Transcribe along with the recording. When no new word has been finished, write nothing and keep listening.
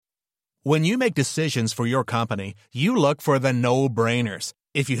When you make decisions for your company, you look for the no-brainers.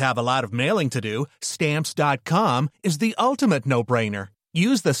 If you have a lot of mailing to do, Stamps.com is the ultimate no-brainer.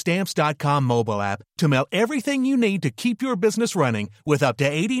 Use the Stamps.com mobile app to mail everything you need to keep your business running with up to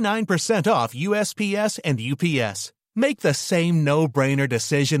 89% off USPS and UPS. Make the same no-brainer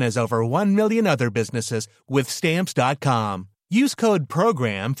decision as over 1 million other businesses with Stamps.com. Use code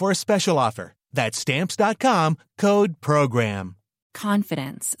PROGRAM for a special offer. That's Stamps.com, code PROGRAM.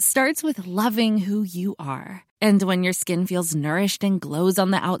 Confidence starts with loving who you are. And when your skin feels nourished and glows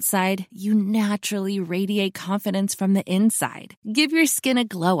on the outside, you naturally radiate confidence from the inside. Give your skin a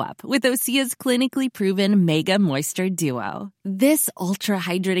glow up with Osea's clinically proven Mega Moisture Duo. This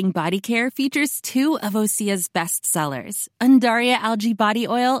ultra-hydrating body care features 2 of Osea's best sellers, Undaria Algae Body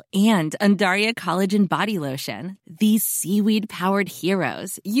Oil and Undaria Collagen Body Lotion. These seaweed-powered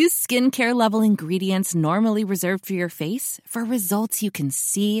heroes use skincare-level ingredients normally reserved for your face for results you can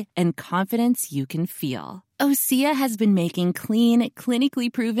see and confidence you can feel. Osea has been making clean,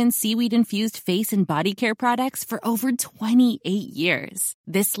 clinically proven seaweed-infused face and body care products for over 28 years.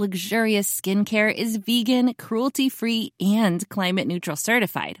 This luxurious skincare is vegan, cruelty-free, and climate-neutral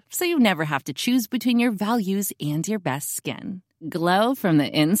certified, so you never have to choose between your values and your best skin. Glow from the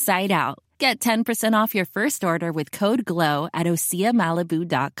inside out. Get 10% off your first order with code GLOW at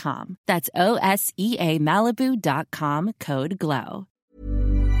OseaMalibu.com. That's OSEA Malibu.com, code GLOW.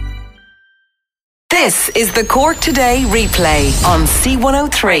 This is the Cork Today replay on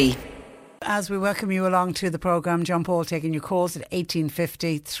C103. As we welcome you along to the programme, John Paul taking your calls at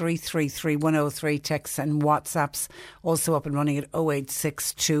 1850 333 103, texts and WhatsApps also up and running at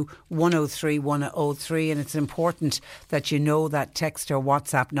 0862 103 103. And it's important that you know that text or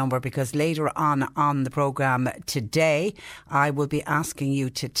WhatsApp number, because later on the programme today I will be asking you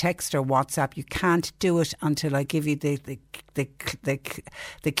to text or WhatsApp. You can't do it until I give you the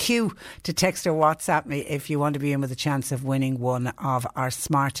cue to text or WhatsApp me if you want to be in with a chance of winning one of our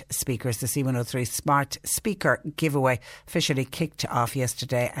smart speakers. The C103 Smart Speaker giveaway officially kicked off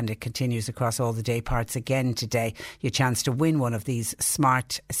yesterday and it continues across all the day parts again today. Your chance to win one of these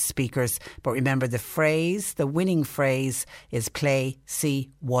smart speakers. But remember, the winning phrase is play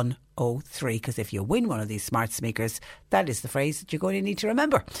C103. Because if you win one of these smart speakers, that is the phrase that you're going to need to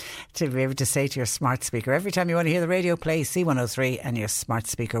remember to be able to say to your smart speaker every time you want to hear the radio play C103, and your smart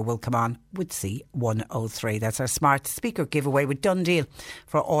speaker will come on with C103. That's our smart speaker giveaway with Done Deal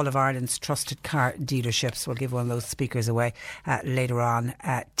for all of Ireland's trusted car dealerships. We'll give one of those speakers away later on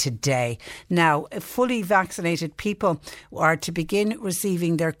today. Now, fully vaccinated people are to begin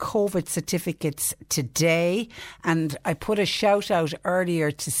receiving their COVID certificates today, and I put a shout out earlier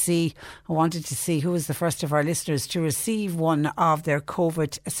to see, I wanted to see who was the first of our listeners to receive one of their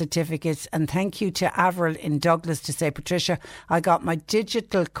COVID certificates. And thank you to Avril in Douglas to say, Patricia, I got my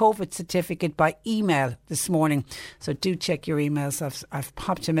digital COVID certificate by email this morning. So do check your emails. I've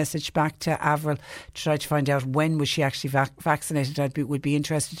popped a message back to Avril to try to find out when was she actually vaccinated. Would be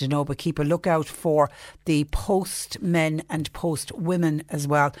interested to know, but keep a lookout for the post men and post women as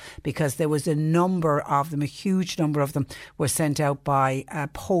well, because there was a number of them, a huge number of them were sent out by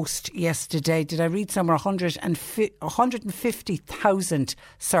post yesterday. Did I read somewhere 150,000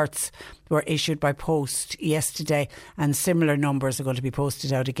 certs were issued by post yesterday, and similar numbers are going to be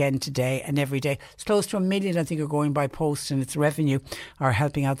posted out again today and every day. It's close to 1 million, I think, are going by post, and its revenue are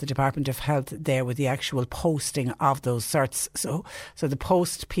helping out the Department of Health there with the actual posting of those certs. So the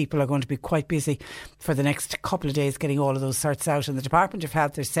post people are going to be quite busy for the next couple of days getting all of those certs out, and the Department of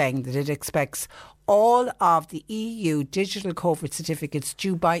Health are saying that it expects all of the EU digital COVID certificates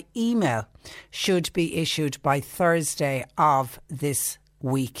due by email should be issued by Thursday of this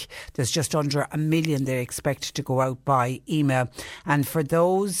week. There's just under 1 million they expect to go out by email. And for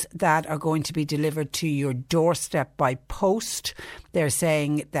those that are going to be delivered to your doorstep by post, they're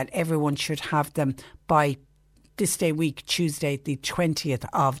saying that everyone should have them by this day week, Tuesday, the 20th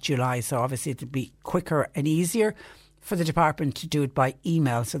of July. So obviously it'll be quicker and easier for the department to do it by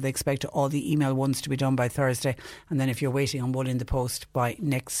email. So they expect all the email ones to be done by Thursday. And then if you're waiting on one in the post, by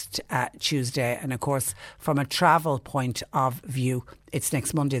next Tuesday. And of course, from a travel point of view, it's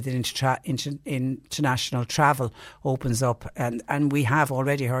next Monday that international travel opens up. And we have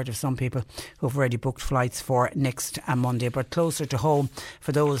already heard of some people who've already booked flights for next Monday. But closer to home,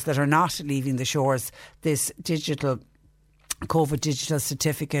 for those that are not leaving the shores, this COVID digital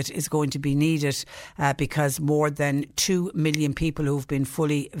certificate is going to be needed because more than 2 million people who've been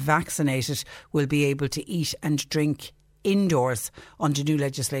fully vaccinated will be able to eat and drink indoors under new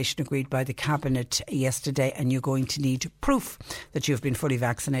legislation agreed by the Cabinet yesterday, and you're going to need proof that you've been fully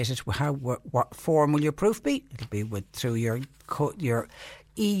vaccinated. What form will your proof be? It'll be through your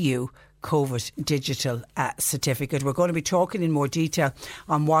EU COVID digital certificate. We're going to be talking in more detail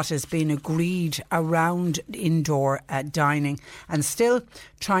on what has been agreed around indoor dining, and still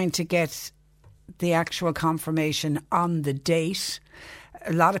trying to get the actual confirmation on the date.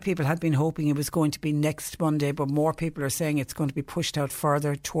 A lot of people had been hoping it was going to be next Monday, but more people are saying it's going to be pushed out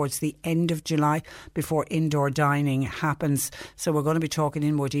further towards the end of July before indoor dining happens. So we're going to be talking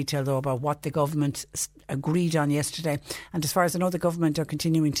in more detail though about what the government agreed on yesterday. And as far as I know, the government are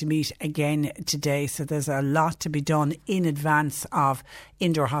continuing to meet again today. So there's a lot to be done in advance of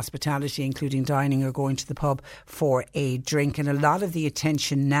indoor hospitality, including dining or going to the pub for a drink. And a lot of the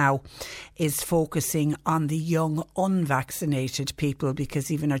attention now is focusing on the young unvaccinated people, because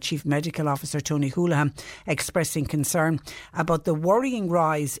even our Chief Medical Officer, Tony Holohan, expressing concern about the worrying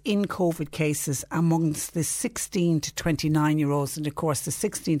rise in COVID cases amongst the 16 to 29-year-olds. And of course, the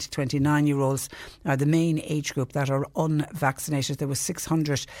 16 to 29-year-olds are the main age group that are unvaccinated. There were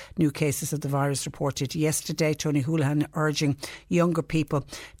 600 new cases of the virus reported yesterday. Tony Holohan urging younger people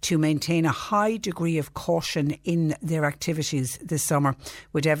to maintain a high degree of caution in their activities this summer,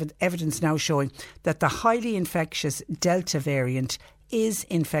 with evidence now showing that the highly infectious Delta variant is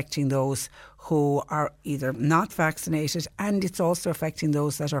infecting those who are either not vaccinated, and it's also affecting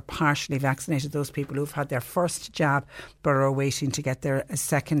those that are partially vaccinated, those people who've had their first jab but are waiting to get their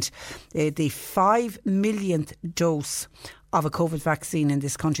second. The 5 millionth dose of a COVID vaccine in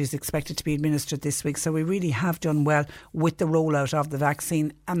this country is expected to be administered this week. So we really have done well with the rollout of the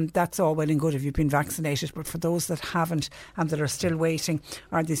vaccine, and that's all well and good if you've been vaccinated. But for those that haven't and that are still waiting,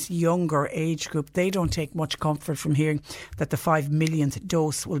 or this younger age group, they don't take much comfort from hearing that the 5 millionth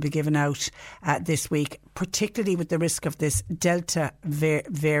dose will be given out this week, particularly with the risk of this Delta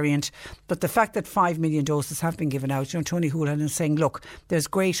variant. But the fact that 5 million doses have been given out, Tony Holohan is saying, look, there's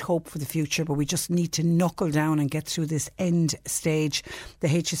great hope for the future, but we just need to knuckle down and get through this end stage. The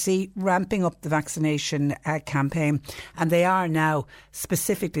HSE ramping up the vaccination campaign, and they are now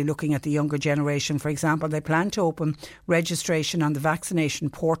specifically looking at the younger generation. For example, they plan to open registration on the vaccination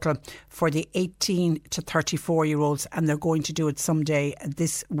portal for the 18 to 34-year-olds, and they're going to do it someday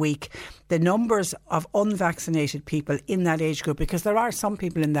this week. The numbers of unvaccinated people in that age group, because there are some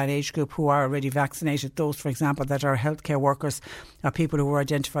people in that age group who are already vaccinated, those, for example, that are healthcare workers or people who were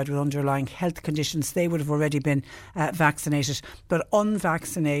identified with underlying health conditions, they would have already been vaccinated. But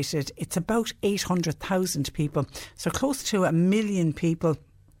unvaccinated, it's about 800,000 people. So close to 1 million people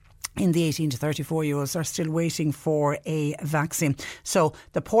in the 18 to 34-year-olds are still waiting for a vaccine. So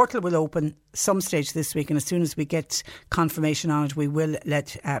the portal will open some stage this week, and as soon as we get confirmation on it, we will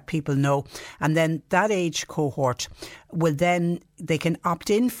let people know. And then that age cohort will they can opt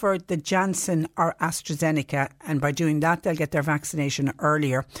in for the Janssen or AstraZeneca, and by doing that they'll get their vaccination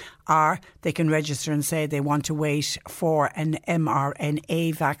earlier, or they can register and say they want to wait for an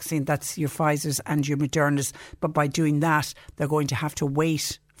mRNA vaccine. That's your Pfizer's and your Moderna's, but by doing that they're going to have to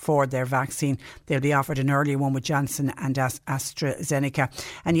wait for their vaccine. They'll be offered an earlier one with Janssen and AstraZeneca.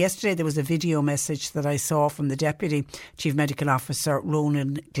 And yesterday there was a video message that I saw from the Deputy Chief Medical Officer,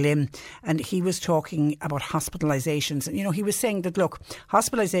 Ronan Glynn, and he was talking about hospitalisations. And, he was saying that, look,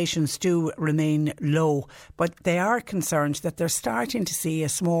 hospitalisations do remain low, but they are concerned that they're starting to see a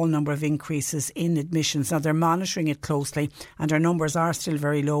small number of increases in admissions. Now, they're monitoring it closely, and our numbers are still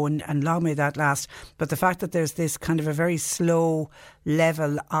very low, and long may that last. But the fact that there's this kind of a very slow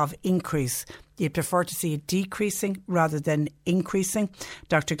level of increase, you'd prefer to see it decreasing rather than increasing.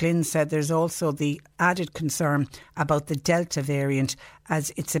 Dr. Glynn said there's also the added concern about the Delta variant,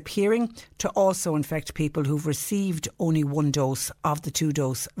 as it's appearing to also infect people who've received only one dose of the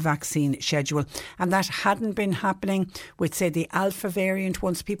 2-dose vaccine schedule. And that hadn't been happening with, say, the Alpha variant.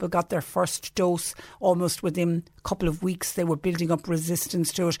 Once people got their first dose, almost within a couple of weeks, they were building up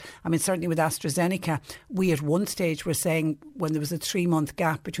resistance to it. I mean, certainly with AstraZeneca, we at one stage were saying when there was a 3-month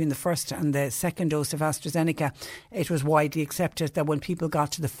gap between the first and the second dose of AstraZeneca, it was widely accepted that when people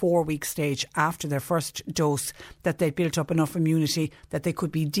got to the 4-week stage after their first dose, that they built up enough immunity that they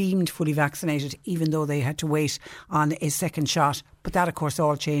could be deemed fully vaccinated, even though they had to wait on a second shot. But that, of course,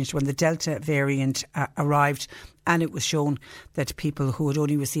 all changed when the Delta variant arrived. And it was shown that people who had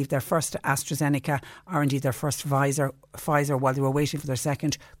only received their first AstraZeneca or indeed their first Pfizer while they were waiting for their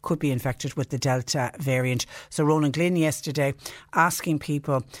second could be infected with the Delta variant. So Ronan Glynn yesterday asking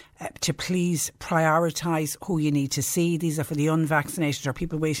people to please prioritise who you need to see. These are for the unvaccinated or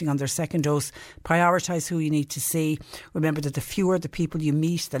people waiting on their second dose. Prioritise who you need to see. Remember that the fewer the people you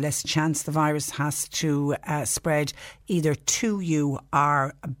meet, the less chance the virus has to spread either to you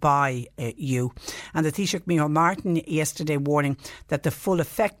or by you. And the Taoiseach Micheál Martin yesterday warning that the full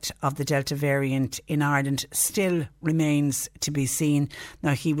effect of the Delta variant in Ireland still remains remains to be seen.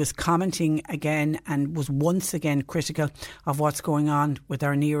 Now, he was commenting again and was once again critical of what's going on with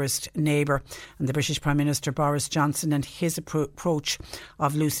our nearest neighbour and the British Prime Minister Boris Johnson and his approach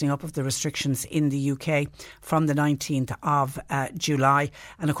of loosening up of the restrictions in the UK from the 19th of July.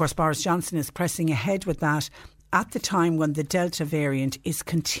 And of course, Boris Johnson is pressing ahead with that at the time when the Delta variant is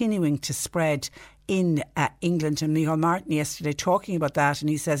continuing to spread in England. And Micheál Martin yesterday talking about that, and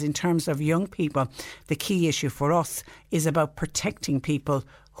he says in terms of young people, the key issue for us is about protecting people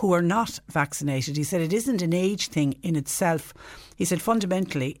who are not vaccinated. He said it isn't an age thing in itself. He said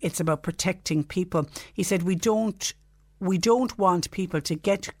fundamentally it's about protecting people. He said we don't want people to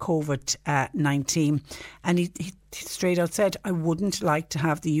get COVID-19. And he straight out said, I wouldn't like to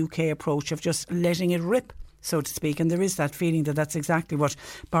have the UK approach of just letting it rip, so to speak. And there is that feeling that that's exactly what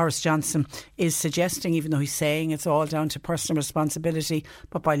Boris Johnson is suggesting, even though he's saying it's all down to personal responsibility.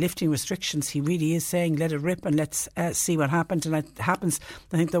 But by lifting restrictions, he really is saying let it rip and let's see what happens. And it happens.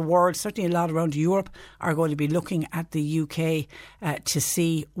 I think the world, certainly a lot around Europe, are going to be looking at the UK to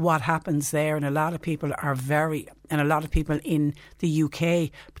see what happens there. And a lot of people in the UK,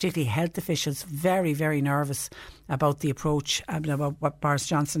 particularly health officials, very, very nervous about the approach, about what Boris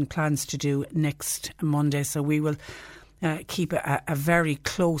Johnson plans to do next Monday. So we will keep a very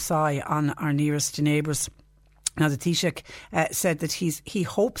close eye on our nearest neighbours. Now, the Taoiseach said that he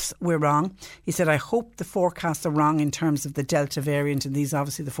hopes we're wrong. He said, I hope the forecasts are wrong in terms of the Delta variant, and these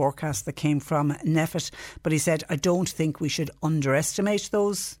obviously the forecasts that came from NPHET. But he said, I don't think we should underestimate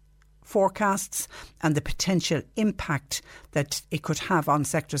those forecasts and the potential impact that it could have on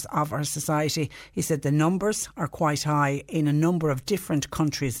sectors of our society. He said the numbers are quite high in a number of different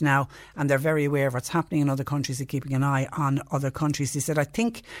countries now, and they're very aware of what's happening in other countries and keeping an eye on other countries. He said, I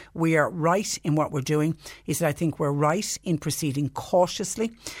think we are right in what we're doing. He said, I think we're right in proceeding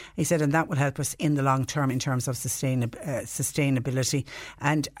cautiously. He said, and that will help us in the long term in terms of sustainability.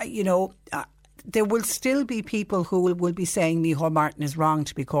 And, there will still be people who will be saying Micheál Martin is wrong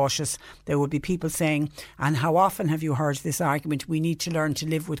to be cautious. There will be people saying, and how often have you heard this argument, we need to learn to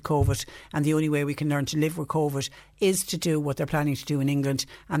live with COVID, and the only way we can learn to live with COVID is to do what they're planning to do in England,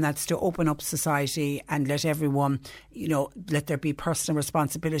 and that's to open up society and let everyone, let there be personal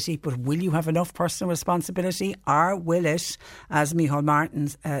responsibility. But will you have enough personal responsibility, or will it, as Micheál Martin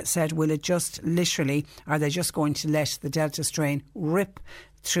said, will it just literally, are they just going to let the Delta strain rip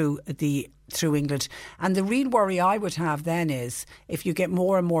through England? And the real worry I would have then is if you get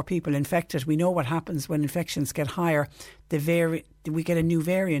more and more people infected, we know what happens when infections get higher. We get a new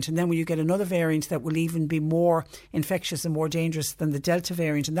variant, and then when you get another variant that will even be more infectious and more dangerous than the Delta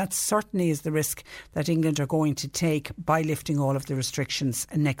variant, and that certainly is the risk that England are going to take by lifting all of the restrictions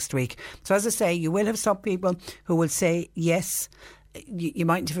next week. So as I say, you will have some people who will say yes, you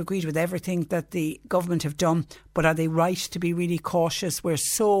mightn't have agreed with everything that the government have done, but are they right to be really cautious? We're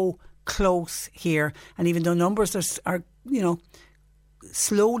so close here, and even though numbers are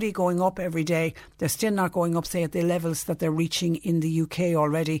slowly going up every day, they're still not going up, say, at the levels that they're reaching in the UK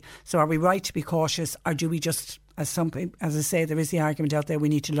already. So are we right to be cautious, or do we just, as I say, there is the argument out there, we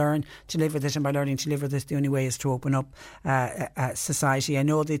need to learn to live with it, and by learning to live with it, the only way is to open up society. I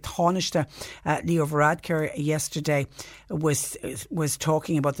know the Taoiseach Leo Varadkar yesterday was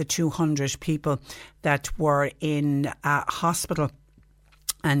talking about the 200 people that were in hospital.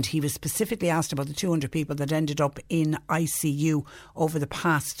 And he was specifically asked about the 200 people that ended up in ICU over the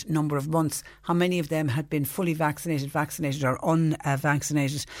past number of months. How many of them had been fully vaccinated or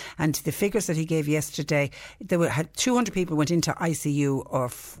unvaccinated? And the figures that he gave yesterday, 200 people went into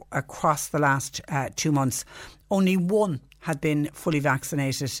ICU across the last 2 months. Only one had been fully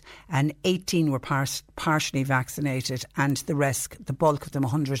vaccinated, and 18 were partially vaccinated, and the rest, the bulk of them,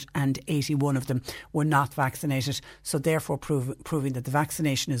 181 of them, were not vaccinated. So therefore proving that the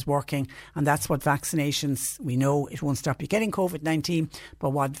vaccination is working, and that's what vaccinations, we know it won't stop you getting COVID-19,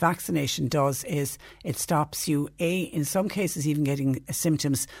 but what vaccination does is it stops you, in some cases even getting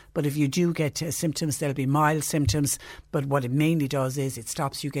symptoms, but if you do get symptoms, there'll be mild symptoms, but what it mainly does is it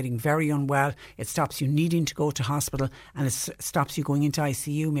stops you getting very unwell, it stops you needing to go to hospital, and it stops you going into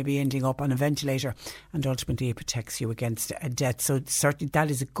ICU, maybe ending up on a ventilator, and ultimately it protects you against death. So certainly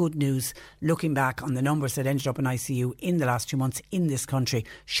that is a good news, looking back on the numbers that ended up in ICU in the last 2 months in this country,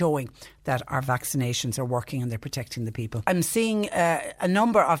 showing that our vaccinations are working and they're protecting the people. I'm seeing a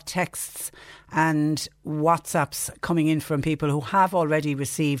number of texts and WhatsApps coming in from people who have already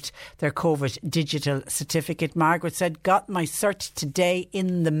received their COVID digital certificate. Margaret said, got my cert today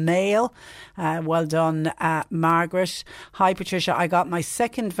in the mail. Well done, Margaret. Hi Patricia, I got my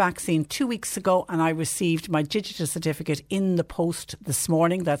second vaccine 2 weeks ago and I received my digital certificate in the post this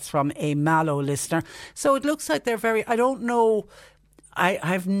morning. That's from a Mallow listener. So it looks like they're very, I don't know, I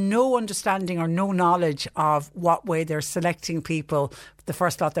have no understanding or no knowledge of what way they're selecting people. The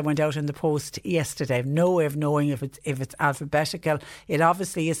first lot that went out in the post yesterday, I have no way of knowing if it's alphabetical. It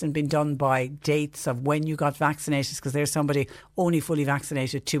obviously isn't been done by dates of when you got vaccinated, because there's somebody only fully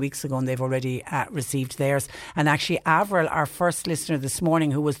vaccinated 2 weeks ago and they've already received theirs. And actually Avril, our first listener this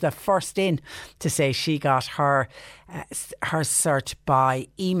morning, who was the first in to say she got her cert by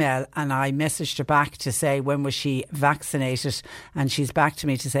email, and I messaged her back to say when was she vaccinated, and she's back to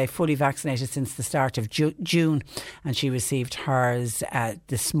me to say fully vaccinated since the start of June, and she received hers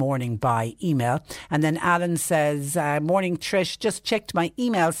this morning by email. And then Alan says, morning Trish, just checked my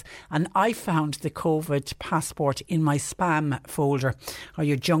emails and I found the COVID passport in my spam folder or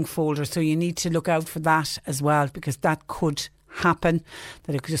your junk folder, so you need to look out for that as well, because that could happen,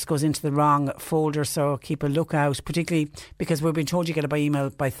 that it just goes into the wrong folder. So keep a lookout, particularly because we've been told you get it by email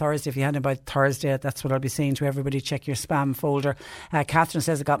by Thursday. If you hadn't by Thursday, that's what I'll be saying to everybody, check your spam folder. Catherine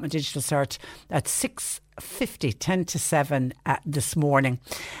says I got my digital cert at 6:50, 10 to 7 this morning.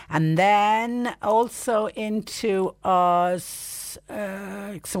 And then also into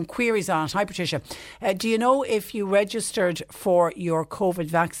some queries on it. Hi Patricia, do you know if you registered for your COVID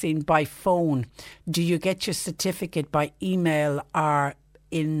vaccine by phone, do you get your certificate by email or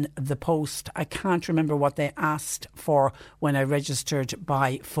in the post? I can't remember what they asked for when I registered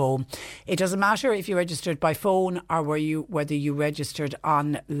by phone. It doesn't matter if you registered by phone or whether you registered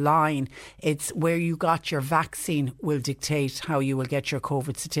online. It's where you got your vaccine will dictate how you will get your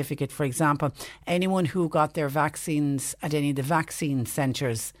COVID certificate. For example, anyone who got their vaccines at any of the vaccine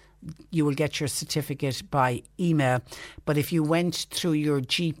centres, you will get your certificate by email. But if you went through your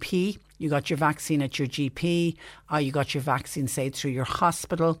GP, you got your vaccine at your GP, or you got your vaccine, say, through your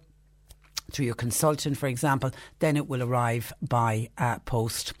hospital, through your consultant, for example, then it will arrive by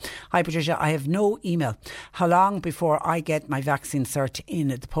post. Hi Patricia, I have no email. How long before I get my vaccine cert in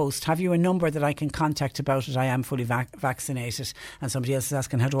the post? Have you a number that I can contact about it? I am fully vaccinated. And somebody else is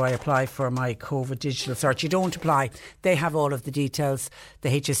asking, how do I apply for my COVID digital cert? You don't apply. They have all of the details. The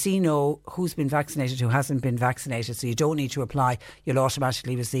HSE know who's been vaccinated, who hasn't been vaccinated, so you don't need to apply. You'll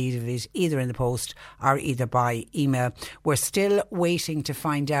automatically receive it either in the post or either by email. We're still waiting to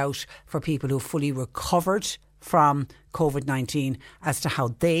find out for people who fully recovered from COVID-19 as to how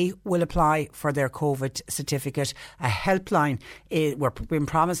they will apply for their COVID certificate. A helpline, we're being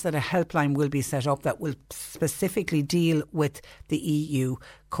promised that a helpline will be set up that will specifically deal with the EU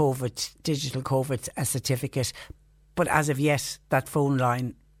COVID, digital COVID certificate. But as of yet, that phone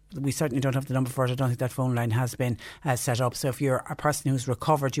line, we certainly don't have the number for it. I don't think that phone line has been set up. So if you're a person who's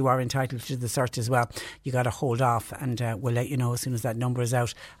recovered, you are entitled to the cert as well. You got to hold off, and we'll let you know as soon as that number is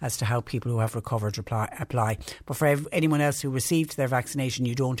out as to how people who have recovered apply. But for anyone else who received their vaccination,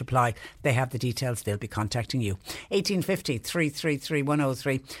 you don't apply. They have the details. They'll be contacting you. 1850 333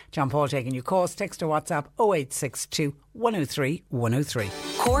 103. John Paul taking your calls. Text or WhatsApp 0862 103 103.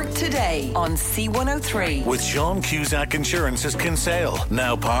 Cork Today on C103. With Sean Cusack Insurance's Kinsale,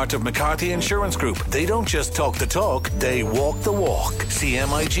 now part of McCarthy Insurance Group. They don't just talk the talk, they walk the walk.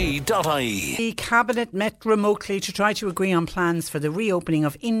 CMIG.ie. The Cabinet met remotely to try to agree on plans for the reopening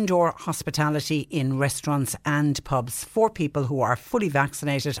of indoor hospitality in restaurants and pubs. 4 people who are fully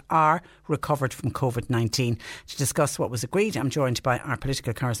vaccinated are recovered from COVID-19. To discuss what was agreed, I'm joined by our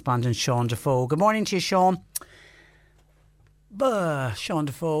political correspondent Sean Defoe. Good morning to you, Sean. Sean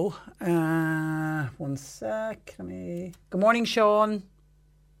Defoe. One sec. Good morning, Sean.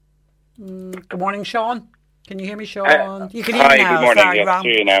 Good morning, Sean. Can you hear me, Sean? You can hear me now. Good morning.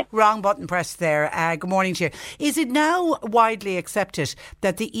 Sorry, yes, wrong button pressed there. Good morning to you. Is it now widely accepted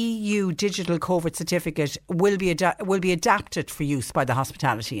that the EU digital COVID certificate will be adapted for use by the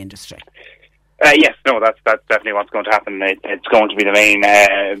hospitality industry? Yes, no, that's definitely what's going to happen. It's going to be the main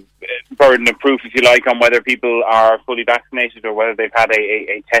burden of proof, if you like, on whether people are fully vaccinated or whether they've had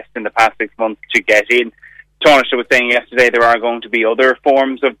a test in the past 6 months to get in. Taoiseach was saying yesterday there are going to be other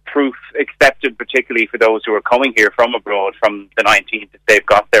forms of proof accepted, particularly for those who are coming here from abroad from the 19th, if they've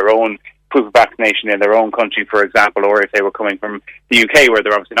got their own proof of vaccination in their own country, for example, or if they were coming from the UK, where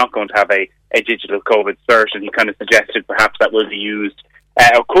they're obviously not going to have a digital COVID cert. And he kind of suggested perhaps that will be used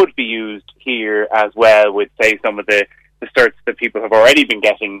or could be used here as well with, say, some of the certs that people have already been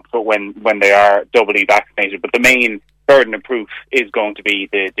getting for when they are doubly vaccinated. But the main burden of proof is going to be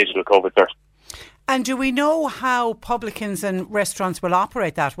the digital COVID cert. And do we know how publicans and restaurants will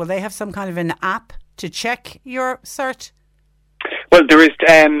operate that? Will they have some kind of an app to check your cert? Well, there is.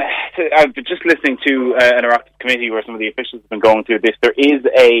 I've been just listening to an Oireachtas committee where some of the officials have been going through this. There is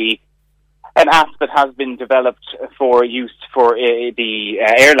an app that has been developed for use for the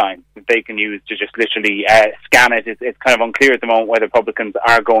airlines that they can use to just literally scan it. It's kind of unclear at the moment whether publicans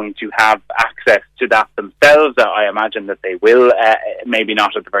are going to have access to that themselves. I imagine that they will, maybe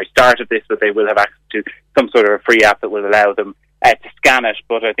not at the very start of this, but they will have access to some sort of a free app that will allow them to scan it.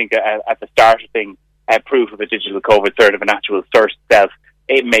 But I think at the start of things, proof of a digital COVID cert of an actual cert itself,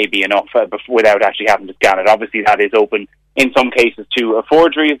 it may be enough without actually having to scan it. Obviously, that is open in some cases to a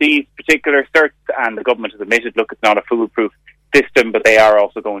forgery of these particular certs, and the government has admitted, look, it's not a foolproof system, but they are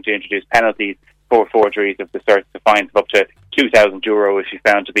also going to introduce penalties for forgeries of the certs, to fines of up to €2,000 if you're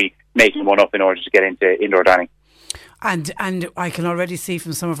found to be making one up in order to get into indoor dining. And I can already see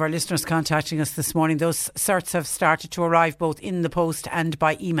from some of our listeners contacting us this morning, those certs have started to arrive both in the post and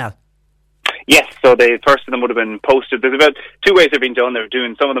by email. Yes, so the first of them would have been posted. There's about two ways they're being done. They're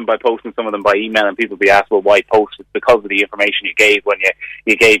doing some of them by post and some of them by email, and people will be asked, well, why post? It's because of the information you gave when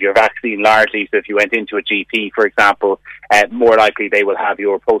you gave your vaccine largely. So if you went into a GP, for example, more likely they will have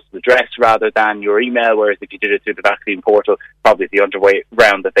your postal address rather than your email, whereas if you did it through the vaccine portal, probably the underway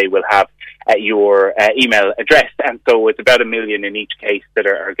round that they will have your email address. And so it's about 1 million in each case that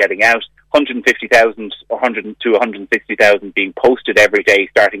are getting out. 150,000 or 100 to 160,000 being posted every day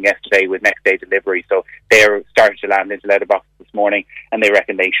starting yesterday with next day delivery. So they're starting to land into letterboxes this morning, and they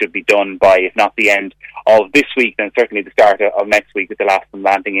reckon they should be done by, if not the end of this week, then certainly the start of next week, with the last one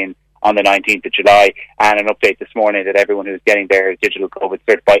landing in on the 19th of July. And an update this morning that everyone who's getting their digital COVID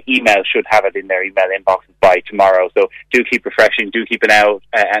cert by email should have it in their email inboxes by tomorrow. So do keep refreshing, do keep an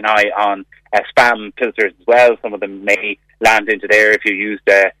eye on spam filters as well. Some of them may land into there if you used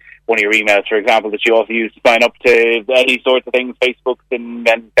one of your emails, for example, that you also use to sign up to any sorts of things, Facebook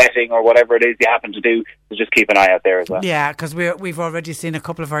and betting or whatever it is you happen to do. So just keep an eye out there as well. Yeah, because we've already seen a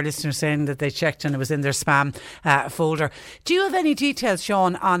couple of our listeners saying that they checked and it was in their spam folder. Do you have any details,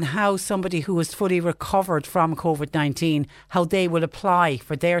 Sean, on how somebody who is fully recovered from COVID-19, how they will apply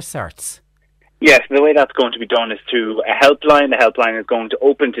for their certs? Yes, the way that's going to be done is through a helpline. The helpline is going to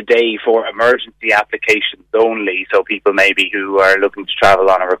open today for emergency applications only. So people maybe who are looking to travel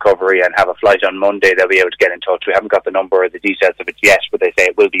on a recovery and have a flight on Monday, they'll be able to get in touch. We haven't got the number or the details of it yet, but they say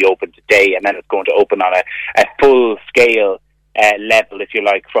it will be open today, and then it's going to open on a full-scale level, if you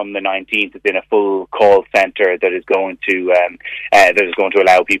like, from the 19th. It's in a full call centre that is going to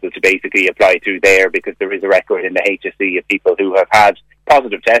allow people to basically apply through there, because there is a record in the HSE of people who have had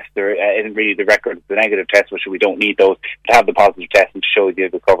positive tests. There isn't really the record of the negative tests, which we don't need those, to have the positive test and to show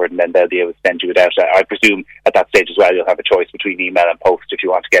you've recovered, and then they'll be able to send you it out. I presume at that stage as well you'll have a choice between email and post if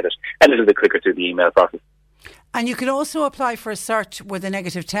you want to get it a little bit quicker through the email process. And you can also apply for a cert with a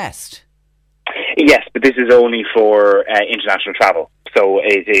negative test? Yes, but this is only for international travel. So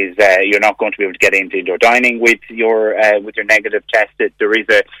it is you're not going to be able to get into indoor dining with your negative test. There is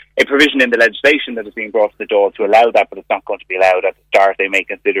a provision in the legislation that is being brought to the door to allow that, but it's not going to be allowed at the start. They may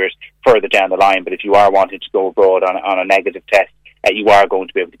consider it further down the line. But if you are wanting to go abroad on a negative test, you are going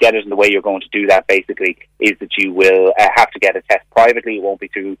to be able to get it. And the way you're going to do that basically is that you will have to get a test privately. It won't be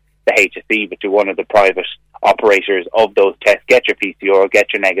through the HSE, but to one of the private operators of those tests. Get your PCR,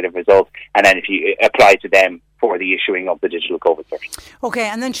 get your negative results, and then if you apply to them for the issuing of the digital COVID cert. Okay,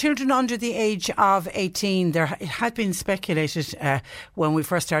 and then children under the age of 18, there had been speculated when we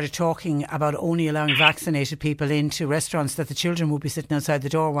first started talking about only allowing vaccinated people into restaurants that the children would be sitting outside the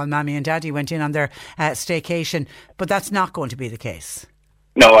door while Mammy and Daddy went in on their staycation, but that's not going to be the case.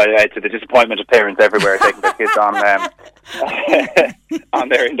 No, to the disappointment of parents everywhere taking their kids on on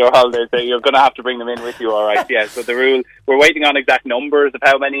their indoor holidays. So you're going to have to bring them in with you, all right? Yeah, so the rule, we're waiting on exact numbers of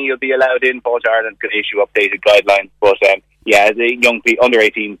how many you'll be allowed in. Paul Ireland's going to issue updated guidelines. But the young people under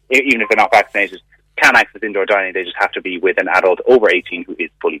 18, even if they're not vaccinated, can access indoor dining. They just have to be with an adult over 18 who is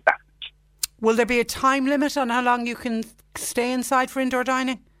fully vaccinated. Will there be a time limit on how long you can stay inside for indoor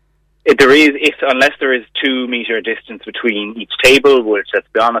dining? There is, unless there is 2 metre distance between each table, which, let's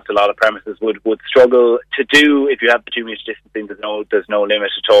be honest, a lot of premises would struggle to do. If you have the 2 metre distancing, there's no limit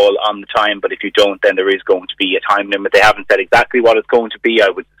at all on the time. But if you don't, then there is going to be a time limit. They haven't said exactly what it's going to be. I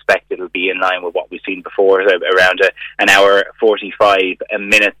would suspect it'll be in line with what we've seen before, around an hour 45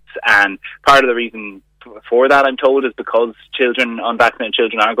 minutes. And part of the reason for that, I'm told, is because unvaccinated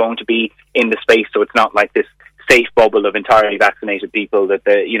children are going to be in the space, so it's not like this safe bubble of entirely vaccinated people that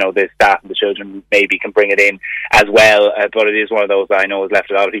the staff and the children maybe can bring it in as well. But it is one of those that I know has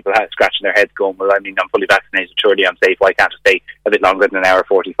left a lot of people scratching their heads going, well, I mean, I'm fully vaccinated, surely I'm safe, why can't I stay a bit longer than an hour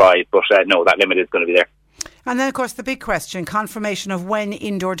 45? But no, that limit is going to be there. And then, of course, the big question, confirmation of when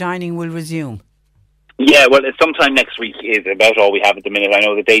indoor dining will resume. Yeah, well, sometime next week is about all we have at the minute. I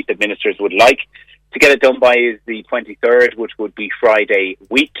know the date that ministers would like to get it done by is the 23rd, which would be Friday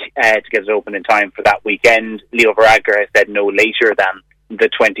week, to get it open in time for that weekend. Leo Varadkar has said no later than the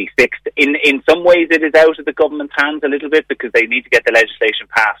 26th. In some ways, it is out of the government's hands a little bit because they need to get the legislation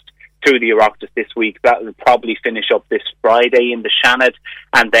passed through the Oireachtas this week. That will probably finish up this Friday in the Seanad,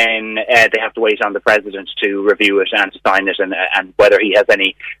 and then they have to wait on the President to review it and to sign it, and whether he has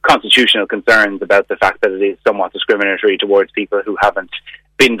any constitutional concerns about the fact that it is somewhat discriminatory towards people who haven't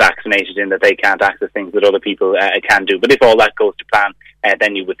been vaccinated, in that they can't access things that other people can do. But if all that goes to plan,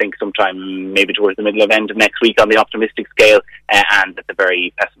 then you would think sometime maybe towards the middle of end of next week on the optimistic scale, and at the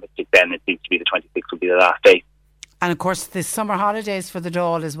very pessimistic then it seems to be the 26th would be the last day. And of course the summer holidays for the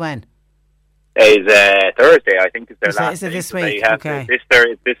Dáil is when? Is Thursday, I think, is their last Is it day. this so week? Okay.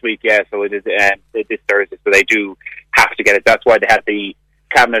 This week, yeah, so it is this Thursday, so they do have to get it. That's why they had the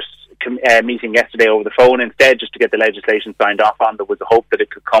Cabinet meeting yesterday over the phone instead, just to get the legislation signed off on. There was a hope that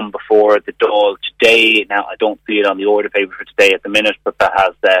it could come before the Dáil today. Now, I don't see it on the order paper for today at the minute, but that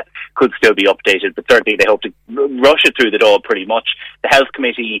could still be updated. But certainly they hope to rush it through the Dáil pretty much. The Health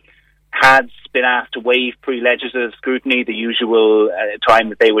Committee had been asked to waive pre-legislative scrutiny, the usual time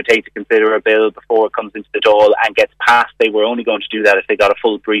that they would take to consider a bill before it comes into the Dáil and gets passed. They were only going to do that if they got a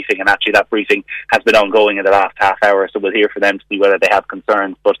full briefing, and actually that briefing has been ongoing in the last half hour, so we'll hear from them to see whether they have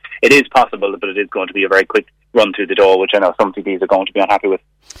concerns. But it is possible, but it is going to be a very quick run through the Dáil, which I know some TDs are going to be unhappy with.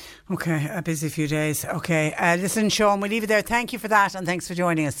 Okay, a busy few days. Okay, listen, Sean, we'll leave it there. Thank you for that, and thanks for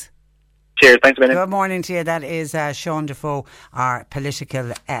joining us. Cheers, thanks a minute. Good morning to you. That is Sean Defoe, our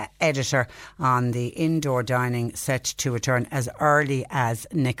political editor on the indoor dining, set to return as early as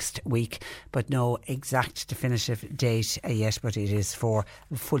next week, but no exact definitive date yet, but it is for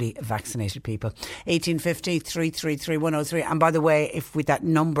fully vaccinated people. 1850 333 103. And by the way, if with that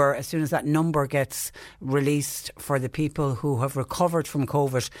number, as soon as that number gets released for the people who have recovered from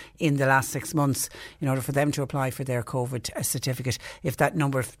COVID in the last 6 months, in order for them to apply for their COVID certificate, if that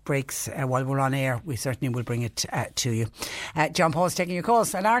number breaks while we're on air, we certainly will bring it to you. John Paul's taking your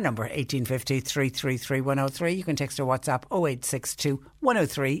calls on our number 1850 333 103. You can text or WhatsApp 0862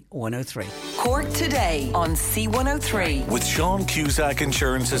 103 103. Cork Today on C103. With Sean Cusack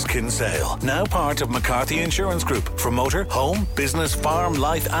Insurance's Kinsale, now part of McCarthy Insurance Group. For motor, home, business, farm,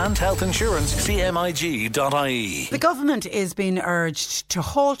 life and health insurance, cmig.ie. The government is being urged to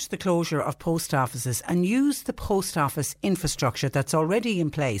halt the closure of post offices and use the post office infrastructure that's already in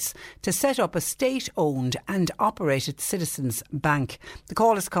place to set up a state-owned and operated citizens' bank. The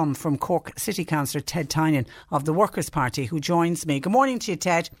call has come from Cork City Councillor Ted Tynan of the Workers' Party, who joins me. Good morning to you,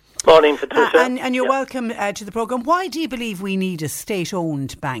 Ted. Morning, Patricia. And you're welcome to the programme. Why do you believe we need a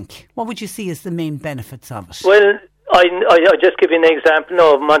state-owned bank? What would you see as the main benefits of it? Well, I'll just give you an example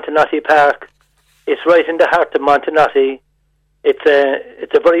now of Montenotte Park. It's right in the heart of Montenotte. It's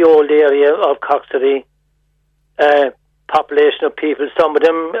a very old area of Cork City. Population of people. Some of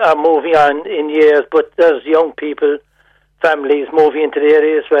them are moving on in years, but there's young people, families moving into the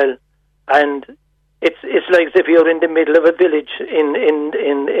area as well. And it's like as if you're in the middle of a village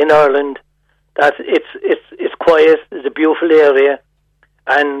in Ireland. That it's quiet. It's a beautiful area,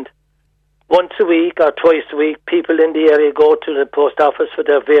 and once a week or twice a week, people in the area go to the post office for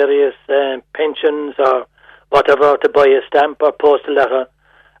their various pensions or whatever, to buy a stamp or post a letter,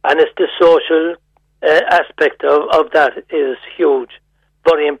 and it's the social aspect of that is huge,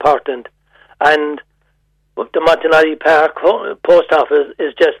 very important. And the Montenotte Park post office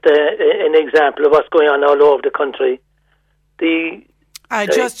is just an example of what's going on all over the country.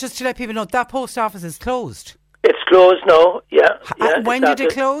 Just to let people know, that post office is closed. It's closed now. Yeah. When did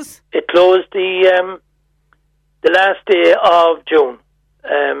it close? It closed the last day of June.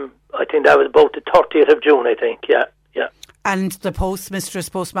 I think that was about the 30th of June. I think. Yeah. And the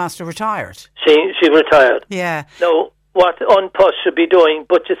postmaster retired? She retired. Yeah. Now, what An Post should be doing,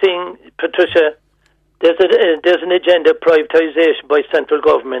 but you think, Patricia, there's an agenda of privatisation by central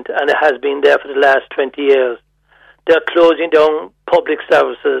government, and it has been there for the last 20 years. They're closing down public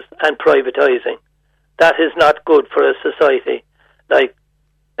services and privatising. That is not good for a society. Like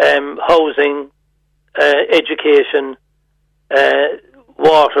housing, education,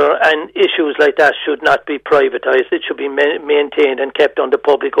 water and issues like that should not be privatised. It should be maintained and kept under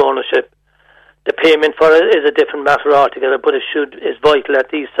public ownership. The payment for it is a different matter altogether, but it's vital that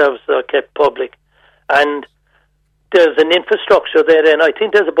these services are kept public. And there's an infrastructure there, and I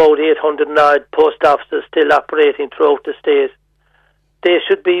think there's about 800 and odd post offices still operating throughout the state. They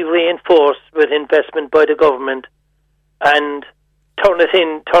should be reinforced with investment by the government and turn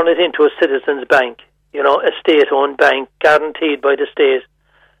it into a citizens' bank. A state-owned bank guaranteed by the state,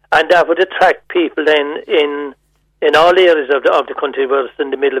 and that would attract people then in all areas of the country, whether it's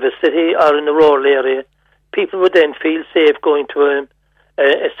in the middle of a city or in a rural area. People would then feel safe going to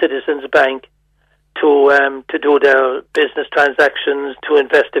a citizens' bank to do their business transactions, to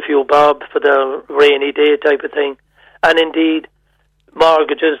invest a few bob for their rainy day type of thing, and indeed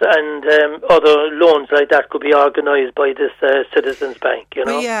mortgages and other loans like that could be organised by this citizens' bank.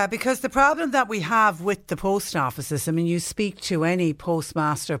 Well, yeah, because the problem that we have with the post offices, I mean, you speak to any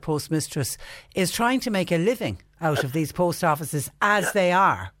postmaster, postmistress, is trying to make a living out of these post offices as they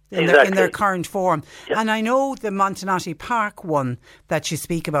are. In their current form. Yeah. And I know the Montenotte Park one that you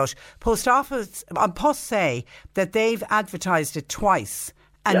speak about, Post say that they've advertised it twice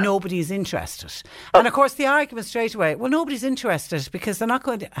and nobody's interested. And of course the argument straight away, well, nobody's interested because they're not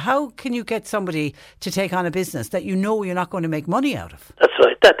going to, how can you get somebody to take on a business that you know you're not going to make money out of? That's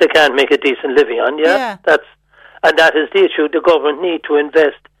right, that they can't make a decent living on, and that is the issue. The government need to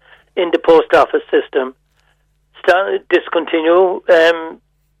invest in the post office system, discontinue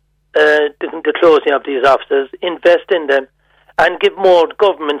the closing of these offices, invest in them, and give more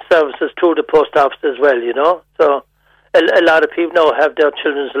government services to the post office as well, So a lot of people now have their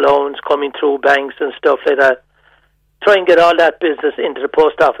children's loans coming through banks and stuff like that. Try and get all that business into the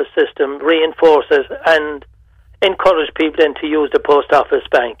post office system, reinforce it, and encourage people then to use the post office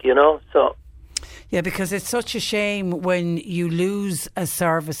bank, So. Yeah, because it's such a shame when you lose a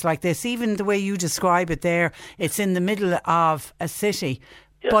service like this. Even the way you describe it there, it's in the middle of a city.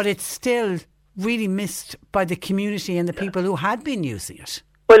 Yeah. But it's still really missed by the community and the people who had been using it.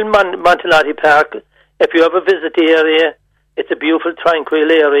 Well, Montenotte Park, if you ever visit the area, it's a beautiful,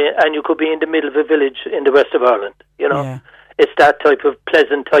 tranquil area, and you could be in the middle of a village in the west of Ireland. It's that type of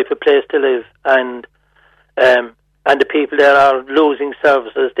pleasant type of place to live, and the people there are losing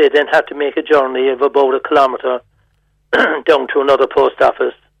services. They then have to make a journey of about 1 kilometre down to another post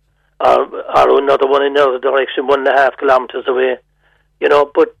office, or another one in the other direction, 1.5 kilometres away.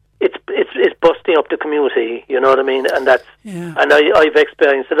 But it's busting up the community, you know what I mean? And that's and I've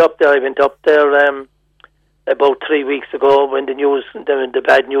experienced it up there. I went up there about 3 weeks ago when the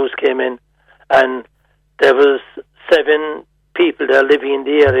bad news came in, and there was 7 people there living in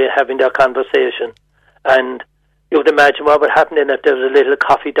the area having their conversation, and you would imagine what would happen then if there was a little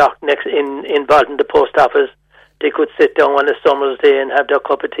coffee dock involved in the post office. They could sit down on a summer's day and have their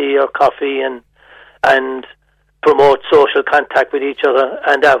cup of tea or coffee and promote social contact with each other,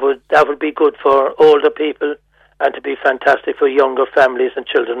 and that would be good for older people and to be fantastic for younger families and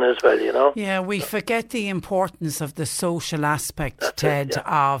children as well, Yeah, we forget the importance of the social aspect, Ted,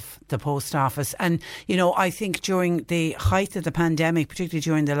 of the post office. And, I think during the height of the pandemic, particularly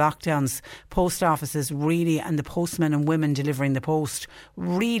during the lockdowns, post offices really, and the postmen and women delivering the post,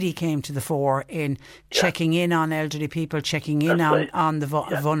 really came to the fore in checking in on elderly people, checking in on the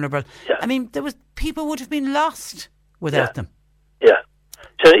vulnerable. Yeah. I mean, people would have been lost without them. Yeah.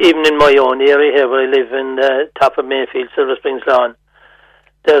 So even in my own area here, where I live in top of Mayfield, Silver Springs Lawn,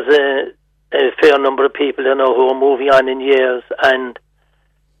 there's a fair number of people who are moving on in years, and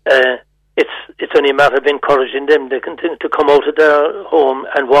it's only a matter of encouraging them to continue to come out of their home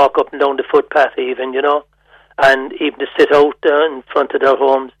and walk up and down the footpath even, and even to sit out there in front of their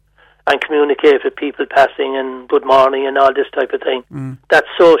homes and communicate with people passing and good morning and all this type of thing. That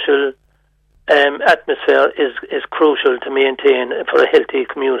social atmosphere is crucial to maintain for a healthy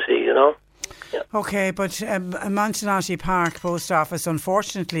community, Yeah. Okay, but Montenotte Park Post Office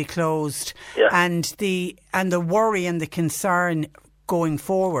unfortunately closed, and the worry and the concern going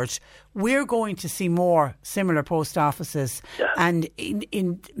forward, we're going to see more similar post offices, and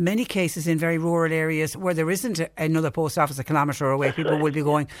in many cases in very rural areas where there isn't another post office a kilometre away, people will be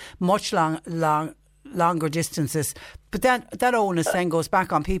going much longer distances. But that onus then goes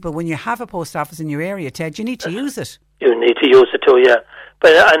back on people. When you have a post office in your area, Ted, you need to use it. You need to use it too, yeah.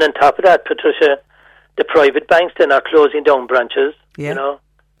 But and on top of that, Patricia, the private banks then are closing down branches.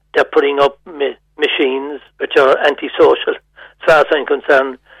 They're putting up machines which are antisocial. As far as I'm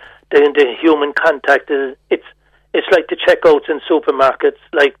concerned, the human contact it's like the checkouts in supermarkets,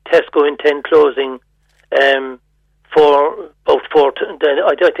 like Tesco intend closing for about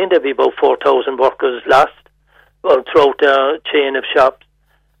I think there'll be about 4,000 workers lost throughout their chain of shops,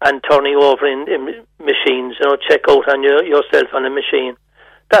 and turning over in machines, check out on yourself on a machine.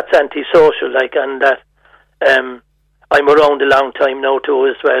 That's antisocial, and that I'm around a long time now too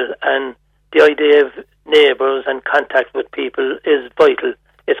as well, and the idea of neighbours and contact with people is vital.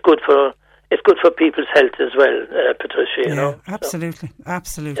 It's good for people's health as well, Patricia.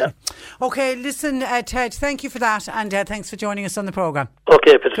 Absolutely. Yeah. Okay, listen, Ted, thank you for that, and thanks for joining us on the programme.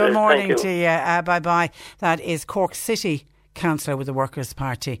 Okay, Patricia. Good morning to you. Bye-bye. That is Cork City councillor with the Workers'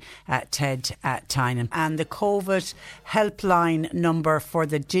 Party, Ted Tynan. And the COVID helpline number for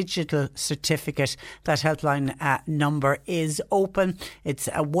the digital certificate, that helpline number is open. It's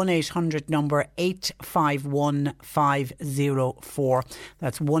a 1-800 number 851 504.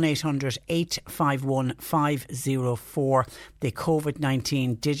 That's 1-800 851 504. The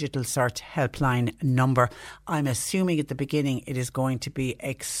COVID-19 digital cert helpline number. I'm assuming at the beginning it is going to be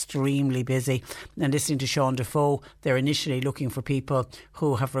extremely busy. And listening to Sean Defoe, they're initially looking for people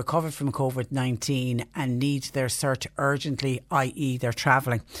who have recovered from COVID-19 and need their cert urgently, i.e. they're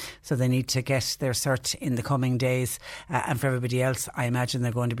travelling. So they need to get their cert in the coming days. And for everybody else, I imagine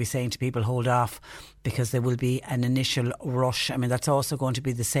they're going to be saying to people, hold off, because there will be an initial rush. I mean, that's also going to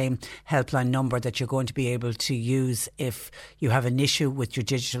be the same helpline number that you're going to be able to use if you have an issue with your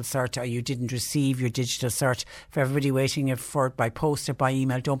digital cert or you didn't receive your digital cert. For everybody waiting for it by post or by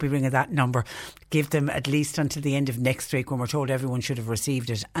email, don't be ringing that number. Give them at least until the end of next week when we're told everyone should have received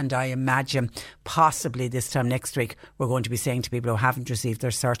it. And I imagine possibly this time next week we're going to be saying to people who haven't received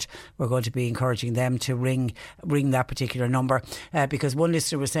their cert, we're going to be encouraging them to ring that particular number. Because one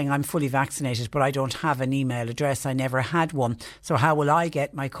listener was saying, I'm fully vaccinated but I don't have an email address. I never had one. So how will I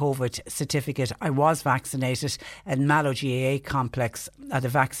get my COVID certificate? I was vaccinated in Mallow GAA complex at a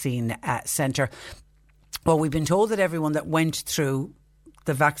vaccine centre. Well, we've been told that everyone that went through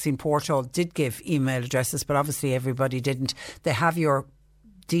the vaccine portal did give email addresses, but obviously everybody didn't. They have your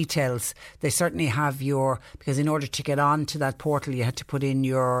details. They certainly have your, because in order to get on to that portal you had to put in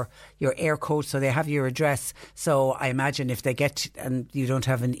your air code, so they have your address. So I imagine if they get and you don't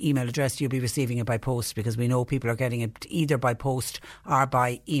have an email address, you'll be receiving it by post, because we know people are getting it either by post or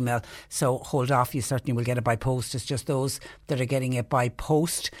by email. So hold off, you certainly will get it by post. It's just those that are getting it by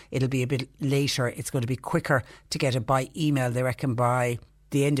post, it'll be a bit later. It's going to be quicker to get it by email, they reckon, by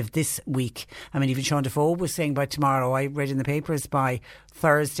the end of this week. I mean, even Sean Defoe was saying by tomorrow. I read in the papers by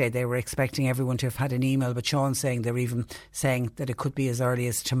Thursday they were expecting everyone to have had an email, but Sean's saying they're even saying that it could be as early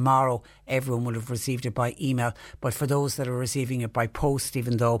as tomorrow everyone will have received it by email. But for those that are receiving it by post,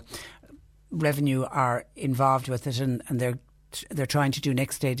 even though Revenue are involved with it and they're trying to do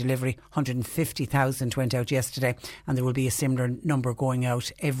next day delivery, 150,000 went out yesterday, and there will be a similar number going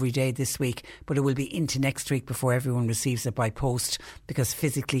out every day this week, but it will be into next week before everyone receives it by post, because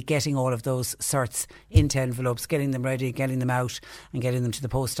physically getting all of those certs into envelopes, getting them ready, getting them out and getting them to the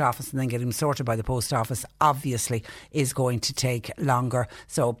post office and then getting them sorted by the post office obviously is going to take longer.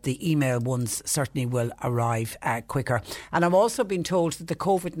 So the email ones certainly will arrive quicker. And I'm also been told that the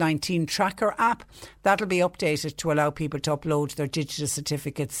COVID-19 tracker app, that'll be updated to allow people to upload their digital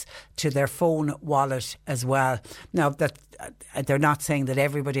certificates to their phone wallet as well. Now, that they're not saying that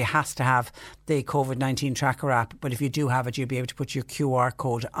everybody has to have the COVID-19 tracker app, but if you do have it, you'll be able to put your QR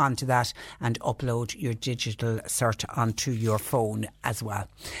code onto that and upload your digital cert onto your phone as well.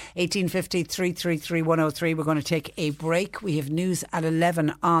 1850 333 103. We're going to take a break. We have news at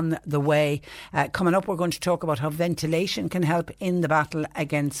 11 on the way. Coming up, we're going to talk about how ventilation can help in the battle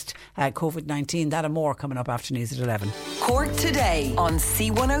against COVID-19. That and more coming up after news at 11. Cork Today on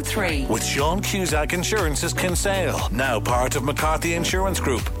C103. With Sean Cusack Insurance's Kinsale, now part of McCarthy Insurance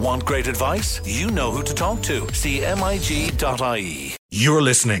Group. Want great advice? You know who to talk to. CMIG.ie. You're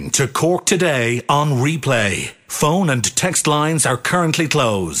listening to Cork Today on replay. Phone and text lines are currently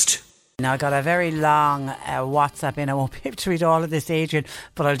closed. Now, I got a very long WhatsApp in. I won't be able to read all of this, Adrian,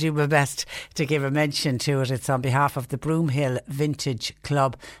 but I'll do my best to give a mention to it. It's on behalf of the Broomhill Vintage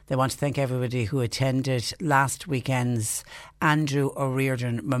Club. They want to thank everybody who attended last weekend's Andrew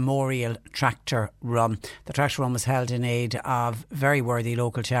O'Riordan Memorial Tractor Run. The tractor run was held in aid of very worthy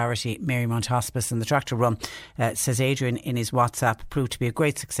local charity Marymount Hospice, and the tractor run, says Adrian in his WhatsApp, proved to be a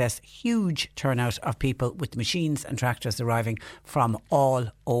great success. Huge turnout of people with machines and tractors arriving from all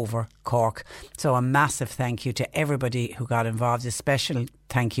over Cork. So a massive thank you to everybody who got involved, a special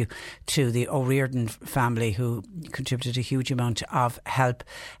thank you to the O'Riordan family who contributed a huge amount of help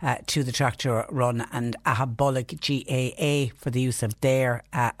to the tractor run, and Ahabullock GAA for the use of their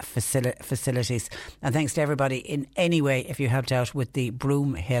facilities. And thanks to everybody in any way if you helped out with the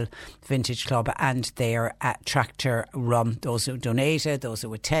Broomhill Vintage Club and their tractor run. Those who donated, those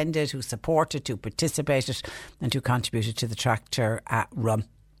who attended, who supported, who participated and who contributed to the tractor run.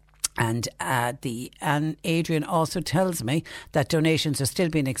 And Adrian also tells me that donations are still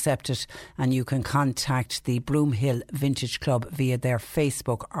being accepted, and you can contact the Broomhill Vintage Club via their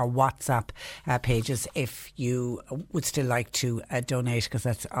Facebook or WhatsApp pages if you would still like to donate, because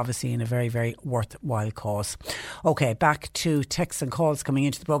that's obviously in a very, very worthwhile cause. OK, back to texts and calls coming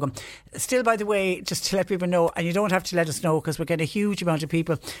into the programme. Still, by the way, just to let people know, and you don't have to let us know because we're getting a huge amount of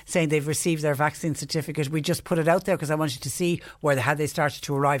people saying they've received their vaccine certificate. We just put it out there because I wanted to see where had they started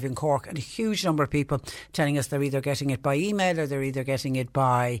to arrive in Cork, and a huge number of people telling us they're either getting it by email or they're either getting it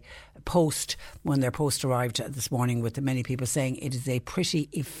by post. When their post arrived this morning, with many people saying it is a pretty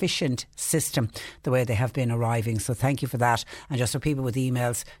efficient system the way they have been arriving, so thank you for that. And just for people with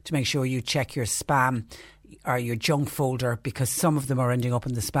emails, to make sure you check your spam or your junk folder, because some of them are ending up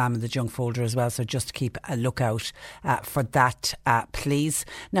in the spam and the junk folder as well, so just keep a lookout for that, please.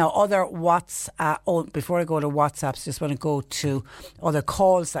 Now, other before I go to WhatsApps, just want to go to other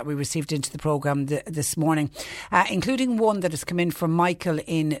calls that we received into the programme this morning, including one that has come in from Michael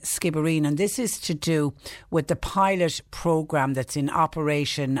in Skibbereen, and this is to do with the pilot programme that's in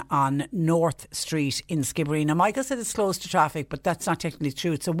operation on North Street in Skibbereen. Now, Michael said it's closed to traffic, but that's not technically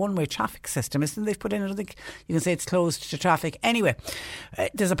true. It's a one-way traffic system, isn't it? They've put in, I don't think you can say it's closed to traffic. Anyway,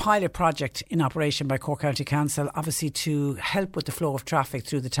 there's a pilot project in operation by Cork County Council, obviously to help with the flow of traffic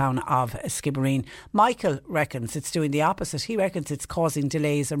through the town of Skibbereen. Michael reckons it's doing the opposite. He reckons it's causing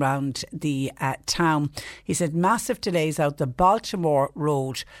delays around the town. He said massive delays out the Baltimore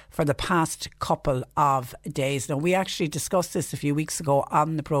Road for the past couple of days. Now, we actually discussed this a few weeks ago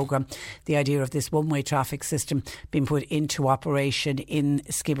on the programme, the idea of this one-way traffic system being put into operation in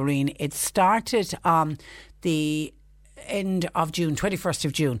Skibbereen. It started on the end of June, 21st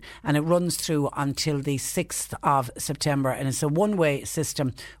of June, and it runs through until the 6th of September, and it's a one-way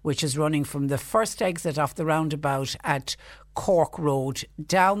system which is running from the first exit off the roundabout at Cork Road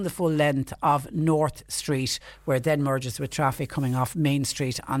down the full length of North Street, where it then merges with traffic coming off Main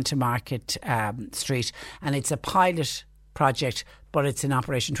Street onto Market Street. And it's a pilot project, but it's in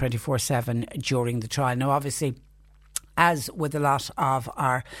operation 24/7 during the trial. Now, obviously, as with a lot of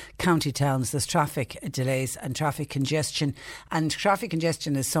our county towns, there's traffic delays and traffic congestion. And traffic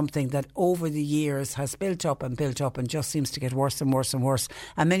congestion is something that over the years has built up and just seems to get worse and worse and worse.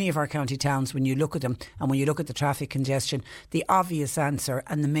 And many of our county towns, when you look at them and when you look at the traffic congestion, the obvious answer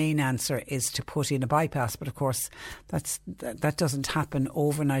and the main answer is to put in a bypass. But of course, that doesn't happen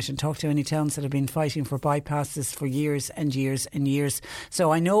overnight. And talk to any towns that have been fighting for bypasses for years and years and years.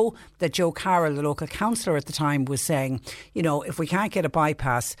 So I know that Joe Carroll, the local councillor at the time, was saying, you know, if we can't get a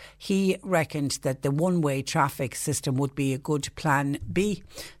bypass, he reckoned that the one-way traffic system would be a good plan B.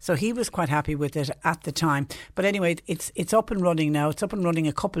 So he was quite happy with it at the time. But anyway, it's up and running now. It's up and running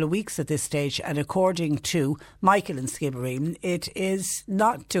a couple of weeks at this stage. And according to Michael in Skibbereen, it is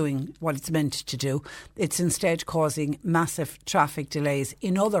not doing what it's meant to do. It's instead causing massive traffic delays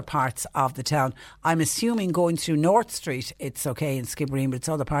in other parts of the town. I'm assuming going through North Street, it's okay in Skibbereen, but it's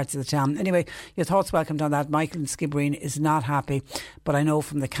other parts of the town. Anyway, your thoughts welcomed on that. Michael in Skibbereen is not happy, but I know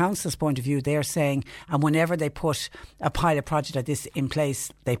from the council's point of view, they're saying, and whenever they put a pilot project like this in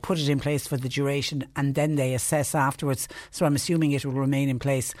place, they put it in place for the duration and then they assess afterwards. So I'm assuming it will remain in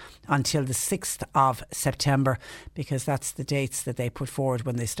place until the 6th of September, because that's the dates that they put forward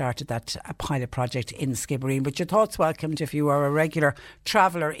when they started that pilot project in Skibbereen. But your thoughts welcomed if you are a regular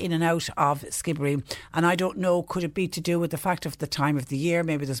traveller in and out of Skibbereen. And I don't know, could it be to do with the fact of the time of the year?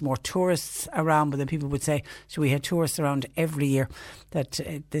 Maybe there's more tourists around, but then people would say, so we had tourists around every year, that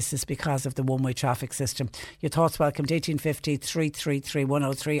this is because of the one-way traffic system. Your thoughts welcomed, 1850 333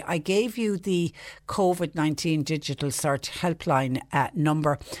 103. I gave you the COVID-19 digital cert helpline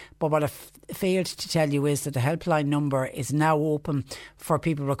number, but what I failed to tell you is that the helpline number is now open for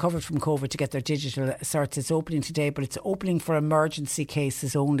people recovered from COVID to get their digital certs. It's opening today, but it's opening for emergency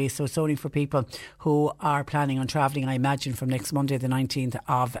cases only, so it's only for people who are planning on travelling, I imagine, from next Monday the 19th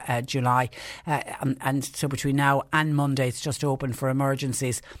of July, and so between now and Monday it's just open for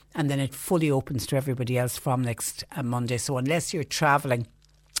emergencies, and then it fully opens to everybody else from next Monday. So unless you're travelling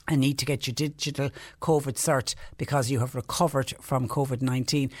and need to get your digital COVID cert because you have recovered from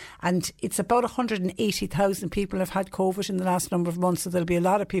COVID-19. And it's about 180,000 people have had COVID in the last number of months, so there'll be a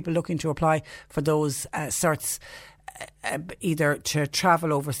lot of people looking to apply for those certs, either to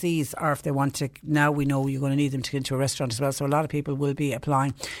travel overseas or if they want to. Now we know you're going to need them to get into a restaurant as well, so a lot of people will be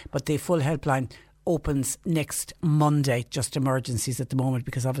applying. But the full helpline opens next Monday, just emergencies at the moment,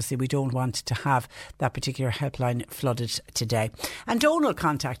 because obviously we don't want to have that particular helpline flooded today. And Donald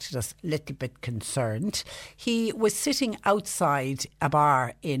contacted us a little bit concerned. He was sitting outside a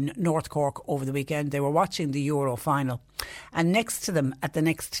bar in North Cork over the weekend. They were watching the Euro final, and next to them at the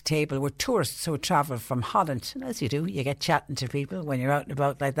next table were tourists who had travelled from Holland. And as you do, you get chatting to people when you're out and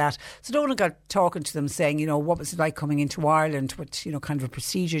about like that. So Donald got talking to them, saying, you know, what was it like coming into Ireland? What, you know, kind of a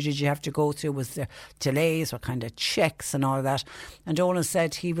procedure did you have to go through? Was there delays? What kind of checks and all of that? And Donald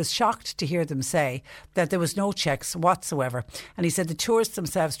said he was shocked to hear them say that there was no checks whatsoever. And he said the tourists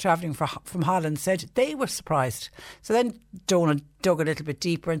themselves travelling from Holland said they were surprised. So then Donald dug a little bit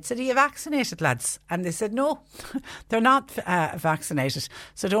deeper and said, are you vaccinated, lads? And they said, no, they're not vaccinated.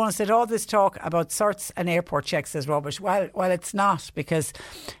 So Donald said, all this talk about certs and airport checks is rubbish. Well, it's not, because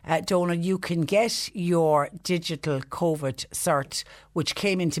Donald, you can get your digital COVID cert, which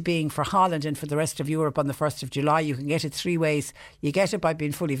came into being for Holland and for the rest of Europe on the 1st of July. You can get it three ways. You get it by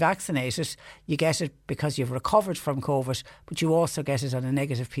being fully vaccinated. You get it because you've recovered from COVID, but you also get it on a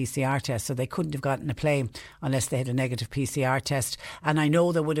negative PCR test. So they couldn't have gotten a plane unless they had a negative PCR test. And I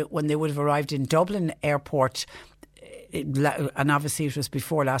know that when they would have arrived in Dublin airport, and obviously it was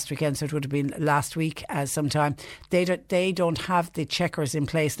before last weekend, so it would have been last week sometime. They don't have the checkers in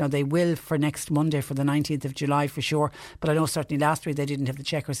place now. They will for next Monday, for the 19th of July for sure. But I know certainly last week they didn't have the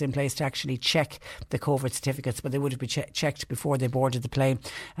checkers in place to actually check the COVID certificates, but they would have been checked before they boarded the plane.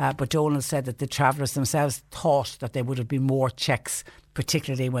 But Donald said that the travellers themselves thought that there would have been more checks,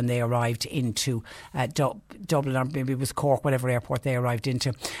 particularly when they arrived into Dublin, or maybe it was Cork, whatever airport they arrived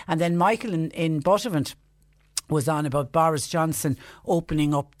into. And then Michael in Buttevant was on about Boris Johnson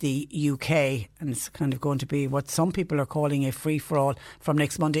opening up the UK, and it's kind of going to be what some people are calling a free-for-all from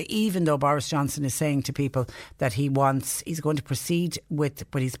next Monday, even though Boris Johnson is saying to people that he's going to proceed with,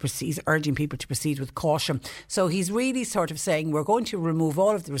 but he's urging people to proceed with caution. So he's really sort of saying, we're going to remove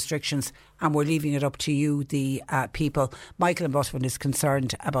all of the restrictions and we're leaving it up to you, the people. Michael in Buttevant is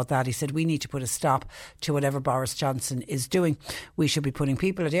concerned about that. He said, we need to put a stop to whatever Boris Johnson is doing. We should be putting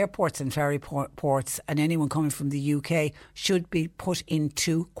people at airports and ferry ports, and anyone coming from the UK should be put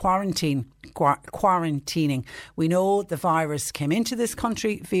into quarantining. We know the virus came into this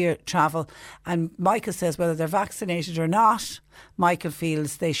country via travel, and Michael says whether they're vaccinated or not, Michael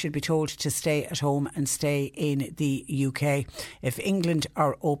feels they should be told to stay at home and stay in the UK. If England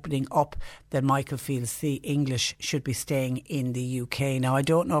are opening up, then Michael feels the English should be staying in the UK. Now, I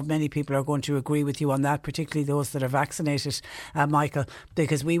don't know if many people are going to agree with you on that, particularly those that are vaccinated, Michael,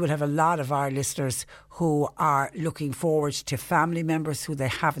 because we will have a lot of our listeners who are looking forward to family members who they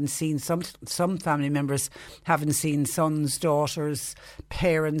haven't seen. Some family members haven't seen sons, daughters,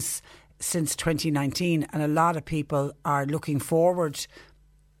 parents since 2019, and a lot of people are looking forward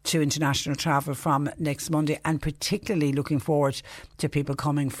to international travel from next Monday, and particularly looking forward to people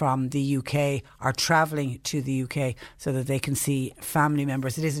coming from the UK or travelling to the UK so that they can see family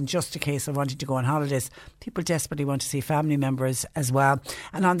members. It isn't just a case of wanting to go on holidays. People desperately want to see family members as well.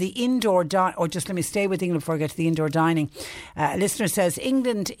 And on the indoor just let me stay with England before I get to the indoor dining. A listener says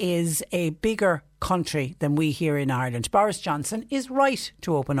England is a bigger country than we here in Ireland. Boris Johnson is right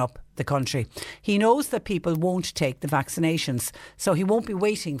to open up the country. He knows that people won't take the vaccinations, so he won't be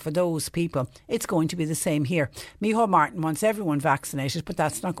waiting for those people. It's going to be the same here. Micheál Martin wants everyone vaccinated, but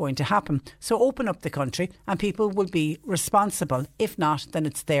that's not going to happen. So open up the country and people will be responsible. If not, then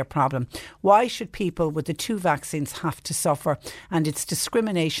it's their problem. Why should people with the two vaccines have to suffer? And it's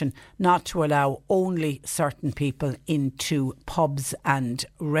discrimination not to allow only certain people into pubs and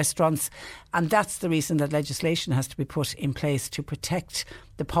restaurants. And that's the reason that legislation has to be put in place to protect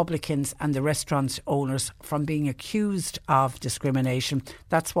the publicans and the restaurant owners from being accused of discrimination.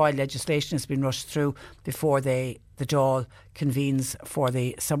 That's why legislation has been rushed through before the Dáil convenes for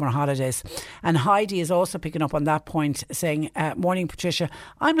the summer holidays. And Heidi is also picking up on that point, saying, morning Patricia,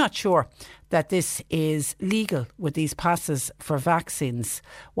 I'm not sure that this is legal with these passes for vaccines.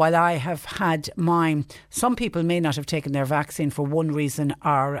 While I have had mine, some people may not have taken their vaccine for one reason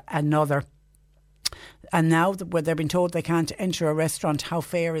or another. And now that they've been told they can't enter a restaurant, how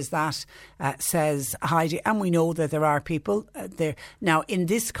fair is that, says Heidi. And we know that there are people there. Now, in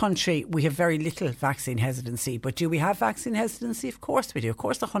this country, we have very little vaccine hesitancy. But do we have vaccine hesitancy? Of course we do. Of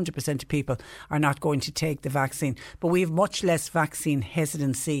course, 100% of people are not going to take the vaccine. But we have much less vaccine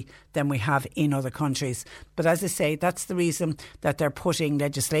hesitancy than we have in other countries. But as I say, that's the reason that they're putting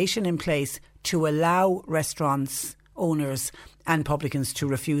legislation in place to allow restaurants, owners and publicans to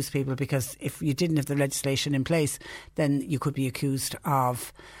refuse people, because if you didn't have the legislation in place, then you could be accused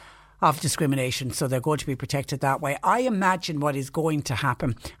of of discrimination, so they're going to be protected that way. I imagine what is going to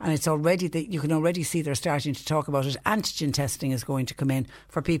happen, and it's already that you can already see they're starting to talk about it. Antigen testing is going to come in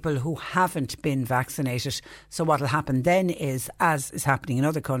for people who haven't been vaccinated. So what will happen then is, as is happening in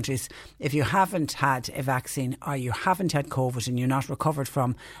other countries, if you haven't had a vaccine or you haven't had COVID and you're not recovered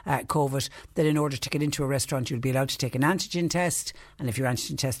from COVID, then in order to get into a restaurant you'll be allowed to take an antigen test, and if your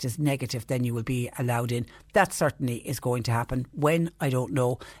antigen test is negative then you will be allowed in. That certainly is going to happen. When, I don't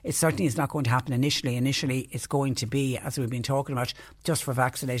know. It certainly is not going to happen initially. Initially it's going to be, as we've been talking about, just for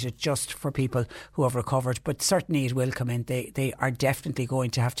vaccinated, just for people who have recovered, but certainly it will come in. They are definitely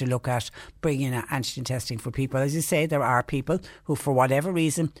going to have to look at bringing in antigen testing for people. As you say, there are people who for whatever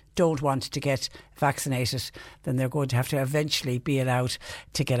reason don't want to get vaccinated, then they're going to have to eventually be allowed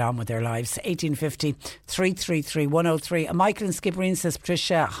to get on with their lives. 1850 333 103. Michael in Skibbereen says,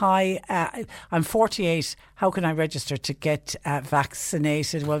 Patricia, hi, I'm 48. How can I register to get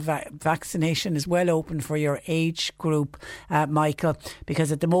vaccinated? Well, vaccination is well open for your age group, Michael,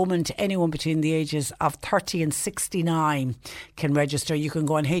 because at the moment anyone between the ages of 30 and 69 can register. You can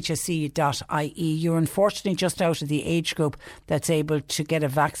go on hse.ie. You're unfortunately just out of the age group that's able to get a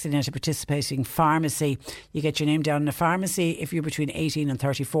vaccine at a participating pharmacy. You get your name down in a pharmacy if you're between 18 and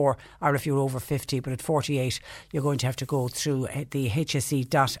 34, or if you're over 50, but at 48 you're going to have to go through the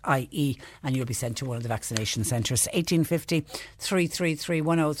hse.ie and you'll be sent to one of the vaccination centres. 1850 333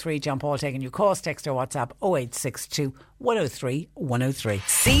 103. John Paul taking your calls, text or WhatsApp 0862 103 103.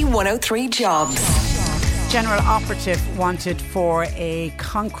 C103 Jobs. General operative wanted for a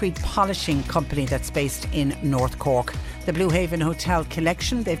concrete polishing company that's based in North Cork. The Blue Haven Hotel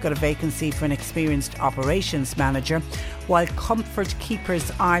Collection, they've got a vacancy for an experienced operations manager, while Comfort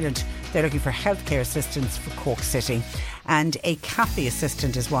Keepers Ireland, they're looking for healthcare assistants for Cork City. And a cafe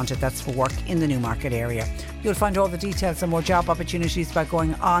assistant is wanted, that's for work in the Newmarket area. You'll find all the details and more job opportunities by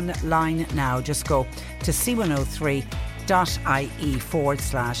going online now. Just go to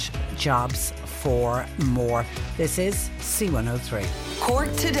c103.ie/jobs for more. This is C103.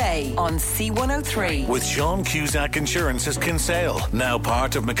 Cork Today on C103. With Sean Cusack Insurance's Kinsale, now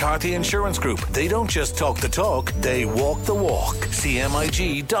part of McCarthy Insurance Group. They don't just talk the talk, they walk the walk.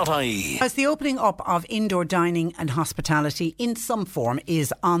 CMIG.ie. As the opening up of indoor dining and hospitality in some form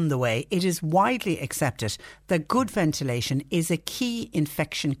is on the way, it is widely accepted that good ventilation is a key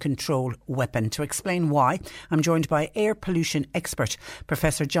infection control weapon. To explain why, I'm joined by air pollution expert,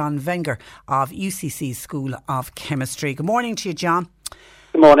 Professor John Wenger of UCC School of Chemistry. Good morning to you, John.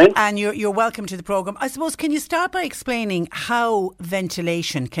 Good morning. And you're welcome to the programme. I suppose, can you start by explaining how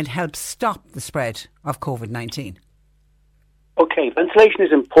ventilation can help stop the spread of COVID-19? Okay, ventilation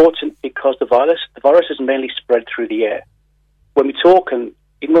is important because the virus is mainly spread through the air. When we talk and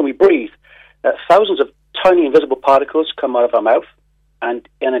even when we breathe, thousands of tiny invisible particles come out of our mouth, and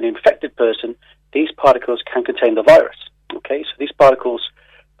in an infected person, these particles can contain the virus. Okay, so these particles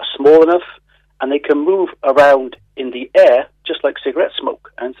are small enough and they can move around in the air just like cigarette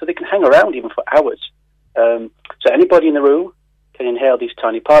smoke, and so they can hang around even for hours. So anybody in the room can inhale these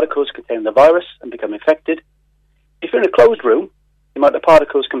tiny particles containing the virus and become infected. If you're in a closed room, the amount of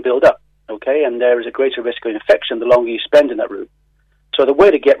particles can build up, okay, and there is a greater risk of infection the longer you spend in that room. So the way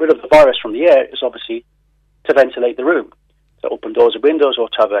to get rid of the virus from the air is obviously to ventilate the room, to open doors and windows, or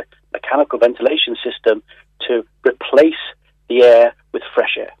to have a mechanical ventilation system to replace the air with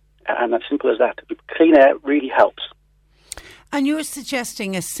fresh air. And as simple as that. Clean air really helps. And you're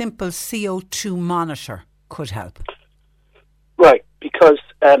suggesting a simple CO2 monitor could help? Right, because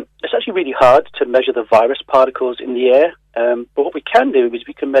it's actually really hard to measure the virus particles in the air. But what we can do is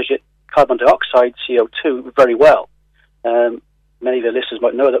we can measure carbon dioxide, CO2, very well. Many of the listeners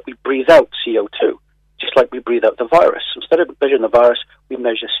might know that we breathe out CO2, just like we breathe out the virus. Instead of measuring the virus, we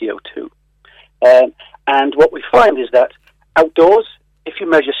measure CO2. And what we find is that outdoors, if you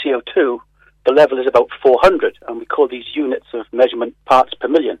measure CO2, the level is about 400, and we call these units of measurement parts per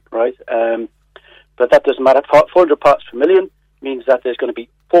million, right? But that doesn't matter. 400 parts per million means that there's going to be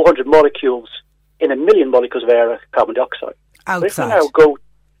 400 molecules in a million molecules of air of carbon dioxide. Outside. Now go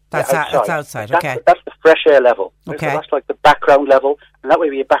that's outside, okay. That's the fresh air level. Right? Okay. So that's like the background level, and that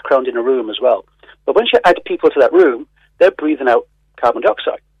way be a background in a room as well. But once you add people to that room, they're breathing out carbon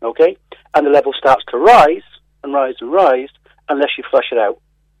dioxide, okay? And the level starts to rise and rise and rise, unless you flush it out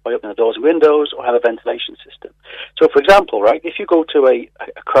by opening the doors and windows or have a ventilation system. So, for example, right, if you go to a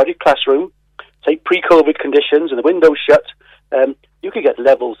crowded classroom, say pre-COVID conditions, and the windows shut, you could get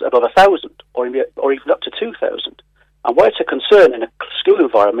levels above 1,000 or even up to 2,000. And why it's a concern in a school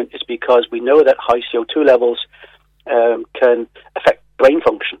environment is because we know that high CO2 levels can affect brain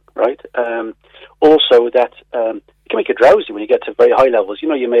function, right? Also that it can make you drowsy when you get to very high levels. You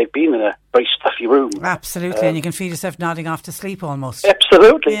know, you may have been in a very stuffy room. Absolutely, and you can feel yourself nodding off to sleep almost.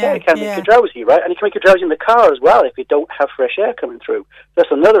 Absolutely, yeah, it can make you drowsy, right? And it can make you drowsy in the car as well if you don't have fresh air coming through. That's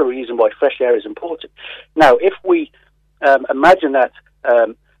another reason why fresh air is important. Now, if we imagine that,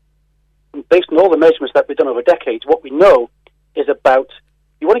 based on all the measurements that we've done over decades, what we know is about,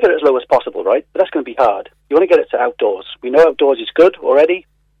 you want to get it as low as possible, right? But that's going to be hard. You want to get it to outdoors. We know outdoors is good already.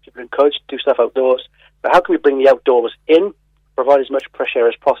 People are encouraged to do stuff outdoors. But how can we bring the outdoors in, provide as much fresh air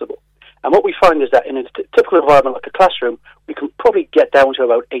as possible? And what we find is that in a typical environment like a classroom, we can probably get down to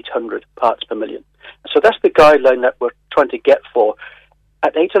about 800 parts per million. So that's the guideline that we're trying to get for.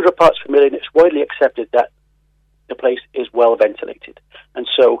 At 800 parts per million, it's widely accepted that the place is well ventilated. And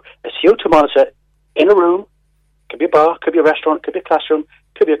so a CO2 monitor in a room, could be a bar, could be a restaurant, could be a classroom,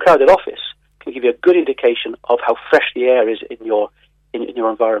 could be a crowded office, can give you a good indication of how fresh the air is in your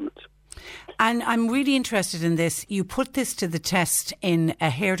environment. And I'm really interested in this. You put this to the test in a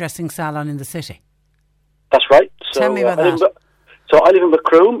hairdressing salon in the city. That's right. Tell me about that. I live in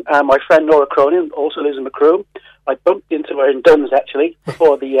Macroom. My friend Nora Cronin also lives in Macroom. I bumped into her in Duns, actually,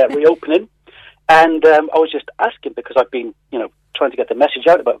 before the reopening. And I was just asking, because I've been, trying to get the message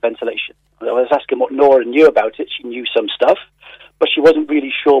out about ventilation. I was asking what Nora knew about it. She knew some stuff, but she wasn't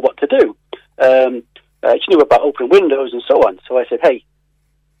really sure what to do. She knew about open windows and so on. So I said, hey,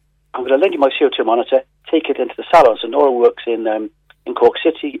 I'm going to lend you my CO2 monitor, take it into the salon. So Nora works in Cork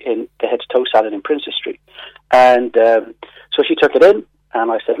City in the Head to Toe salon in Princes Street. And so she took it in,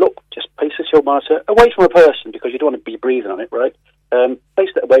 and I said, look, just place the CO2 monitor away from a person, because you don't want to be breathing on it, right? Place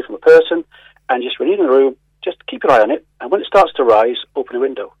it away from a person, and just when you're in the room, just keep your eye on it. And when it starts to rise, open a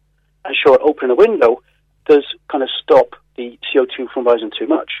window. And sure, opening a window does kind of stop the CO2 from rising too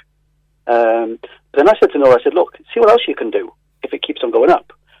much. But then I said to Nora, I said, look, see what else you can do if it keeps on going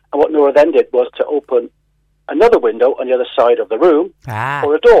up. And what Nora then did was to open another window on the other side of the room,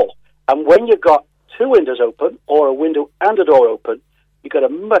 or a door. And when you've got two windows open, or a window and a door open, you've got a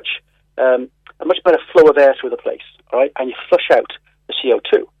much better flow of air through the place, all right? And you flush out the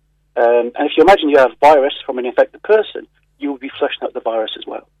CO2. And if you imagine you have virus from an infected person, you will be flushing out the virus as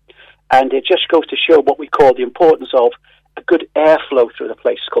well. And it just goes to show what we call the importance of a good airflow through the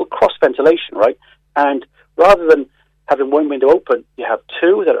place. It's called cross-ventilation, right? And rather than having one window open, you have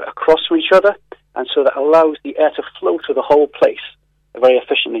two that are across from each other, and so that allows the air to flow through the whole place very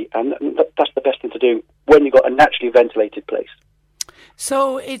efficiently. And that's the best thing to do when you've got a naturally ventilated place.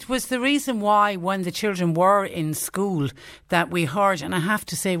 So it was the reason why, when the children were in school, that we heard, and I have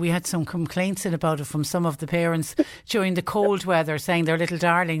to say we had some complaints about it from some of the parents during the cold weather, saying their little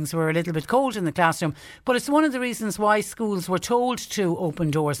darlings were a little bit cold in the classroom. But it's one of the reasons why schools were told to open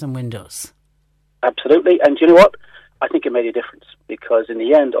doors and windows. Absolutely. And do you know what? I think it made a difference, because in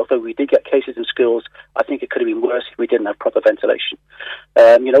the end, although we did get cases in schools, I think it could have been worse if we didn't have proper ventilation.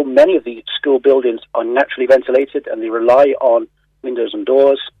 Many of the school buildings are naturally ventilated, and they rely on windows and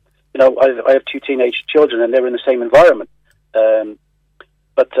doors. I have two teenage children, and they're in the same environment.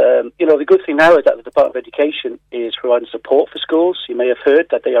 But the good thing now is that the Department of Education is providing support for schools. You may have heard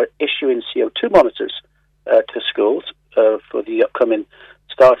that they are issuing CO2 monitors to schools for the upcoming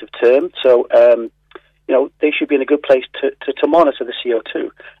start of term. So, they should be in a good place to monitor the CO2.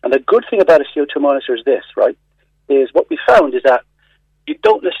 And the good thing about a CO2 monitor is this, right, is what we found is that you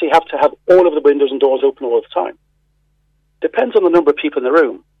don't necessarily have to have all of the windows and doors open all the time. Depends on the number of people in the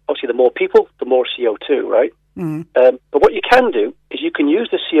room. Obviously, the more people, the more CO2, right? Mm. But what you can do is you can use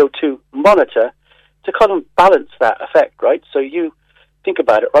the CO2 monitor to kind of balance that effect, right? So you think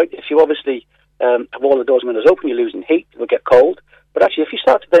about it, right? If you obviously have all the doors and windows open, you're losing heat, you'll get cold. But actually, if you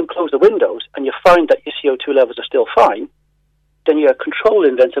start to then close the windows and you find that your CO2 levels are still fine, then you're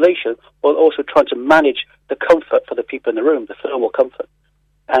controlling ventilation while also trying to manage the comfort for the people in the room, the thermal comfort.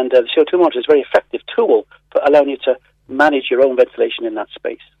 And the CO2 monitor is a very effective tool for allowing you to manage your own ventilation in that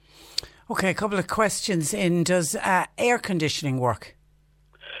space. Okay, a couple of questions in. Does air conditioning work?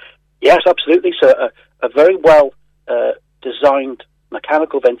 Yes, absolutely. So a very well designed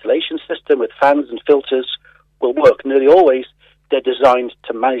mechanical ventilation system with fans and filters will work. Nearly always they're designed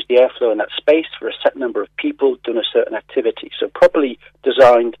to manage the airflow in that space for a set number of people doing a certain activity. So properly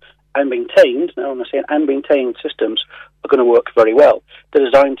designed and maintained, now I'm saying and maintained systems are going to work very well. They're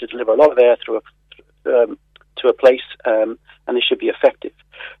designed to deliver a lot of air through to a place, and they should be effective.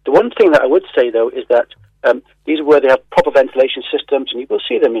 The one thing that I would say, though, is that these are where they have proper ventilation systems, and you will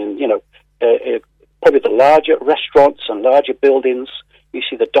see them in, probably the larger restaurants and larger buildings. You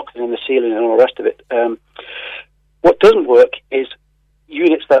see the ducting in the ceiling and all the rest of it. What doesn't work is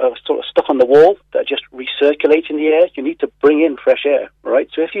units that are sort of stuck on the wall that are just recirculating the air. You need to bring in fresh air, right?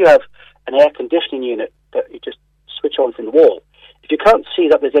 So if you have an air conditioning unit that you just switch on from the wall. If you can't see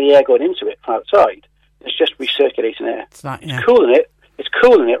that there's any air going into it from outside, it's just recirculating air. It's not, yeah. It's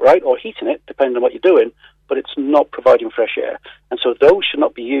cooling it, right, or heating it, depending on what you're doing, but it's not providing fresh air. And so those should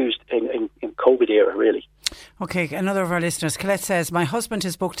not be used in COVID era, really. Okay, another of our listeners, Colette says, my husband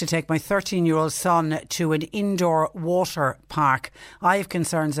is booked to take my 13-year-old son to an indoor water park. I have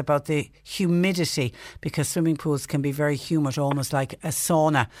concerns about the humidity because swimming pools can be very humid, almost like a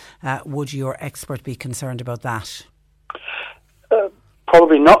sauna. Would your expert be concerned about that?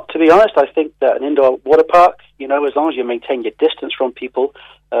 Probably not, to be honest. I think that an indoor water park, as long as you maintain your distance from people,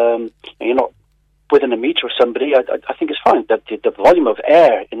 and you're not within a metre of somebody, I think it's fine. The volume of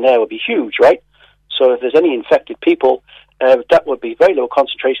air in there would be huge, right? So if there's any infected people, that would be very low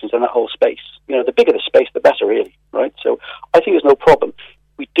concentrations in that whole space. The bigger the space, the better, really, right? So I think there's no problem.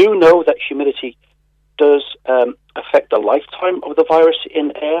 We do know that humidity does affect the lifetime of the virus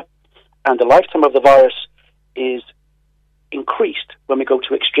in air, and the lifetime of the virus is increased when we go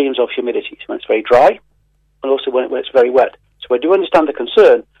to extremes of humidity, when it's very dry and also when it's very wet. So I do understand the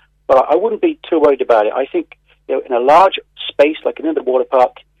concern, but I wouldn't be too worried about it. I think in a large space like an indoor water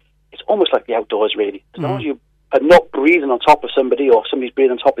park, it's almost like the outdoors, really. As long as you are not breathing on top of somebody or somebody's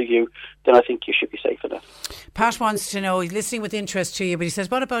breathing on top of you, then I think you should be safe enough. Pat wants to know, he's listening with interest to you, but he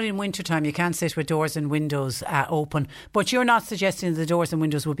says, what about in winter time? You can't sit with doors and windows open, but you're not suggesting the doors and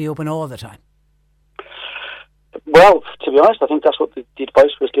windows will be open all the time. Well, to be honest, I think that's what the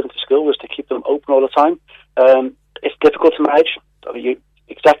advice was given to school, was to keep them open all the time. It's difficult to manage.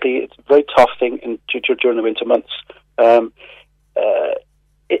 It's a very tough thing during the winter months.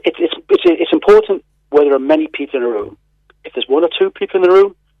 It's important where there are many people in a room. If there's one or two people in the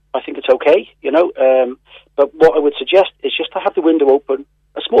room, I think it's okay, But what I would suggest is just to have the window open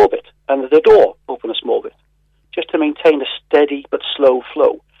a small bit and the door open a small bit, just to maintain a steady but slow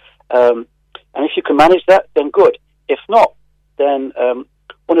flow. And if you can manage that, then good. If not, then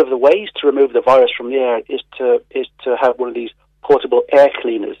one of the ways to remove the virus from the air is to have one of these portable air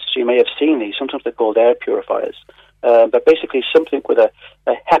cleaners. So you may have seen these. Sometimes they're called air purifiers. But basically something with a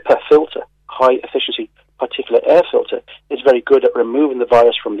HEPA filter, high efficiency particulate air filter, is very good at removing the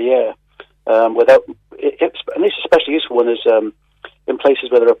virus from the air. And this is especially useful when there's in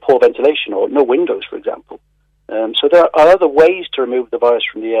places where there are poor ventilation or no windows, for example. So there are other ways to remove the virus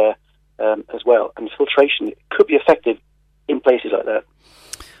from the air as well, and filtration could be effective in places like that.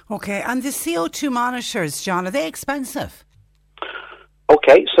 Okay, and the CO2 monitors, John, are they expensive?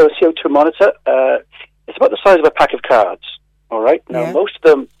 Okay, so a CO2 monitor, it's about the size of a pack of cards, all right? Now, most of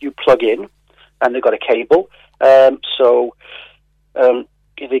them you plug in, and they've got a cable, so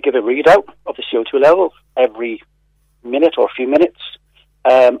they give a readout of the CO2 level every minute or a few minutes,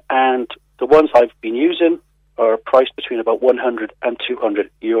 and the ones I've been using are priced between about 100 and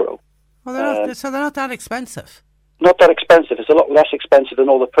 200 euro. Well, so they're not that expensive. Not that expensive. It's a lot less expensive than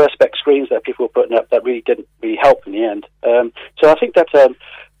all the Perspex screens that people were putting up that really didn't really help in the end. So I think that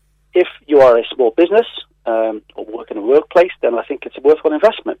if you are a small business or work in a workplace, then I think it's a worthwhile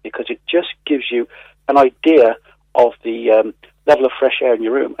investment because it just gives you an idea of the level of fresh air in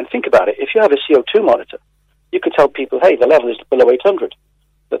your room. And think about it. If you have a CO2 monitor, you could tell people, hey, the level is below 800.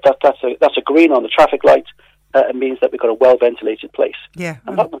 That's a green on the traffic light. It means that we've got a well-ventilated place. Yeah.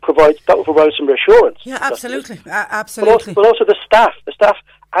 And that will provide some reassurance. Yeah, absolutely. Absolutely. But also the staff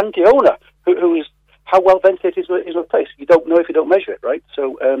and the owner, who is, how well-ventilated is the place? You don't know if you don't measure it, right?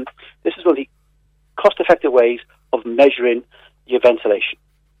 So this is one of the cost-effective ways of measuring your ventilation.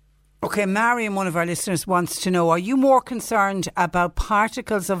 Okay, Marion, one of our listeners, wants to know, are you more concerned about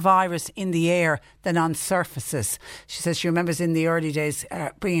particles of virus in the air than on surfaces? She says she remembers in the early days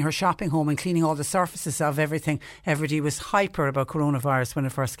bringing her shopping home and cleaning all the surfaces of everything. Everybody was hyper about coronavirus when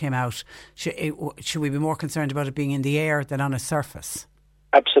it first came out. Should we be more concerned about it being in the air than on a surface?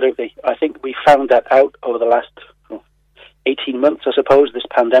 Absolutely. I think we found that out over the last 18 months, I suppose, this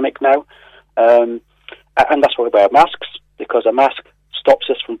pandemic now. And that's why we wear masks, because a mask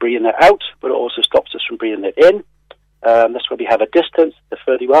stops us from breathing it out, but it also stops us from breathing it in. That's why we have a distance. The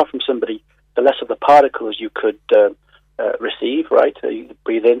further you are from somebody, the less of the particles you could receive, right? You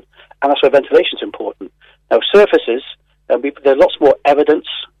breathe in. And that's why ventilation is important. Now, surfaces, there's lots more evidence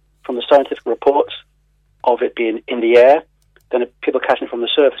from the scientific reports of it being in the air than people catching it from the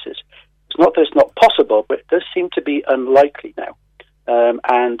surfaces. It's not that it's not possible, but it does seem to be unlikely now.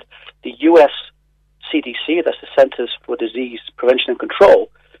 And the US CDC, that's the Centers for Disease Prevention and Control,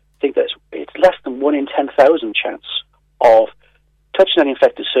 think that it's less than 1 in 10,000 chance of touching an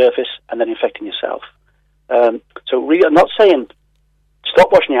infected surface and then infecting yourself. So really, I'm not saying stop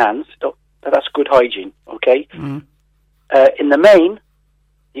washing your hands. That's good hygiene, okay? Mm. In the main,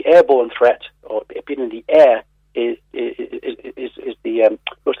 the airborne threat, or it being in the air, is the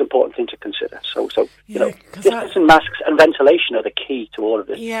most important thing to consider. So distance and masks and ventilation are the key to all of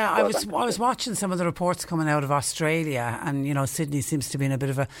this. Yeah, I was watching some of the reports coming out of Australia, and Sydney seems to be in a bit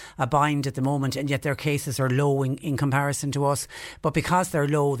of a bind at the moment, and yet their cases are low in comparison to us. But because they're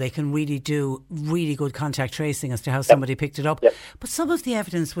low, they can really do really good contact tracing as to how somebody picked it up. Yep. But some of the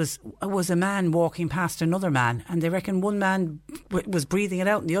evidence was a man walking past another man, and they reckon one man was breathing it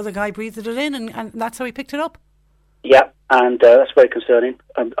out and the other guy breathed it in, and that's how he picked it up. Yeah, and that's very concerning.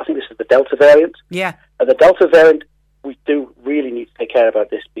 I think this is the Delta variant. Yeah. The Delta variant, we do really need to take care about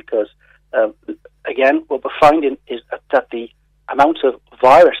this because, again, what we're finding is that the amount of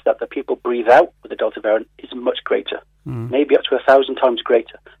virus that the people breathe out with the Delta variant is much greater, maybe up to 1,000 times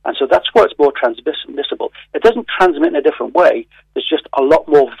greater. And so that's why it's more transmissible. It doesn't transmit in a different way. There's just a lot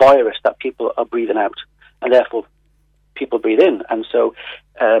more virus that people are breathing out, and therefore people breathe in. And so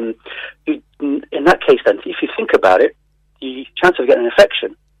in that case then, if you think about it, the chance of getting an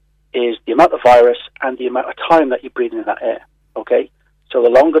infection is the amount of virus and the amount of time that you're breathing in that air. Okay? So the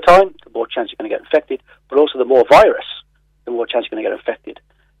longer time, the more chance you're going to get infected, but also the more virus, the more chance you're going to get infected.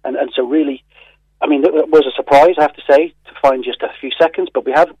 And so really, I mean, it was a surprise, I have to say, to find just a few seconds, but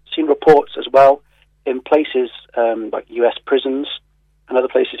we have seen reports as well in places like US prisons and other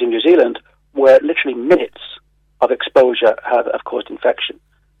places in New Zealand where literally minutes of exposure have caused infection.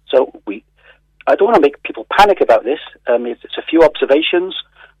 So I don't want to make people panic about this. It's a few observations,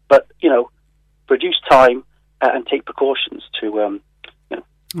 but, reduce time and take precautions to...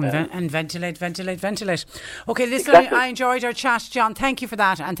 and ventilate. Okay, listen, exactly. I enjoyed our chat, John. Thank you for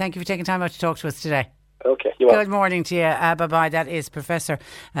that, and thank you for taking time out to talk to us today. Okay, you're welcome. Good morning to you. Bye-bye. That is Professor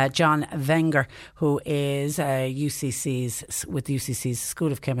John Wenger, who is with UCC's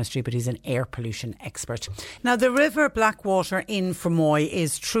School of Chemistry, but he's an air pollution expert. Now, the River Blackwater in Fermoy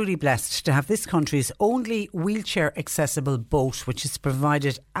is truly blessed to have this country's only wheelchair-accessible boat, which has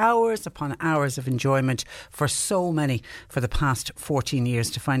provided hours upon hours of enjoyment for so many for the past 14 years.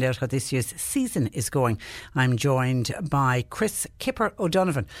 To find out how this year's season is going, I'm joined by Chris Kipper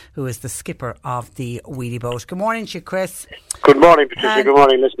O'Donovan, who is the skipper of the wheelie boat. Good morning to you, Chris. Good morning, Patricia. Good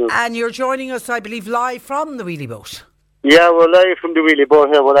morning, listeners. And you're joining us, I believe, live from the wheelie boat. Yeah, we're live from the wheelie boat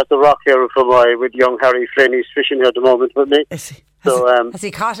here. We're at the rock here in Fermoy with young Harry Flynn. He's fishing here at the moment with me. Has he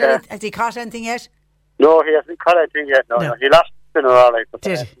caught anything yet? No, he hasn't caught anything yet. No. He lost the spinner all right. But,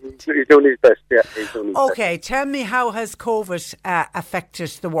 he's doing his best. Yeah, he's doing his best. Okay, tell me, how has COVID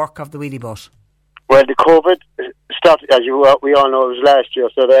affected the work of the wheelie boat? Well, the COVID started, as we all know, it was last year,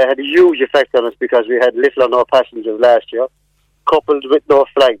 so they had a huge effect on us because we had little or no passengers last year, coupled with no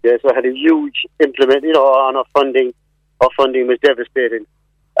flag day, so it had a huge implement, on our funding. Our funding was devastating.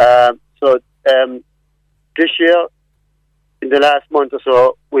 This year, in the last month or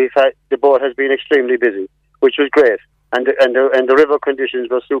so, the boat has been extremely busy, which was great, and the river conditions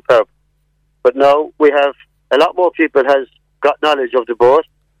were superb. But now we have a lot more people has got knowledge of the boat.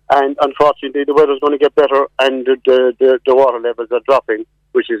 And unfortunately, the weather's going to get better, and the water levels are dropping,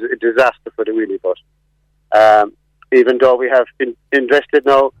 which is a disaster for the wheelie boat. Even though we have invested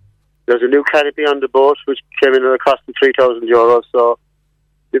now, there's a new canopy on the boat, which came in at a cost of €3,000. So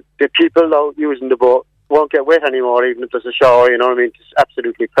the people now using the boat won't get wet anymore, even if there's a shower. You know what I mean? It's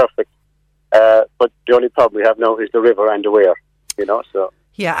absolutely perfect. But the only problem we have now is the river and the weir. So.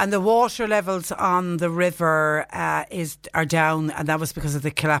 Yeah, and the water levels on the river are down, and that was because of the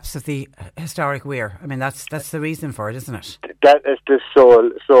collapse of the historic weir. I mean, that's the reason for it, isn't it? That is the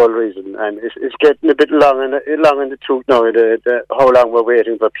sole reason, and it's getting a bit long in the tooth now. How long we're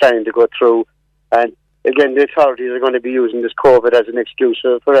waiting for planning to go through, and again, the authorities are going to be using this COVID as an excuse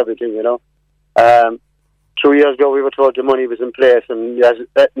for everything. 2 years ago, we were told the money was in place, and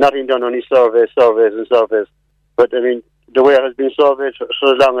nothing done, only surveys. But I mean, the weir has been surveyed for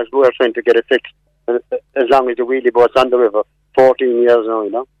as long as we're trying to get it fixed. As long as the wheelie boat's on the river, 14 years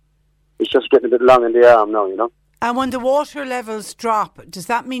now, It's just getting a bit long in the arm now, And when the water levels drop, does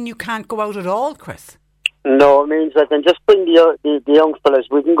that mean you can't go out at all, Chris? No, it means I can just bring the young fellas.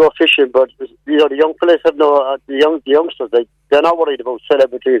 We can go fishing, but the young fellas have no. The youngsters, they're not worried about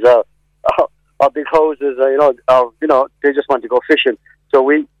celebrities or big houses, they just want to go fishing. So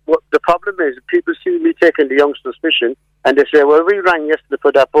the problem is people see me taking the youngsters fishing, and they say, well, we rang yesterday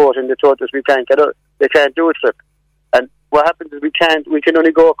for that boat, and they told us we can't get out. They can't do a trip. And what happens is we can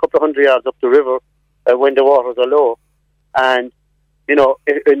only go a couple of 100 yards up the river when the waters are low. And,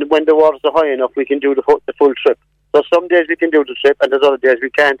 when the waters are high enough, we can do the full trip. So some days we can do the trip, and there's other days we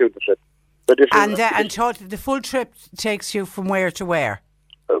can't do the trip. So the full trip takes you from where to where?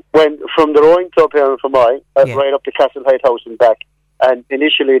 From the rowing club here in Fermoy, right up to Castle Height House and back. And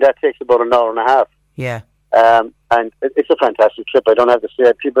initially that takes about an hour and a half. Yeah. And it's a fantastic trip. I don't have to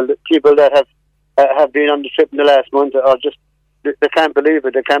say. People that have been on the trip in the last month are just, they can't believe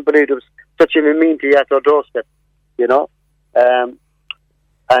it. They can't believe there was such an amenity at their doorstep, you know.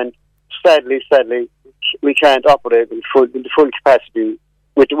 And sadly, we can't operate in the full capacity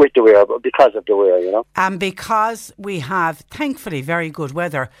with the weather, because of the weather, you know. And because we have, thankfully, very good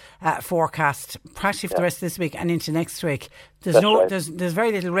weather forecast practically for the rest of this week and into next week. There's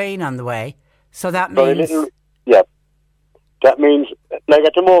very little rain on the way, so that means that means, like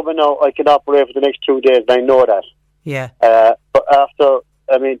at the moment now, I can operate for the next 2 days, and I know that. Yeah. But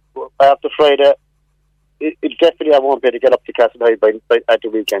after Friday, it's definitely I won't be able to get up to Castlehyde at the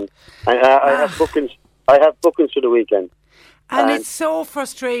weekend, and I have bookings. I have bookings for the weekend. And it's so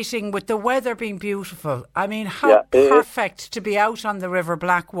frustrating with the weather being beautiful. I mean, how perfect to be out on the River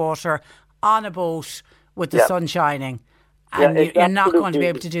Blackwater on a boat with the sun shining. And you're not going to be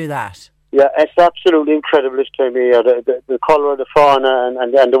able to do that. Yeah, it's absolutely incredible this time of year. The colour of the fauna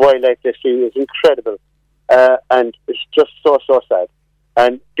and the wildlife they see is incredible. And it's just so sad.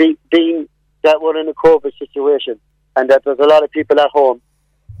 And being that we're in a COVID situation and that there's a lot of people at home,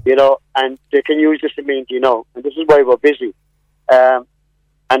 you know, and they can use this amenity, you know, and this is why we're busy. And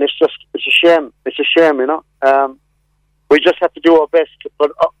it's a shame. It's a shame, you know. We just have to do our best.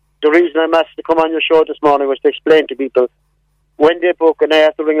 But the reason I'm asked to come on your show this morning was to explain to people when they book, and I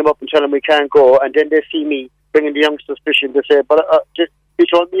have to ring them up and tell them we can't go, and then they see me bringing the youngsters fishing. They say, "But you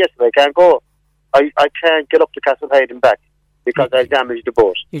told me yesterday I can't go. I can't get up to Castlehyde and back because I damaged the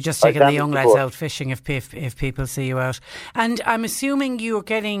boat." You're just taking the young lads out fishing if people see you out. And I'm assuming you're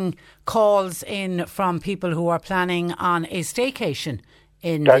getting calls in from people who are planning on a staycation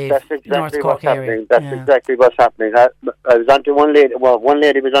in the North Cork area. That's exactly what's happening. I was on to one lady. Well, one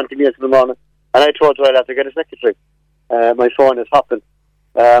lady was on to me yesterday morning, and I told her I'd have to get a secretary. My phone is hopping,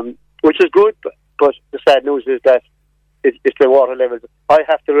 which is good, but the sad news is that it's the water levels. I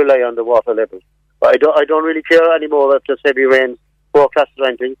have to rely on the water levels. But I don't really care anymore if there's heavy rain forecast or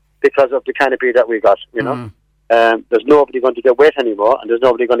anything because of the canopy that we got, you know. There's nobody going to get wet anymore, and there's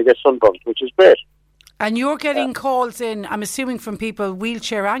nobody going to get sunburned, which is great. And you're getting calls in, I'm assuming, from people,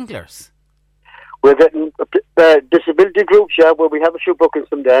 wheelchair anglers. We're getting disability groups, where we have a few bookings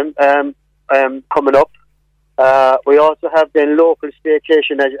from them coming up. We also have the local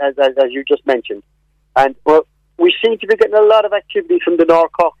staycation, as you just mentioned. And we seem to be getting a lot of activity from the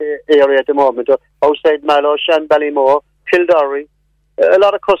North Cork area at the moment, outside Mallow, Shan, Ballymore, Kildare. A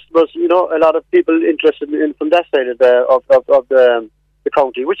lot of customers, you know, a lot of people interested in from that side of the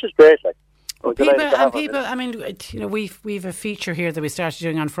county, which is great. Like. People, I mean, you know, we've a feature here that we started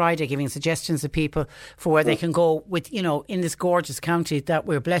doing on Friday, giving suggestions of people for where they can go with, you know, in this gorgeous county that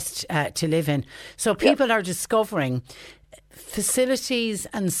we're blessed to live in. So people are discovering facilities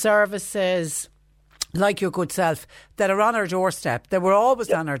and services like your good self that are on our doorstep. They were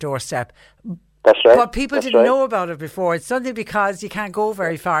always on our doorstep. That's right. But people didn't know about it before. It's something because you can't go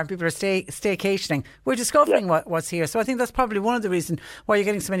very far and people are staycationing. We're discovering what's here. So I think that's probably one of the reasons why you're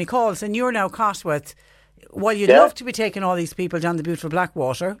getting so many calls. And you're now caught with, while you'd love to be taking all these people down the beautiful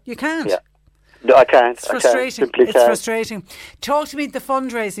Blackwater, you can't. Yeah. No, I can't. It's frustrating. It's frustrating. Talk to me the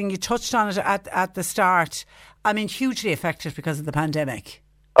fundraising. You touched on it at the start. I mean, hugely affected because of the pandemic.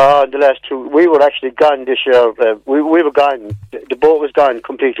 The last two, we were actually gone this year. We were gone. The boat was gone,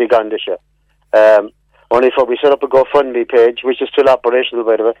 completely gone this year. Only for we set up a GoFundMe page, which is still operational,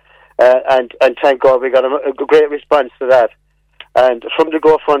 by the way, and thank God we got a great response to that. And from the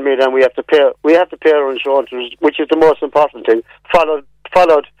GoFundMe, then we have to pay our insurance, which is the most important thing.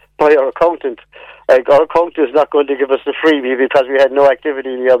 Followed by our accountant. Our accountant is not going to give us the freebie because we had no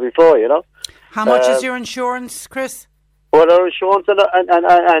activity the year before, you know. How much is your insurance, Chris? Well, our insurance and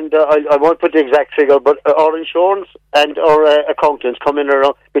I won't put the exact figure, but our insurance and our accountants come in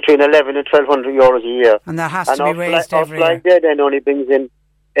around between 1,100 and 1,200 euros a year. And that has to be raised every year. Our flag day then only brings in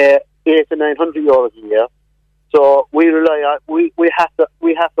 800 to 900 euros a year. So we rely on we have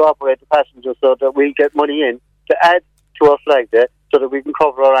to operate the passengers so that we get money in to add to our flag day so that we can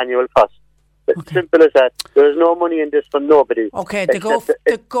cover our annual costs. It's simple as that. There is no money in this from nobody. Okay, the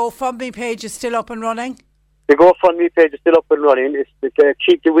GoFundMe page is still up and running. The GoFundMe page is still up and running. It's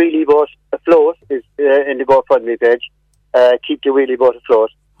Keep the Wheelie Boat Afloat is in the GoFundMe page. Keep the Wheelie Boat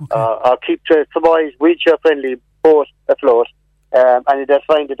Afloat. Okay. Or Keep Savoy's wheelchair-friendly boat afloat. And they'll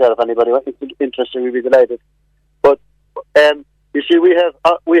find it there if anybody is interested. We'll be delighted. But you see, we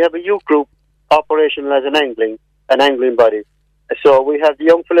have a youth group operational as an angling body. So we have the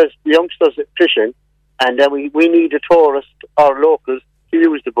youngsters fishing, and then we need the tourists or locals to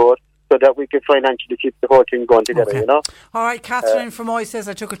use the boat. so that we can financially keep the whole thing going together, you know. All right, Catherine from Moy says,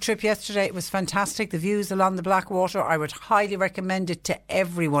 I took a trip yesterday. It was fantastic. The views along the Blackwater, I would highly recommend it to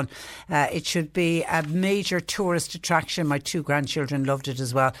everyone. It should be a major tourist attraction. My 2 grandchildren loved it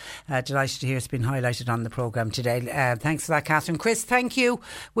as well. Delighted to hear it's been highlighted on the programme today. Thanks for that, Catherine. Chris, thank you.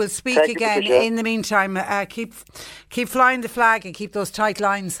 We'll speak again. In the meantime, keep flying the flag and keep those tight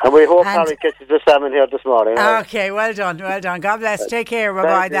lines. And we hope Harry catches the salmon here this morning. Okay, well done. God bless. Take care.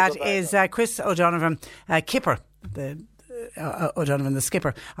 Bye-bye. That is Chris O'Donovan, Kipper, O'Donovan, the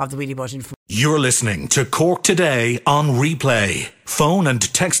skipper of the Wheelie Boat. You're listening to Cork Today on replay. Phone and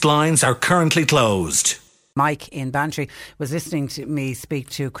text lines are currently closed. Mike in Bantry was listening to me speak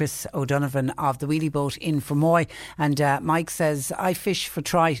to Chris O'Donovan of the Wheelie Boat in Fermoy, and Mike says, I fish for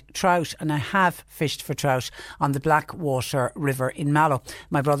trout, and I have fished for trout on the Blackwater River in Mallow.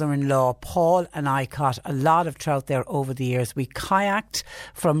 My brother-in-law Paul and I caught a lot of trout there over the years. We kayaked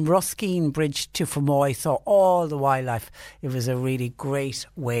from Ruskeen Bridge to Fermoy, saw all the wildlife. It was a really great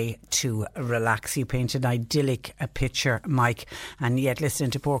way to relax. You paint an idyllic picture, Mike, and yet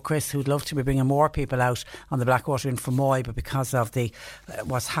listening to poor Chris, who'd love to be bringing more people out on the Blackwater in Fermoy, but because of the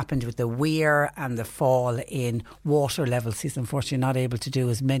what's happened with the weir and the fall in water levels, he's unfortunately not able to do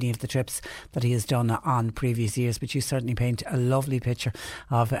as many of the trips that he has done on previous years. But you certainly paint a lovely picture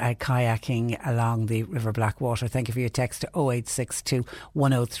of kayaking along the River Blackwater. Thank you for your text to 0862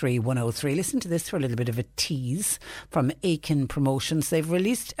 103 103. Listen to this for a little bit of a tease from Aiken Promotions. They've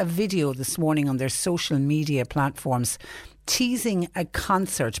released a video this morning on their social media platforms teasing a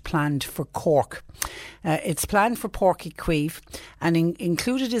concert planned for Cork. It's planned for Páirc Uí Chaoimh, and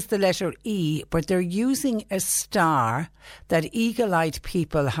included is the letter E, but they're using a star that eagle-eyed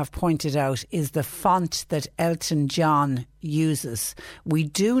people have pointed out is the font that Elton John uses. We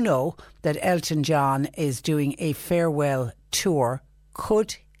do know that Elton John is doing a farewell tour.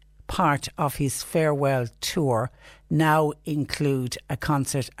 Could part of his farewell tour now include a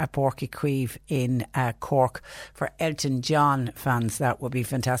concert at Páirc Uí Chaoimh in Cork? For Elton John fans, that would be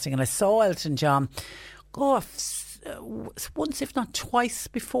fantastic. And I saw Elton John go once, if not twice,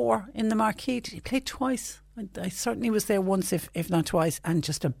 before in the Marquee. He played twice. I certainly was there once, if not twice, and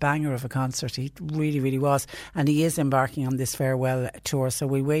just a banger of a concert. He really, really was. And he is embarking on this farewell tour, so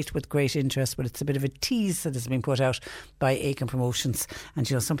we wait with great interest, but it's a bit of a tease that has been put out by Aiken Promotions. And,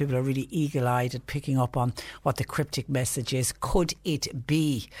 you know, some people are really eagle-eyed at picking up on what the cryptic message is. Could it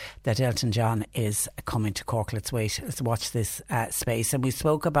be that Elton John is coming to Cork? Let's wait. Let's watch this space. And we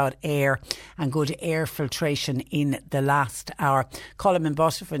spoke about air and good air filtration in the last hour. Colin in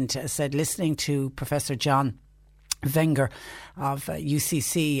Botterford said, listening to Professor John Wenger of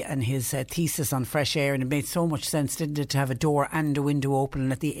UCC and his thesis on fresh air, and it made so much sense, didn't it, to have a door and a window open and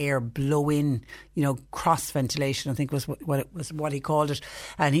let the air blow in, you know, cross ventilation, I think was what he called it.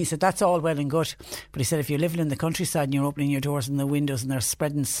 And he said that's all well and good, but he said if you're living in the countryside and you're opening your doors and the windows and they're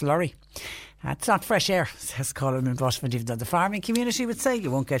spreading slurry, it's not fresh air, says Colin in Botterford, even though the farming community would say you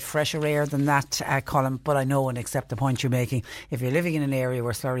won't get fresher air than that, Colin. But I know and accept the point you're making. If you're living in an area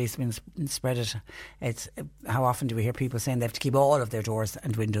where slurry has been spread, it's how often do we hear people saying they have to keep all of their doors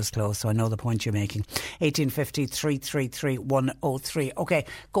and windows closed? So I know the point you're making. 1850 333 103. OK,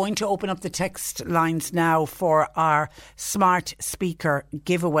 going to open up the text lines now for our smart speaker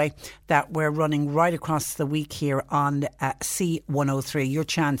giveaway that we're running right across the week here on C103. Your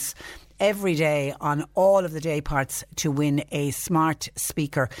chance every day on all of the day parts to win a smart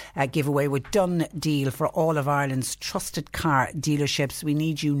speaker giveaway with Done Deal for all of Ireland's trusted car dealerships. We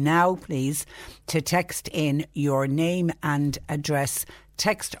need you now, please, to text in your name and address.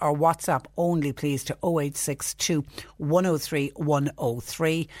 Text or WhatsApp only, please, to 0862 103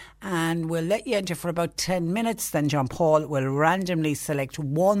 103, and we'll let you enter for about 10 minutes. Then John Paul will randomly select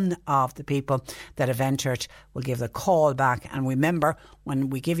one of the people that have entered. We'll give the call back, and remember,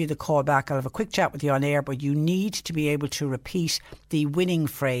 when we give you the call back, I'll have a quick chat with you on air, but you need to be able to repeat the winning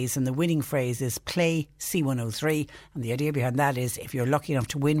phrase, and the winning phrase is play C103. And the idea behind that is if you're lucky enough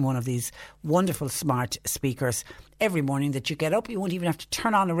to win one of these wonderful smart speakers, every morning that you get up, you won't even have to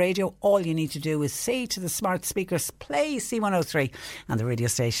turn on a radio. All you need to do is say to the smart speakers, play C103, and the radio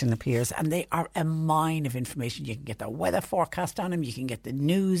station appears, and they are a mine of information. You can get the weather forecast on them, you can get the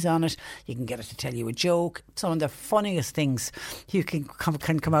news on it, you can get it to tell you a joke. Some of the funniest things you can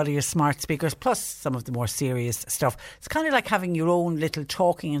come out of your smart speakers, plus some of the more serious stuff. It's kind of like having your own little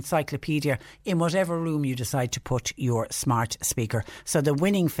talking encyclopedia in whatever room you decide to put your smart speaker. So the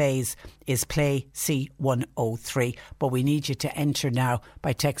winning phase is play C103, but we need you to enter now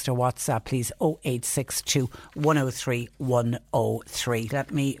by text or WhatsApp, please, 0862 103 103.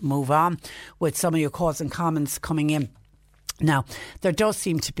 Let me move on with some of your calls and comments coming in. Now, there does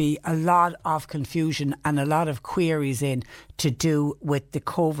seem to be a lot of confusion and a lot of queries in to do with the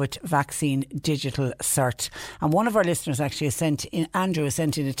COVID vaccine digital cert. And one of our listeners actually has sent in, Andrew has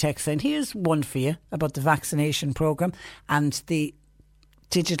sent in a text saying, here's one for you about the vaccination programme and the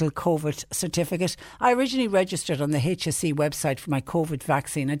digital COVID certificate. I originally registered on the HSE website for my COVID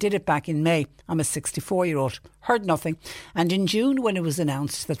vaccine. I did it back in May. I'm a 64-year-old. Heard nothing. And in June, when it was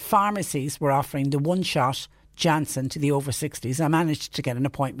announced that pharmacies were offering the one-shot Janssen to the over 60s, I managed to get an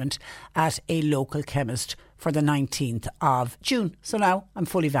appointment at a local chemist for the 19th of June. So now I'm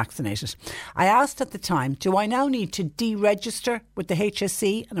fully vaccinated. I asked at the time, do I now need to deregister with the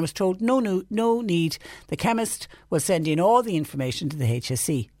HSE? And I was told no need. The chemist will send in all the information to the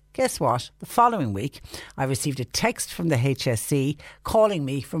HSE. Guess what? The following week, I received a text from the HSE calling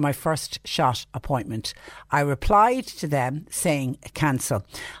me for my first shot appointment. I replied to them saying cancel.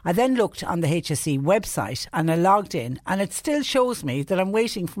 I then looked on the HSE website and I logged in, and it still shows me that I'm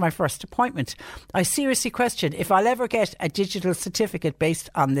waiting for my first appointment. I seriously question if I'll ever get a digital certificate based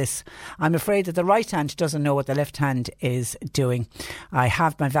on this. I'm afraid that the right hand doesn't know what the left hand is doing. I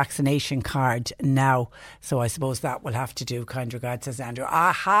have my vaccination card now, so I suppose that will have to do. Kind regards, says Andrew.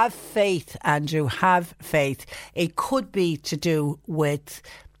 Have faith, Andrew, have faith. It could be to do with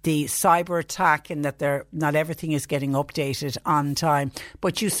the cyber attack and that not everything is getting updated on time.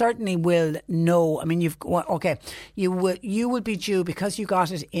 But you certainly will know. I mean, you will be due, because you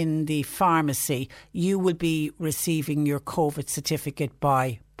got it in the pharmacy, you will be receiving your COVID certificate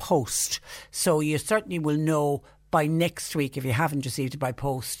by post. So you certainly will know by next week. If you haven't received it by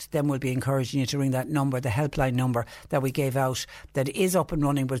post, then we'll be encouraging you to ring that number, the helpline number that we gave out, that is up and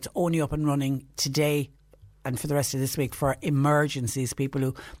running, but it's only up and running today and for the rest of this week for emergencies, people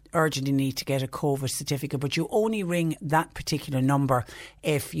who urgently need to get a COVID certificate. But you only ring that particular number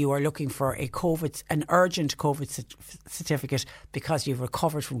if you are looking for an urgent COVID certificate because you've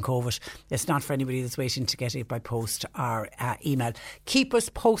recovered from COVID. It's not for anybody that's waiting to get it by post or email. Keep us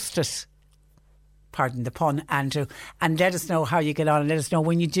posted, pardon the pun, Andrew, and let us know how you get on and let us know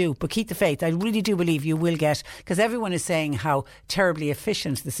when you do. But keep the faith. I really do believe you will get, because everyone is saying how terribly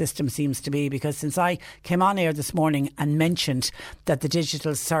efficient the system seems to be, because since I came on air this morning and mentioned that the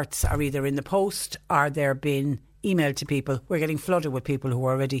digital certs are either in the post or they're being emailed to people, we're getting flooded with people who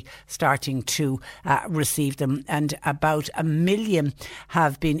are already starting to receive them, and about 1 million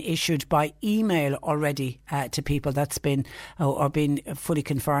have been issued by email already to people. That's been fully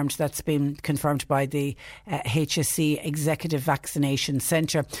confirmed. That's been confirmed by the HSE Executive Vaccination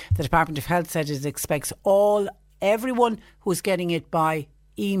Centre. The Department of Health said it expects everyone who's getting it by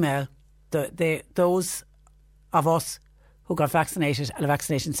email, those of us who got vaccinated at a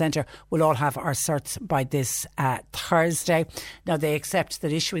vaccination centre will all have our certs by this Thursday. Now, they accept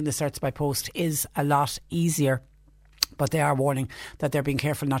that issuing the certs by post is a lot easier, but they are warning that they're being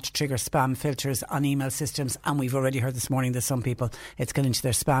careful not to trigger spam filters on email systems. And we've already heard this morning that some people, it's gone into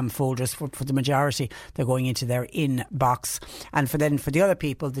their spam folders. For the majority, they're going into their inbox. And for the other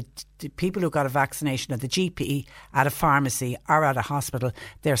people, the people who got a vaccination at the GP, at a pharmacy or at a hospital,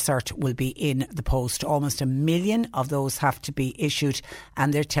 their cert will be in the post. Almost 1 million of those have to be issued,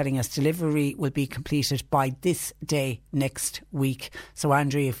 and they're telling us delivery will be completed by this day next week. So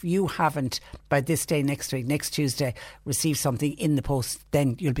Andrew, if you haven't by this day next week, next Tuesday, received something in the post,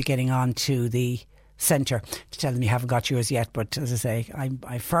 then you'll be getting on to the centre to tell them you haven't got yours yet. But as I say,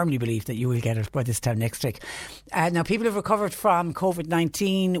 I firmly believe that you will get it by this time next week. Now, people who've recovered from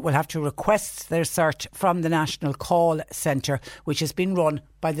COVID-19 will have to request their cert from the National Call Centre, which has been run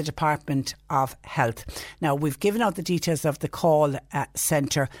by the Department of Health. Now, we've given out the details of the call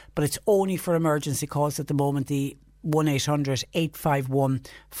centre, but it's only for emergency calls at the moment. The 1800 851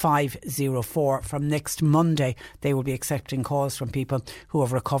 504. From next Monday, they will be accepting calls from people who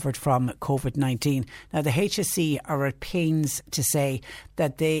have recovered from COVID-19. Now, the HSE are at pains to say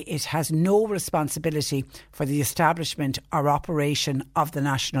that it has no responsibility for the establishment or operation of the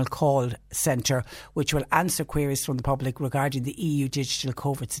National Call Centre, which will answer queries from the public regarding the EU Digital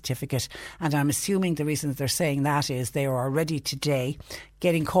COVID Certificate. And I'm assuming the reason that they're saying that is they are already today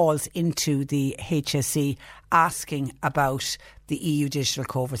getting calls into the HSE asking about the EU Digital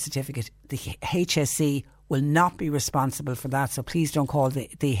COVID Certificate. The HSE will not be responsible for that, so please don't call the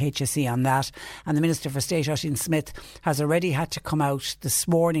HSE on that. And the Minister for State, Oisin Smith, has already had to come out this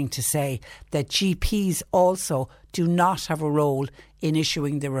morning to say that GPs also do not have a role in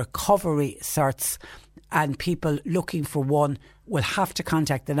issuing the recovery certs, and people looking for one will have to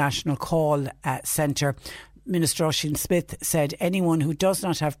contact the National Call Centre. Minister Oisin Smith said anyone who does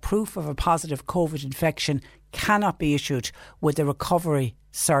not have proof of a positive COVID infection cannot be issued with a recovery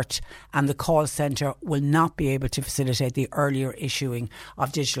cert, and the call centre will not be able to facilitate the earlier issuing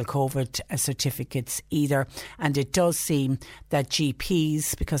of digital COVID certificates either. And it does seem that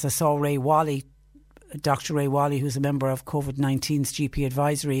GPs, because I saw Dr. Ray Wally, who's a member of COVID-19's GP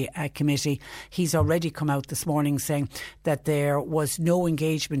Advisory Committee, he's already come out this morning saying that there was no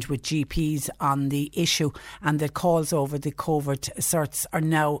engagement with GPs on the issue, and that calls over the COVID certs are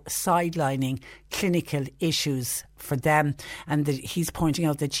now sidelining clinical issues for them. And that he's pointing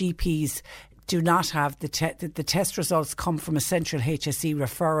out that GPs do not have the test results come from a central HSE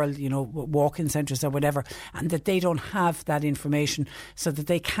referral, walk-in centres or whatever, and that they don't have that information, so that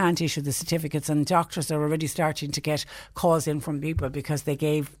they can't issue the certificates. And doctors are already starting to get calls in from people because they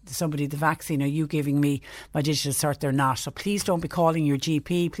gave somebody the vaccine. Are you giving me my digital cert? They're not. So please don't be calling your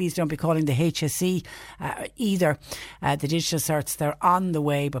GP. Please don't be calling the HSE either. The digital certs, they're on the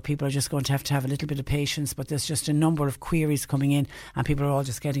way, but people are just going to have a little bit of patience. But there's just a number of queries coming in, and people are all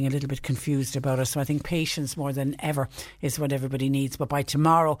just getting a little bit confused about it. So I think patience more than ever is what everybody needs. But by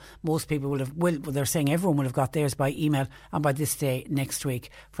tomorrow, most people they're saying everyone will have got theirs by email, and by this day next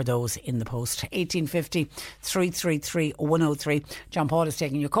week for those in the post. 1850 333 103. John Paul is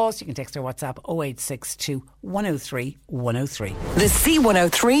taking your calls. You can text or WhatsApp 0862 103 103. The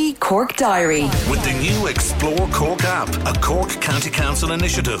C103 Cork Diary. With the new Explore Cork app, a Cork County Council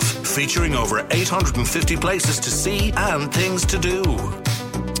initiative featuring over 850 places to see and things to do.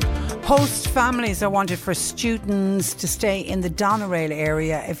 Host families are wanted for students to stay in the Doneraile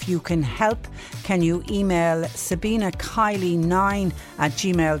area. If you can help, can you email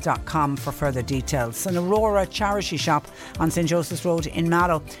sabinakiley9@gmail.com for further details. An Aurora charity shop on St Joseph's Road in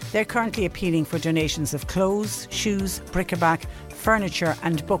Mallow, they're currently appealing for donations of clothes, shoes, bric-a-brac, furniture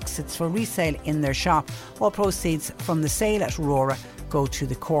and books. It's for resale in their shop. All proceeds from the sale at Aurora go to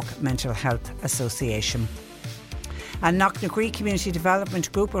the Cork Mental Health Association. And Knocknagree Community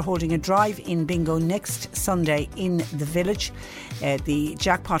Development Group are holding a drive-in bingo next Sunday in the village. The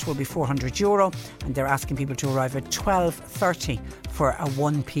jackpot will be €400, and they're asking people to arrive at 12:30 for a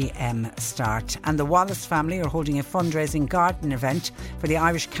 1 p.m. start. And the Wallace family are holding a fundraising garden event for the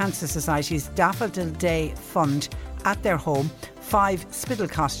Irish Cancer Society's Daffodil Day Fund at their home, 5 Spittle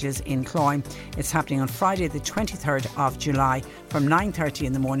Cottages in Cloyne. It's happening on Friday the 23rd of July from 9:30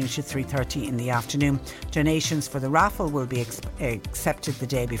 in the morning to 3:30 in the afternoon. Donations for the raffle will be accepted the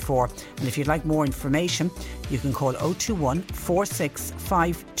day before. And if you'd like more information, you can call 021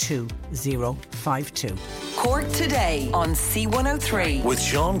 4652 052. Cork Today on C103. With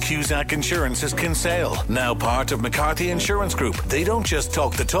Sean Cusack Insurance's Kinsale, now part of McCarthy Insurance Group. They don't just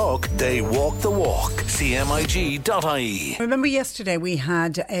talk the talk, they walk the walk. CMIG.ie. Remember yesterday we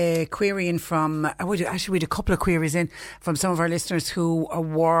had a query in from, we had a couple of queries in from some of our listeners who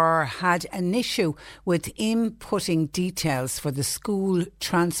had an issue with inputting details for the school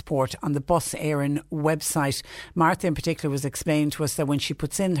transport on the Bus Éireann website. Martha in particular was explaining to us that when she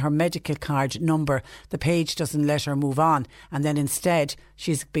puts in her medical card number, the page doesn't let her move on, and then instead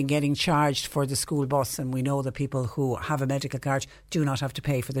she's been getting charged for the school bus. And we know that people who have a medical card do not have to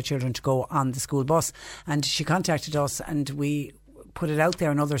pay for their children to go on the school bus. And she contacted us, and we put it out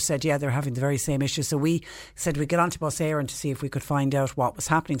there, and others said they're having the very same issue. So we said we'd get on to Bus Éireann to see if we could find out what was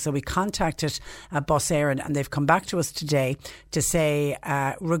happening. So we contacted Bus Éireann, and they've come back to us today to say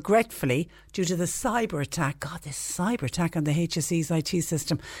regretfully, due to the cyber attack, this cyber attack on the HSE's IT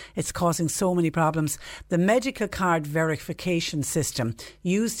system, it's causing so many problems. The medical card verification system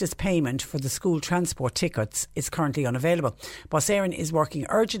used as payment for the school transport tickets is currently unavailable. Bus Éireann is working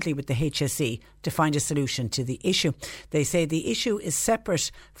urgently with the HSE to find a solution to the issue. They say the issue is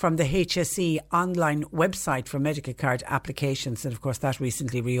separate from the HSE online website for medical card applications, and of course that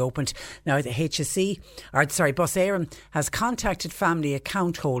recently reopened. Now the Bus Éireann has contacted family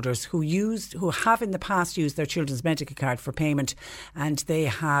account holders who have in the past used their children's medical card for payment, and they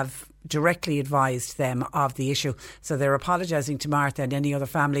have directly advised them of the issue. So they're apologising to Martha and any other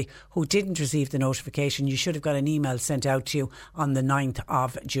family who didn't receive the notification. You should have got an email sent out to you on the 9th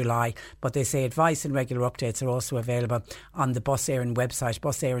of July. But they say advice and regular updates are also available on the Bus Éireann website,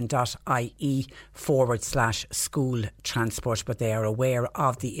 buséireann.ie/school transport. But they are aware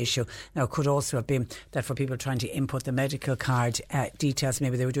of the issue. Now, it could also have been that for people trying to input the medical card details,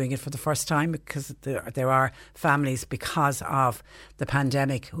 maybe they were doing it for the first time, because there are families, because of the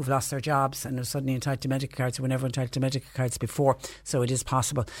pandemic, who've lost their jobs and are suddenly entitled to medical cards who were never entitled to medical cards before. So it is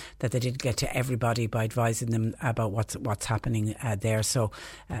possible that they didn't get to everybody by advising them about what's happening there. So,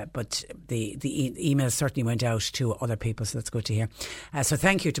 but the email certainly went out to other people, so that's good to hear. So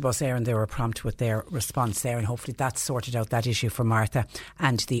thank you to Bus Éireann. They were prompt with their response there, and hopefully that's sorted out that issue for Martha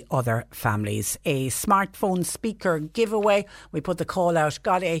and the other families. A smartphone speaker giveaway. We put the call out,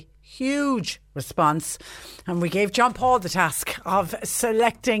 got a huge response, and we gave John Paul the task of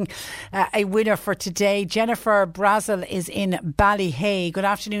selecting a winner for today. Jennifer Brazel is in Ballyhay. Good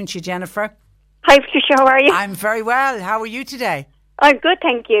afternoon to you, Jennifer. Hi Patricia, how are you? I'm very well. How are you today? I'm good,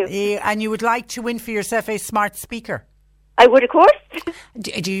 thank you. And you would like to win for yourself a smart speaker? I would, of course.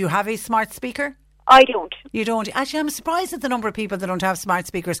 Do you have a smart speaker? I don't. You don't? Actually, I'm surprised at the number of people that don't have smart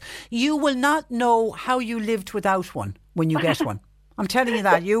speakers. You will not know how you lived without one when you get one. I'm telling you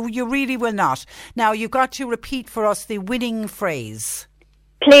that. You really will not. Now, you've got to repeat for us the winning phrase.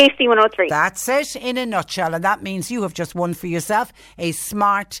 Play C103. That's it in a nutshell. And that means you have just won for yourself a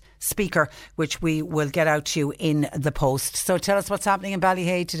smart speaker, which we will get out to you in the post. So tell us what's happening in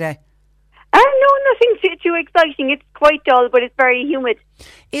Ballyhay today. No, nothing too exciting. It's quite dull, but it's very humid.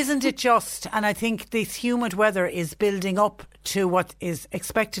 Isn't it just? And I think this humid weather is building up to what is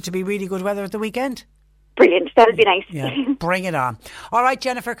expected to be really good weather at the weekend. Brilliant. That'll be nice. Yeah, bring it on. All right,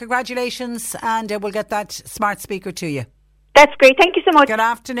 Jennifer, congratulations, and we'll get that smart speaker to you. That's great. Thank you so much. Good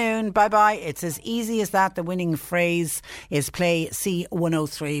afternoon. Bye-bye. It's as easy as that. The winning phrase is play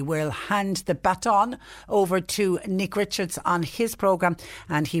C103. We'll hand the baton over to Nick Richards on his programme,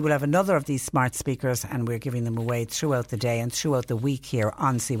 and he will have another of these smart speakers, and we're giving them away throughout the day and throughout the week here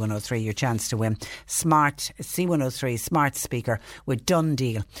on C103. Your chance to win smart C103 smart speaker with done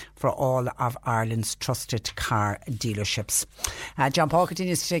deal for all of Ireland's trusted car dealerships. John Paul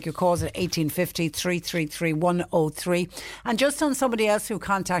continues to take your calls at 1850 333 103. And just on somebody else who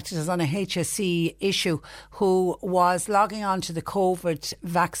contacted us on a HSE issue, who was logging on to the COVID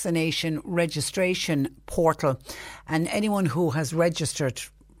vaccination registration portal, and anyone who has registered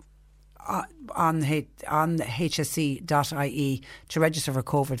on hse.ie to register for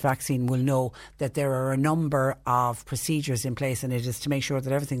COVID vaccine will know that there are a number of procedures in place, and it is to make sure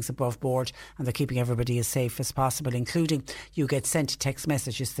that everything's above board and they're keeping everybody as safe as possible, including you get sent a text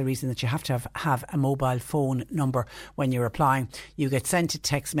message. It's the reason that you have to have a mobile phone number when you're applying. You get sent a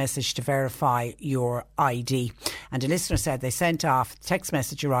text message to verify your ID, and a listener said they sent off, text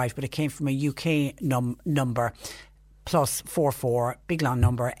message arrived, but it came from a UK number, +44, big long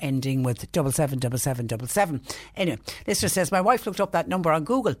number ending with 777777. Anyway, listener says, my wife looked up that number on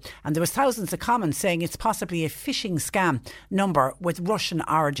Google and there was thousands of comments saying it's possibly a phishing scam number with Russian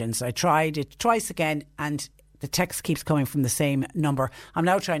origins. I tried it twice again and the text keeps coming from the same number. I'm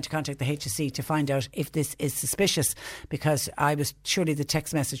now trying to contact the HSE to find out if this is suspicious, because surely the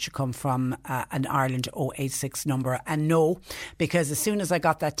text message should come from an Ireland 086 number. And no, because as soon as I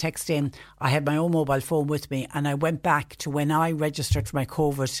got that text in, I had my own mobile phone with me and I went back to when I registered for my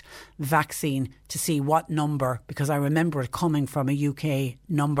COVID vaccine to see what number, because I remember it coming from a UK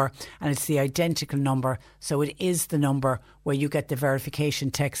number and it's the identical number. So it is the number where you get the verification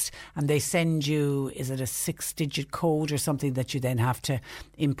text and they send you, is it a 6-digit code or something that you then have to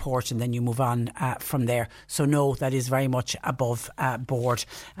import, and then you move on from there. So no, that is very much above board,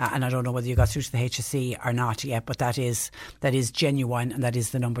 and I don't know whether you got through to the HSE or not yet, but that is genuine and that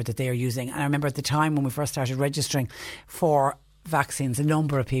is the number that they are using. And I remember at the time when we first started registering for vaccines, a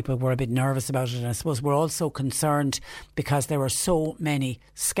number of people were a bit nervous about it, and I suppose we're also concerned because there are so many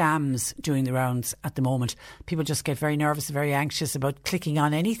scams doing the rounds at the moment. People just get very nervous, very anxious about clicking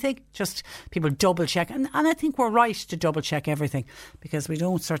on anything. Just people double check, and I think we're right to double check everything, because we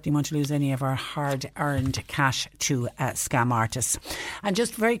don't certainly want to lose any of our hard earned cash to scam artists. And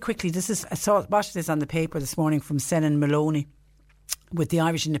just very quickly, I watched this on the paper this morning from Senan Maloney with the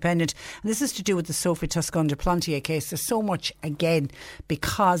Irish Independent, and this is to do with the Sophie Toscan-du-Plantier case. There's so much, again,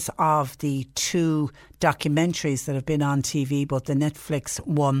 because of the two documentaries that have been on TV, both the Netflix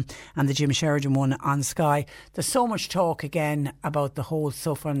one and the Jim Sheridan one on Sky. There's so much talk again about the whole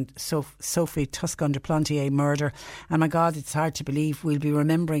Sophie Toscan-du-Plantier murder, and my God, it's hard to believe we'll be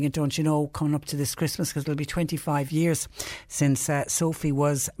remembering it, don't you know, coming up to this Christmas, because it'll be 25 years since Sophie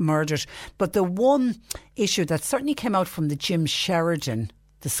was murdered. But the one issue that certainly came out from the Jim Sheridan,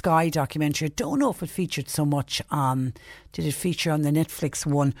 the Sky documentary, I don't know if it featured so much on, did it feature on the Netflix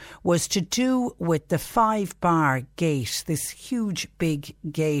one, was to do with the 5-bar gate, this huge big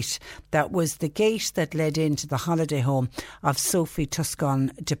gate that was the gate that led into the holiday home of Sophie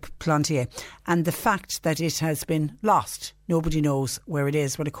Toscan-du-Plantier, and the fact that it has been lost. Nobody knows where it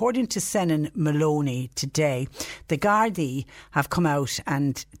is. But according to Senan Maloney today, the Gardaí have come out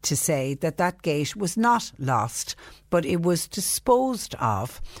and to say that gate was not lost, but it was disposed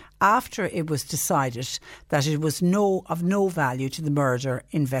of after it was decided that it was of no value to the murder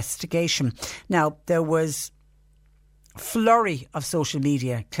investigation. Now, there was flurry of social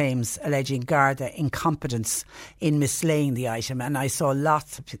media claims alleging Garda incompetence in mislaying the item, and I saw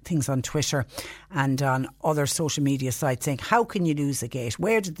lots of things on Twitter and on other social media sites saying, how can you lose a gate?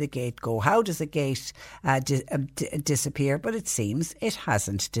 Where did the gate go? How does a gate disappear? But it seems it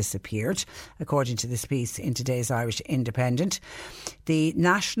hasn't disappeared, according to this piece in today's Irish Independent. The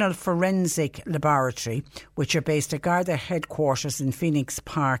National Forensic Laboratory, which are based at Garda headquarters in Phoenix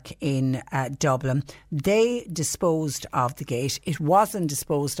Park in Dublin, they disposed of the gate. It wasn't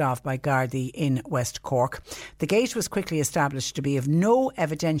disposed of by Gardaí in West Cork. The gate was quickly established to be of no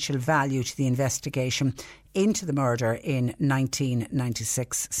evidential value to the investigation into the murder in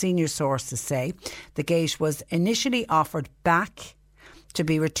 1996. Senior sources say the gate was initially offered back to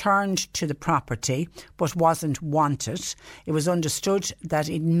be returned to the property but wasn't wanted. It was understood that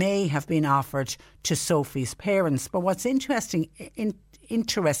it may have been offered to Sophie's parents. But what's interesting in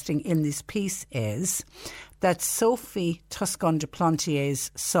this piece is that Sophie Toscan de Plantier's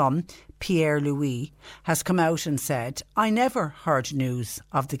son, Pierre-Louis, has come out and said, I never heard news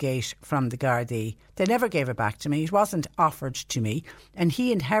of the gate from the Gardaí. They never gave it back to me. It wasn't offered to me. And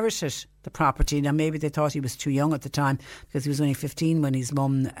he inherited the property. Now, maybe they thought he was too young at the time because he was only 15 when his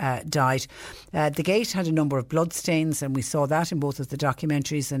mum died. The gate had a number of bloodstains, and we saw that in both of the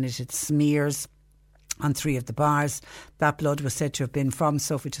documentaries, and it had smears on 3 of the bars. That blood was said to have been from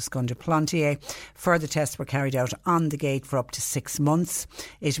Sophie Toscan de Plantier. Further tests were carried out on the gate for up to 6 months.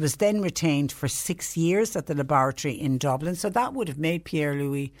 It was then retained for 6 years at the laboratory in Dublin. So that would have made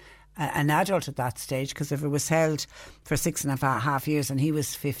Pierre-Louis an adult at that stage, because if it was held for 6.5 years and he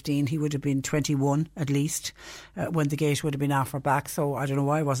was 15, he would have been 21 at least when the gate would have been offered back. So I don't know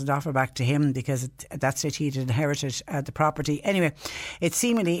why it wasn't offered back to him, because at that stage he'd inherited the property. Anyway,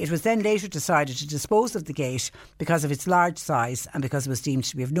 it was then later decided to dispose of the gate because of its large size and because it was deemed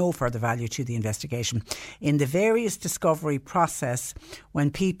to be of no further value to the investigation. In the various discovery process,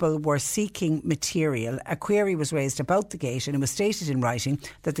 when people were seeking material, a query was raised about the gate, and it was stated in writing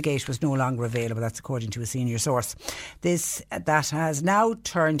that the gate was no longer available. That's according to a senior source. That has now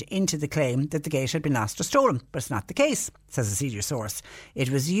turned into the claim that the gate had been lost or stolen, but it's not the case, says a senior source.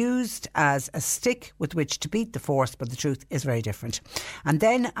 It was used as a stick with which to beat the force, but the truth is very different. And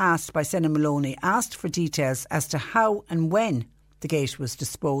then asked by Senan Maloney, asked for details as to how and when the gate was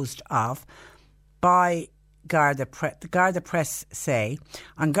disposed of by Garda Press say,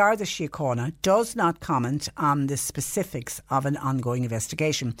 and Garda Síochána does not comment on the specifics of an ongoing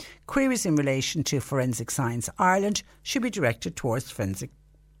investigation. Queries in relation to Forensic Science Ireland should be directed towards Forensic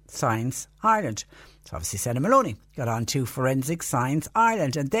Science Ireland. So obviously Senan Maloney got on to Forensic Science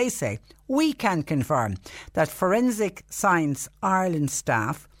Ireland, and they say, we can confirm that Forensic Science Ireland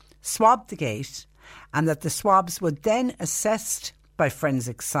staff swabbed the gate and that the swabs were then assessed by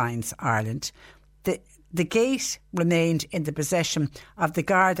Forensic Science Ireland. The gate remained in the possession of the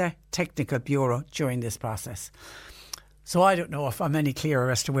Garda Technical Bureau during this process. So I don't know if I'm any clearer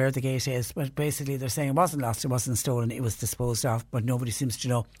as to where the gate is, but basically they're saying it wasn't lost, it wasn't stolen, it was disposed of, but nobody seems to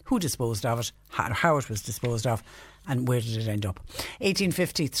know who disposed of it, how it was disposed of, and where did it end up.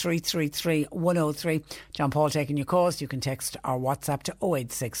 1850 333 103. John Paul taking your calls. You can text or WhatsApp to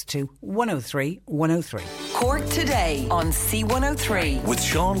 0862 103 103. Cork Today on C103. With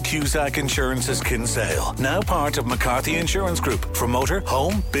Sean Cusack Insurance's Kinsale, now part of McCarthy Insurance Group. For motor,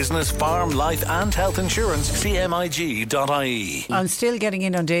 home, business, farm, life and health insurance, cmig.ie. I'm still getting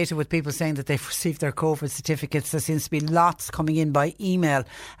inundated with people saying that they've received their COVID certificates. There seems to be lots coming in by email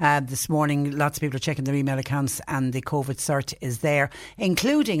this morning. Lots of people are checking their email accounts, and the COVID cert is there,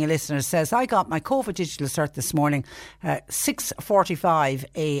 including a listener who says, I got my COVID digital cert this morning 6:45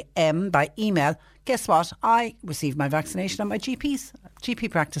 a.m. by email. Guess what? I received my vaccination at my GP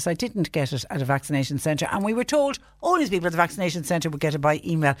practice. I didn't get it at a vaccination centre, and we were told only people at the vaccination centre would get it by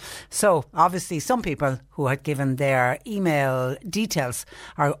email. So obviously some people who had given their email details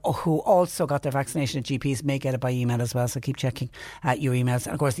or who also got their vaccination at GPs may get it by email as well. So keep checking your emails.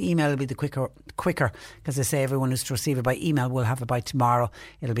 And of course the email will be the quicker because they say everyone who's to receive it by email will have it by tomorrow.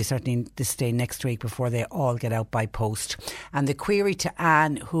 It'll be certainly this day next week before they all get out by post. And the query to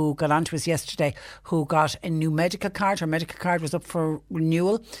Anne, who got on to us yesterday, who got a new medical card. Her medical card was up for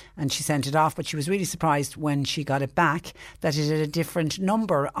renewal, and she sent it off, but she was really surprised when she got it back that it had a different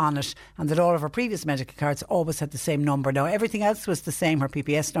number on it, and that all of her previous medical cards always had the same number. Now everything else was the same, her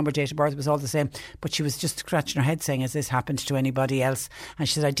PPS number, date of birth was all the same, but she was just scratching her head saying, has this happened to anybody else? And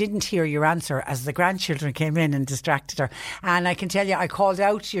she said, I didn't hear your answer as the grandchildren came in and distracted her. And I can tell you, I called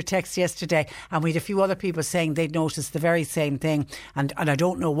out your text yesterday, and we had a few other people saying they'd noticed the very same thing, and I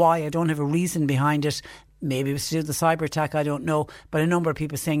don't know why. I don't have a reason behind it. Maybe it was to do with the cyber attack, I don't know. But a number of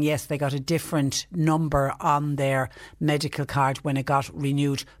people saying, yes, they got a different number on their medical card when it got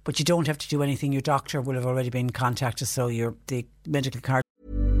renewed. But you don't have to do anything. Your doctor will have already been contacted, so the medical card.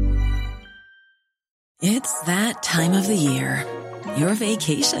 It's that time of the year. Your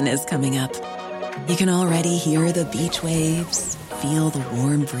vacation is coming up. You can already hear the beach waves, feel the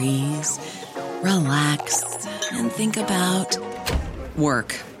warm breeze, relax, and think about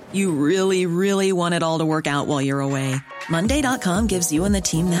work. You really, really want it all to work out while you're away. Monday.com gives you and the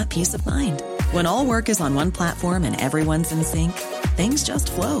team that peace of mind. When all work is on one platform and everyone's in sync, things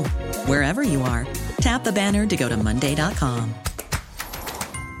just flow. Wherever you are, tap the banner to go to Monday.com.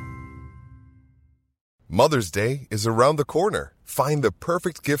 Mother's Day is around the corner. Find the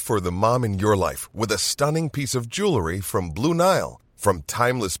perfect gift for the mom in your life with a stunning piece of jewelry from Blue Nile. From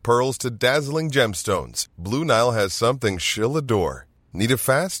timeless pearls to dazzling gemstones, Blue Nile has something she'll adore. Need it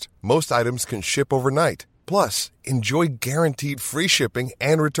fast? Most items can ship overnight. Plus, enjoy guaranteed free shipping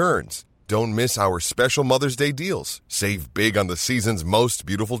and returns. Don't miss our special Mother's Day deals. Save big on the season's most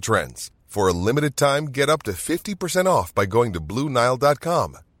beautiful trends. For a limited time, get up to 50% off by going to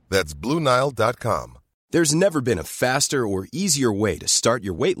BlueNile.com. That's BlueNile.com. There's never been a faster or easier way to start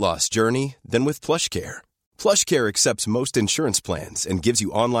your weight loss journey than with PlushCare. PlushCare accepts most insurance plans and gives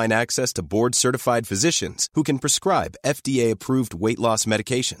you online access to board-certified physicians who can prescribe FDA-approved weight loss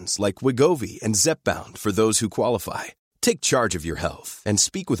medications like Wegovy and Zepbound for those who qualify. Take charge of your health and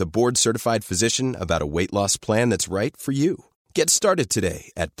speak with a board-certified physician about a weight loss plan that's right for you. Get started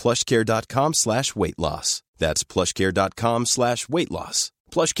today at plushcare.com/weight loss. That's plushcare.com/weight loss.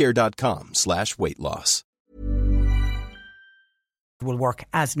 plushcare.com/weight loss. Will work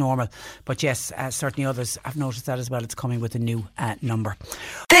as normal, but yes, certainly others have noticed that as well. It's coming with a new number.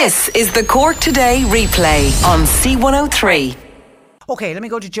 This is the Cork Today replay on C103. Okay, let me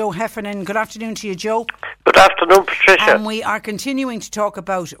go to Joe Heffernan. Good afternoon to you, Joe. Good afternoon, Patricia. And we are continuing to talk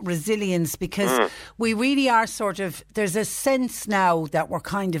about resilience because we really are there's a sense now that we're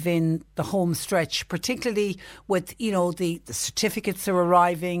kind of in the home stretch, particularly with, the certificates are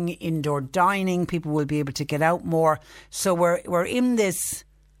arriving, indoor dining, people will be able to get out more. So we're in this,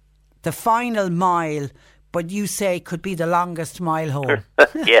 the final mile, but you say could be the longest mile home.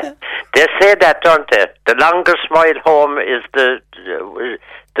 Yeah. They say that, don't they? The longest mile home is the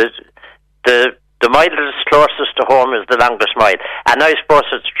mile that's closest to home is the longest mile, and I suppose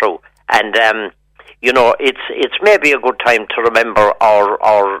it's true. And it's maybe a good time to remember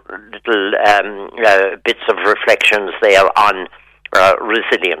our little bits of reflections there on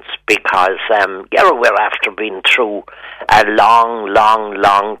resilience, because we're after being through a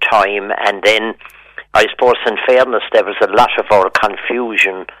long time, and then I suppose in fairness there was a lot of our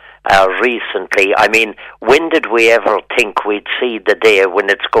confusion recently. I mean, when did we ever think we'd see the day when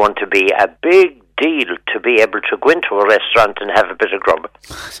it's going to be a big deal to be able to go into a restaurant and have a bit of grub?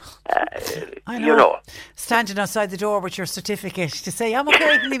 I know. Standing outside the door with your certificate to say, I'm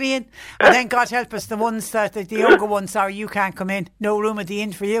okay, leave me in. And then, God help us, the ones that the younger ones, sorry, you can't come in. No room at the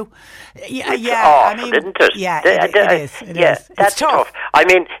inn for you. Awful, isn't it? Yeah, it is. It is. That's tough. I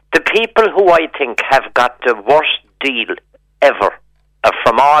mean, the people who I think have got the worst deal ever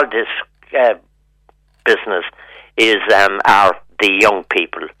from all this business are the young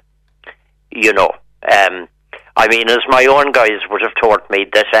people. I mean, as my own guys would have told me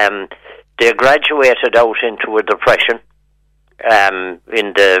that they graduated out into a depression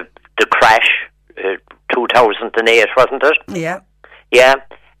in the crash 2008, wasn't it? Yeah. Yeah,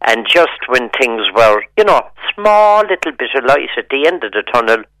 and just when things were, small little bit of light at the end of the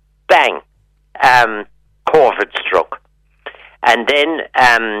tunnel, bang, COVID struck. And then,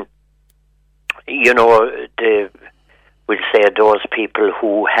 we'll say those people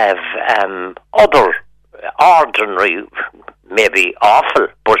who have other ordinary, maybe awful,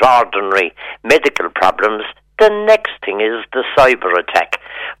 but ordinary medical problems, the next thing is the cyber attack.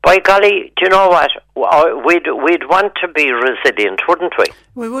 By golly, do you know what? We'd want to be resilient, wouldn't we?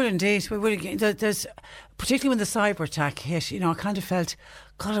 We would indeed. We would. There's, particularly when the cyber attack hit, I kind of felt,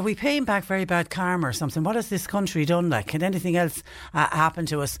 God, are we paying back very bad karma or something? What has this country done? Like, can anything else happen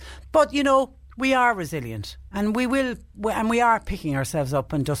to us? But, we are resilient, and we are picking ourselves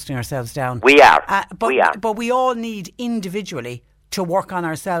up and dusting ourselves down. We are. But we all need individually to work on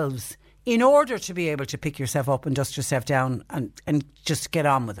ourselves in order to be able to pick yourself up and dust yourself down and just get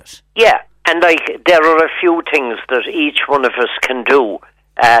on with it. Yeah, and there are a few things that each one of us can do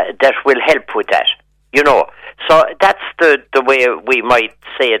that will help with that, So that's the way we might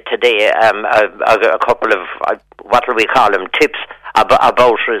say it today, a couple of, what do we call them, tips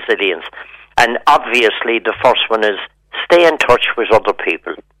about resilience. And obviously the first one is stay in touch with other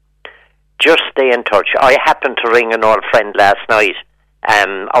people. Just stay in touch. I happened to ring an old friend last night,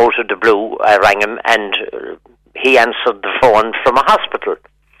 out of the blue. I rang him and he answered the phone from a hospital.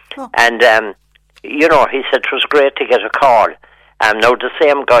 Oh. And, he said it was great to get a call. Now, the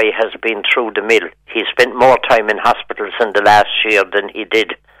same guy has been through the mill. He spent more time in hospitals in the last year than he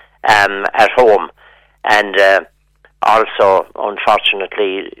did at home. And also,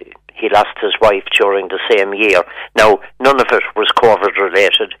 unfortunately, he lost his wife during the same year. Now, none of it was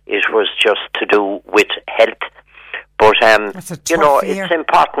COVID-related. It was just to do with health. But, it's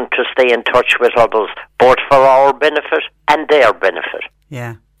important to stay in touch with others, both for our benefit and their benefit.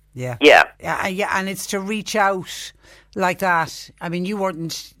 Yeah. Yeah, and it's to reach out like that. I mean, you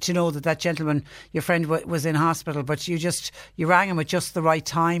weren't to know that gentleman, your friend, was in hospital, but you rang him at just the right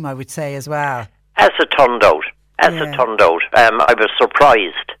time, I would say, as well. As it turned out. I was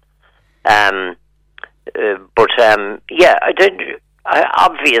surprised. I did.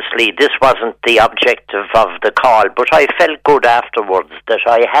 Obviously, this wasn't the objective of the call, but I felt good afterwards that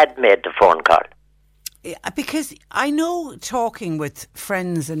I had made the phone call. Because I know, talking with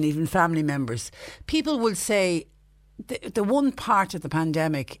friends and even family members, people will say the one part of the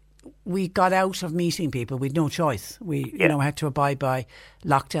pandemic, we got out of meeting people. We had no choice. We had to abide by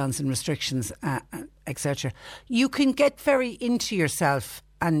lockdowns and restrictions, etc. You can get very into yourself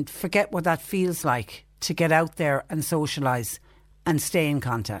and forget what that feels like to get out there and socialise and stay in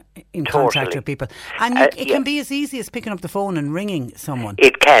contact with people. And it can be as easy as picking up the phone and ringing someone.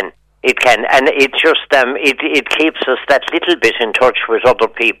 It can, and it just it keeps us that little bit in touch with other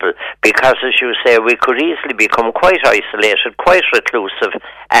people, because, as you say, we could easily become quite isolated, quite reclusive,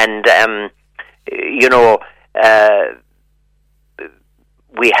 and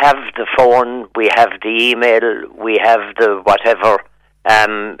we have the phone, we have the email, we have the whatever,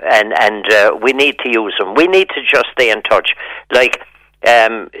 and we need to use them. We need to just stay in touch.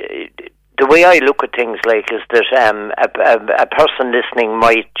 The way I look at things is that a person listening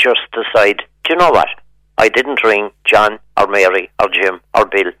might just decide, do you know what? I didn't ring John or Mary or Jim or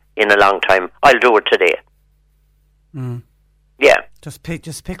Bill in a long time. I'll do it today. Mm. Yeah. Just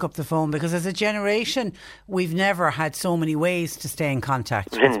pick up the phone, because as a generation, we've never had so many ways to stay in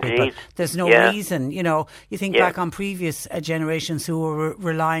contact with people. There's no reason, you think back on previous generations who were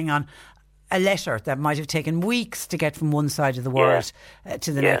relying on a letter that might have taken weeks to get from one side of the world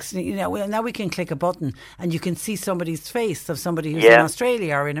to the next. Now we can click a button and you can see somebody's face of somebody who's in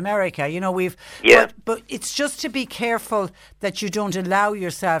Australia or in America. But it's just to be careful that you don't allow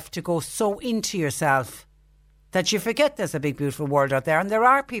yourself to go so into yourself that you forget there's a big, beautiful world out there, and there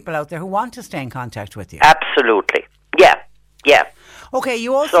are people out there who want to stay in contact with you. Absolutely. Yeah. Okay,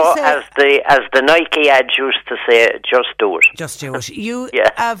 you also say, as the Nike ad used to say, just do it. Just do it. You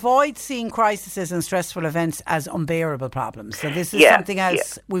avoid seeing crises and stressful events as unbearable problems. So this is something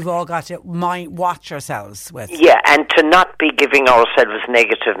else we've all got to watch ourselves with. Yeah, and to not be giving ourselves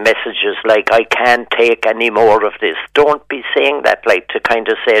negative messages like, I can't take any more of this. Don't be saying that, to kind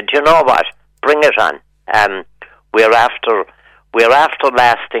of say, do you know what? Bring it on. We're after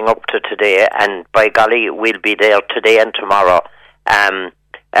lasting up to today, and by golly, we'll be there today and tomorrow.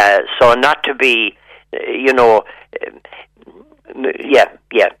 So not to be, to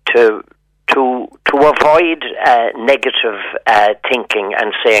avoid negative thinking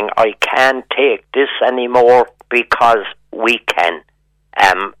and saying, I can't take this anymore, because we can.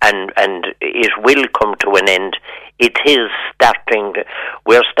 And it will come to an end. It is starting.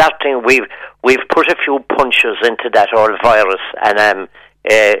 We've put a few punches into that old virus, and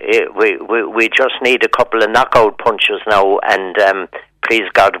we just need a couple of knockout punches now, and please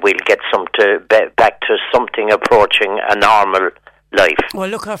God, we'll get back to something approaching a normal life. Well,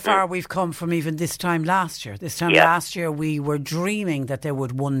 look how far we've come from even this time last year. Last year we were dreaming that there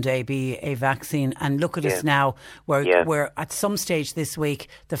would one day be a vaccine, and look at us now. We're at some stage this week,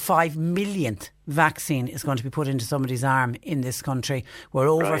 the 5 millionth vaccine is going to be put into somebody's arm in this country. We're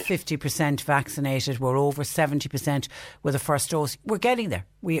over 50% vaccinated. We're over 70% with the first dose. We're getting there.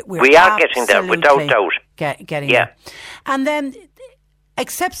 We are getting there, without doubt. Getting there. And then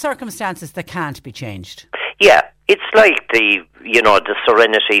accept circumstances that can't be changed. Yeah, it's like the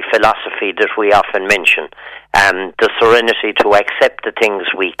serenity philosophy that we often mention. The serenity to accept the things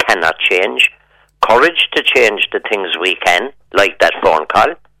we cannot change, courage to change the things we can, like that phone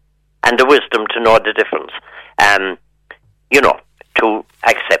call, and the wisdom to know the difference. To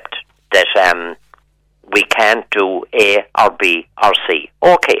accept that we can't do A or B or C.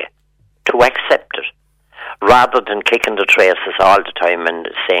 Okay, to accept it, rather than kicking the traces all the time and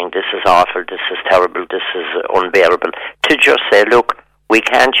saying this is awful, this is terrible, this is unbearable, to just say, look, we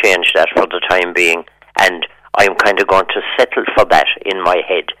can change that for the time being, and I'm kind of going to settle for that in my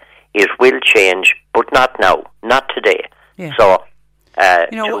head. It will change, but not now, not today. Yeah. So,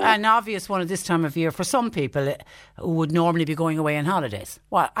 an obvious one at this time of year for some people who would normally be going away on holidays.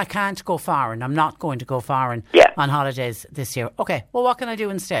 Well, I can't go foreign. I'm not going to go foreign on holidays this year. Okay, well, what can I do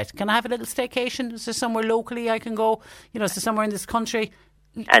instead? Can I have a little staycation? Is there somewhere locally I can go? Is there somewhere in this country?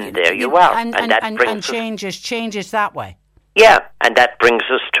 And there you are. And change it that way. Yeah, and that brings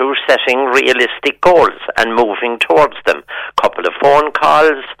us to setting realistic goals and moving towards them. Couple of phone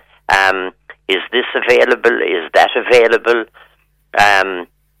calls. Is this available? Is that available?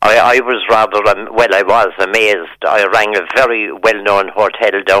 I was I was amazed. I rang a very well-known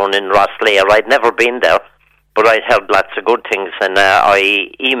hotel down in Rosslare. I'd never been there, but I'd heard lots of good things, and I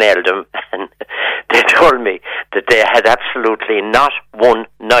emailed them, and they told me that they had absolutely not one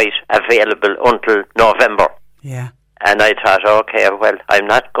night available until November. Yeah. And I thought, okay, well, I'm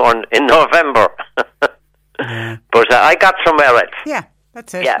not going in November. But I got somewhere else. Yeah.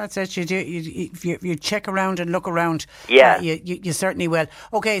 That's it. Yeah. That's it. You check around and look around. Yeah. You certainly will.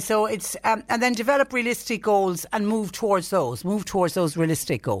 Okay, so it's and then develop realistic goals and move towards those. Move towards those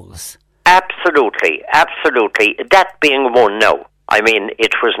realistic goals. Absolutely. That being one now. I mean,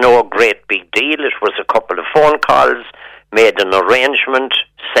 it was no great big deal. It was a couple of phone calls, made an arrangement,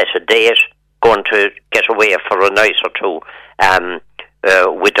 set a date, going to get away for a night or two.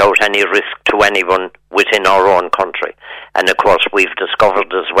 Without any risk to anyone within our own country. And of course we've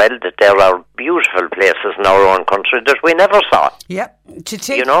discovered as well that there are beautiful places in our own country that we never saw. Yep. To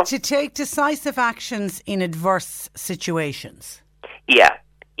take decisive actions in adverse situations. Yeah.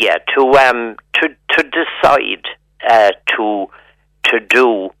 To decide to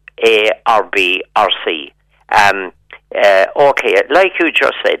do A or B or C. Okay, like you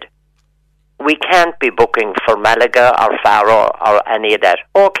just said, we can't be booking for Malaga or Faro or any of that.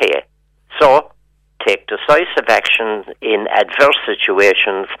 Okay, so take decisive action in adverse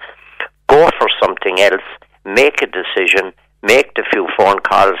situations, go for something else, make a decision, make the few phone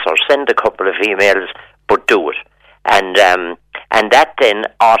calls or send a couple of emails, but do it. And that then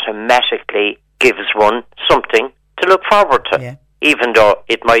automatically gives one something to look forward to. Yeah. Even though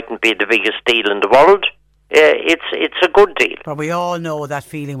it mightn't be the biggest deal in the world, it's a good deal. But we all know that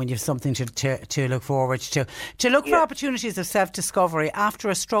feeling when you have something to look forward to. To look for opportunities of self-discovery after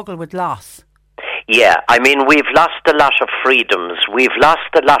a struggle with loss. Yeah, I mean, we've lost a lot of freedoms. We've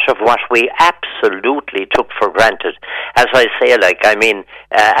lost a lot of what we absolutely took for granted. As I say,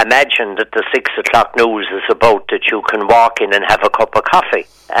 imagine that the 6 o'clock news is about that you can walk in and have a cup of coffee.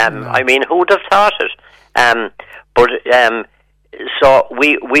 I mean, who'd have thought it? So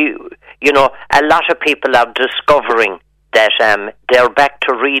we a lot of people are discovering that they're back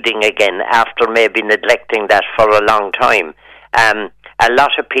to reading again after maybe neglecting that for a long time. A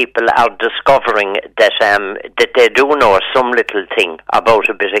lot of people are discovering that they do know some little thing about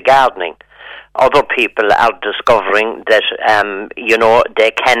a bit of gardening. Other people are discovering that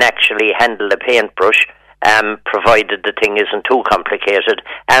they can actually handle a paintbrush, provided the thing isn't too complicated.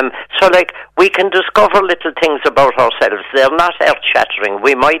 So we can discover little things about ourselves. They're not earth-shattering.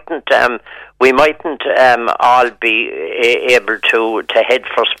 We mightn't all be able to head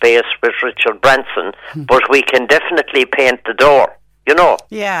for space with Richard Branson, but we can definitely paint the door.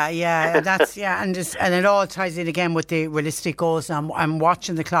 That's and it all ties in again with the realistic goals. I'm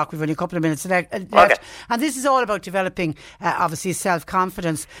watching the clock. We've only a couple of minutes left, and this is all about developing, obviously,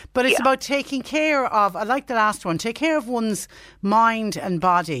 self-confidence. But it's about taking care of. I like the last one. Take care of one's mind and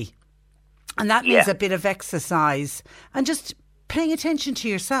body, and that means a bit of exercise and just paying attention to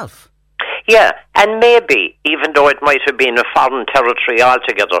yourself. Yeah, and maybe, even though it might have been a foreign territory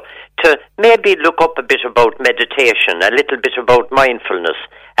altogether, to maybe look up a bit about meditation, a little bit about mindfulness,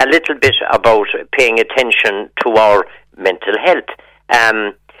 a little bit about paying attention to our mental health.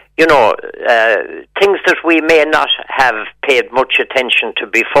 Things that we may not have paid much attention to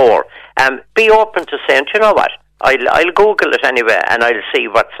before. Be open to saying, you know what, I'll Google it anyway and I'll see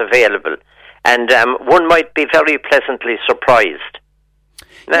what's available. And one might be very pleasantly surprised.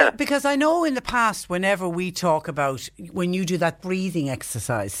 Yeah, because I know in the past, whenever we talk about when you do that breathing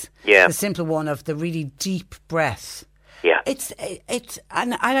exercise, the simple one of the really deep breath. Yeah, it's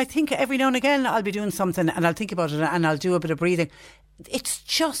and I think every now and again I'll be doing something and I'll think about it and I'll do a bit of breathing. it's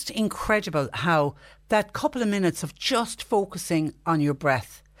just incredible how that couple of minutes of just focusing on your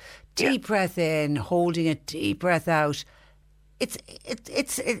breath, deep breath in, holding it, deep breath out.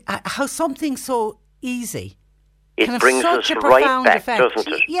 It's how something so easy it brings us right back, doesn't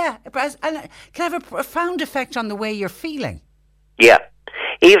it? Yeah, and can have a profound effect on the way you're feeling. Yeah.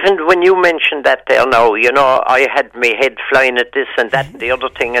 Even when you mentioned that there now, I had my head flying at this and that and the other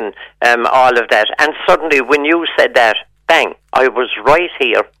thing and all of that. And suddenly when you said that, bang, I was right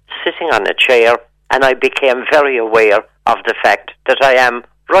here sitting on a chair and I became very aware of the fact that I am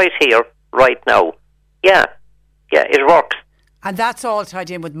right here, right now. Yeah, it works. And that's all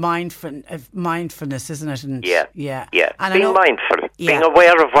tied in with mindfulness, isn't it? And yeah. And being mindful, being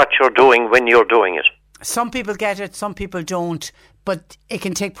aware of what you're doing when you're doing it. Some people get it, some people don't, but it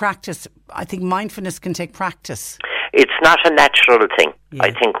can take practice. I think mindfulness can take practice. It's not a natural thing. Yeah.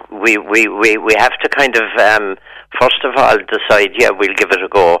 I think we have to kind of, first of all, decide, we'll give it a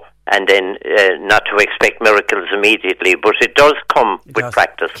go, and then not to expect miracles immediately, but it does come with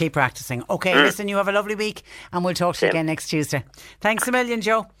practice. Keep practicing. Okay, listen, you have a lovely week, and we'll talk to you again next Tuesday. Thanks a million,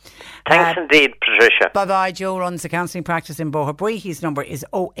 Joe. Thanks indeed, Patricia. Bye-bye. Joe runs a counselling practice in Boherbue. His number is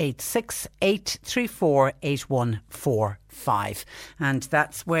 086 834 8145. And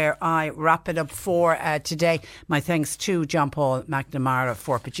that's where I wrap it up for today. My thanks to John Paul McNamara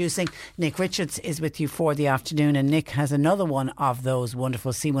for producing. Nick Richards is with you for the afternoon, and Nick has another one of those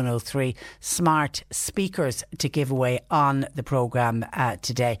wonderful C103 smart speakers to give away on the programme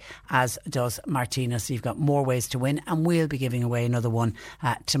today, as does Martina. So you've got more ways to win, and we'll be giving away another one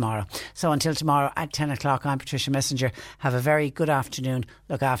tomorrow. So until tomorrow at 10 o'clock, I'm Patricia Messenger. Have a very good afternoon.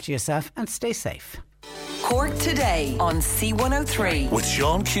 Look after yourself and stay safe. Cork Today on C103. With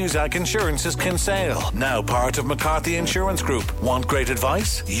Sean Cusack Insurance's Kinsale, now part of McCarthy Insurance Group. Want great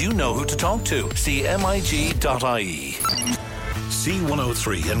advice? You know who to talk to. See MIG.ie.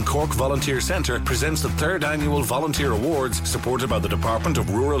 C103 and Cork Volunteer Centre presents the 3rd Annual Volunteer Awards, supported by the Department of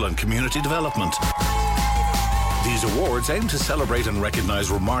Rural and Community Development. These awards aim to celebrate and recognise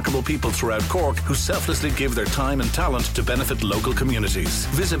remarkable people throughout Cork who selflessly give their time and talent to benefit local communities.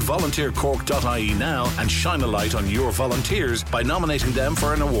 Visit volunteercork.ie now and shine a light on your volunteers by nominating them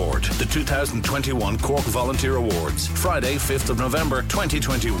for an award. The 2021 Cork Volunteer Awards, Friday, 5th of November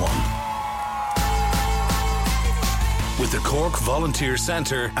 2021. With the Cork Volunteer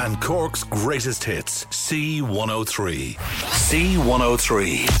Centre and Cork's greatest hits, C103.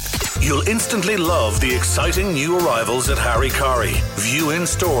 C103. You'll instantly love the exciting new arrivals at Harry Carey. View in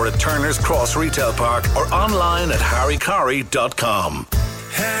store at Turner's Cross Retail Park or online at harrycarey.com.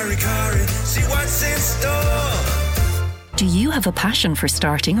 Harry Carey, see what's in store. Do you have a passion for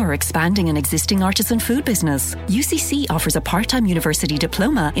starting or expanding an existing artisan food business? UCC offers a part-time university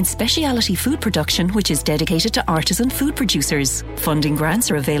diploma in speciality food production, which is dedicated to artisan food producers. Funding grants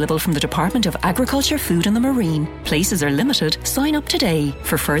are available from the Department of Agriculture, Food and the Marine. Places are limited. Sign up today.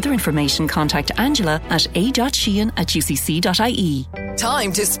 For further information, contact Angela at a.sheehan@ucc.ie.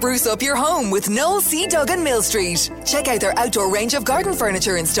 Time to spruce up your home with Noel C. Duggan Mill Street. Check out their outdoor range of garden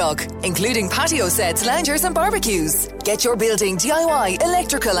furniture in stock, including patio sets, loungers and barbecues. Get your building, DIY,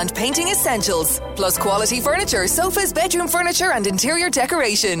 electrical and painting essentials, plus quality furniture, sofas, bedroom furniture and interior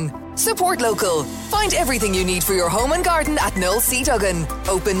decoration. Support local. Find everything you need for your home and garden at Noel C. Duggan.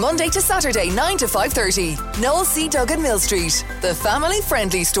 Open Monday to Saturday 9 to 5:30. Noel C. Duggan Mill Street, the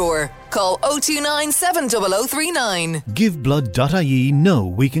family-friendly store. Call 029 70039. GiveBlood.ie know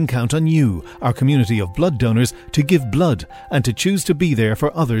we can count on you, our community of blood donors, to give blood and to choose to be there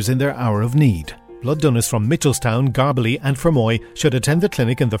for others in their hour of need. Blood donors from Mitchelstown, Garbaley and Fermoy should attend the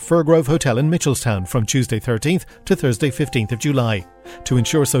clinic in the Firgrove Hotel in Mitchelstown from Tuesday 13th to Thursday 15th of July. To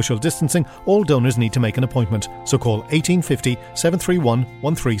ensure social distancing, all donors need to make an appointment, so call 1850 731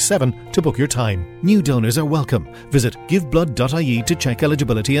 137 to book your time. New donors are welcome. Visit giveblood.ie to check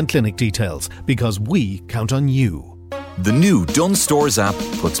eligibility and clinic details, because we count on you. The new Dunnes Stores app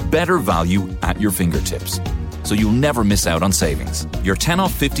puts better value at your fingertips, so you'll never miss out on savings. Your 10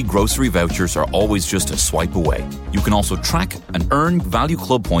 off 50 grocery vouchers are always just a swipe away. You can also track and earn Value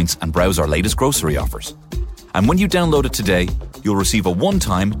Club points and browse our latest grocery offers. And when you download it today, you'll receive a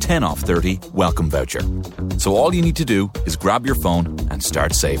one-time 10 off 30 welcome voucher. So all you need to do is grab your phone and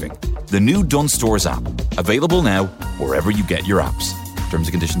start saving. The new Dunnes Stores app, available now wherever you get your apps. Terms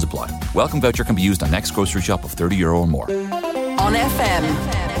and conditions apply. Welcome voucher can be used on next grocery shop of €30 or more. On FM,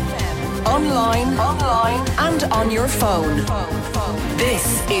 online and on your phone.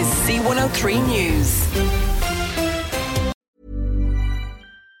 This is C103 News.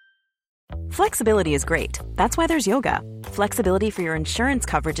 Flexibility is great. That's why there's yoga. Flexibility for your insurance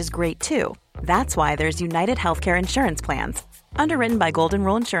coverage is great too. That's why there's United Healthcare Insurance Plans. Underwritten by Golden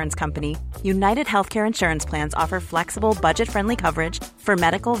Rule Insurance Company, United Healthcare Insurance Plans offer flexible, budget-friendly coverage for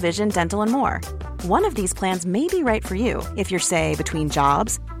medical, vision, dental, and more. One of these plans may be right for you if you're, say, between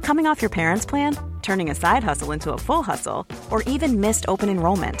jobs, coming off your parents' plan, turning a side hustle into a full hustle, or even missed open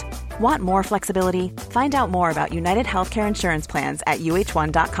enrollment. Want more flexibility? Find out more about United Healthcare Insurance Plans at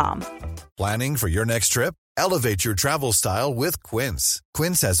uh1.com. Planning for your next trip? Elevate your travel style with Quince.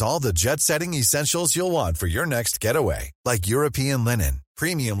 Quince has all the jet-setting essentials you'll want for your next getaway, like European linen,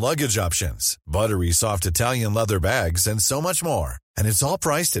 premium luggage options, buttery soft Italian leather bags, and so much more. And it's all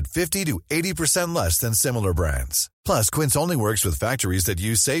priced at 50 to 80% less than similar brands. Plus, Quince only works with factories that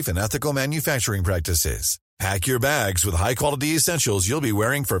use safe and ethical manufacturing practices. Pack your bags with high-quality essentials you'll be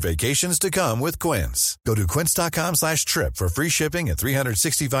wearing for vacations to come with Quince. Go to quince.com/trip for free shipping and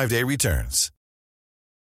 365-day returns.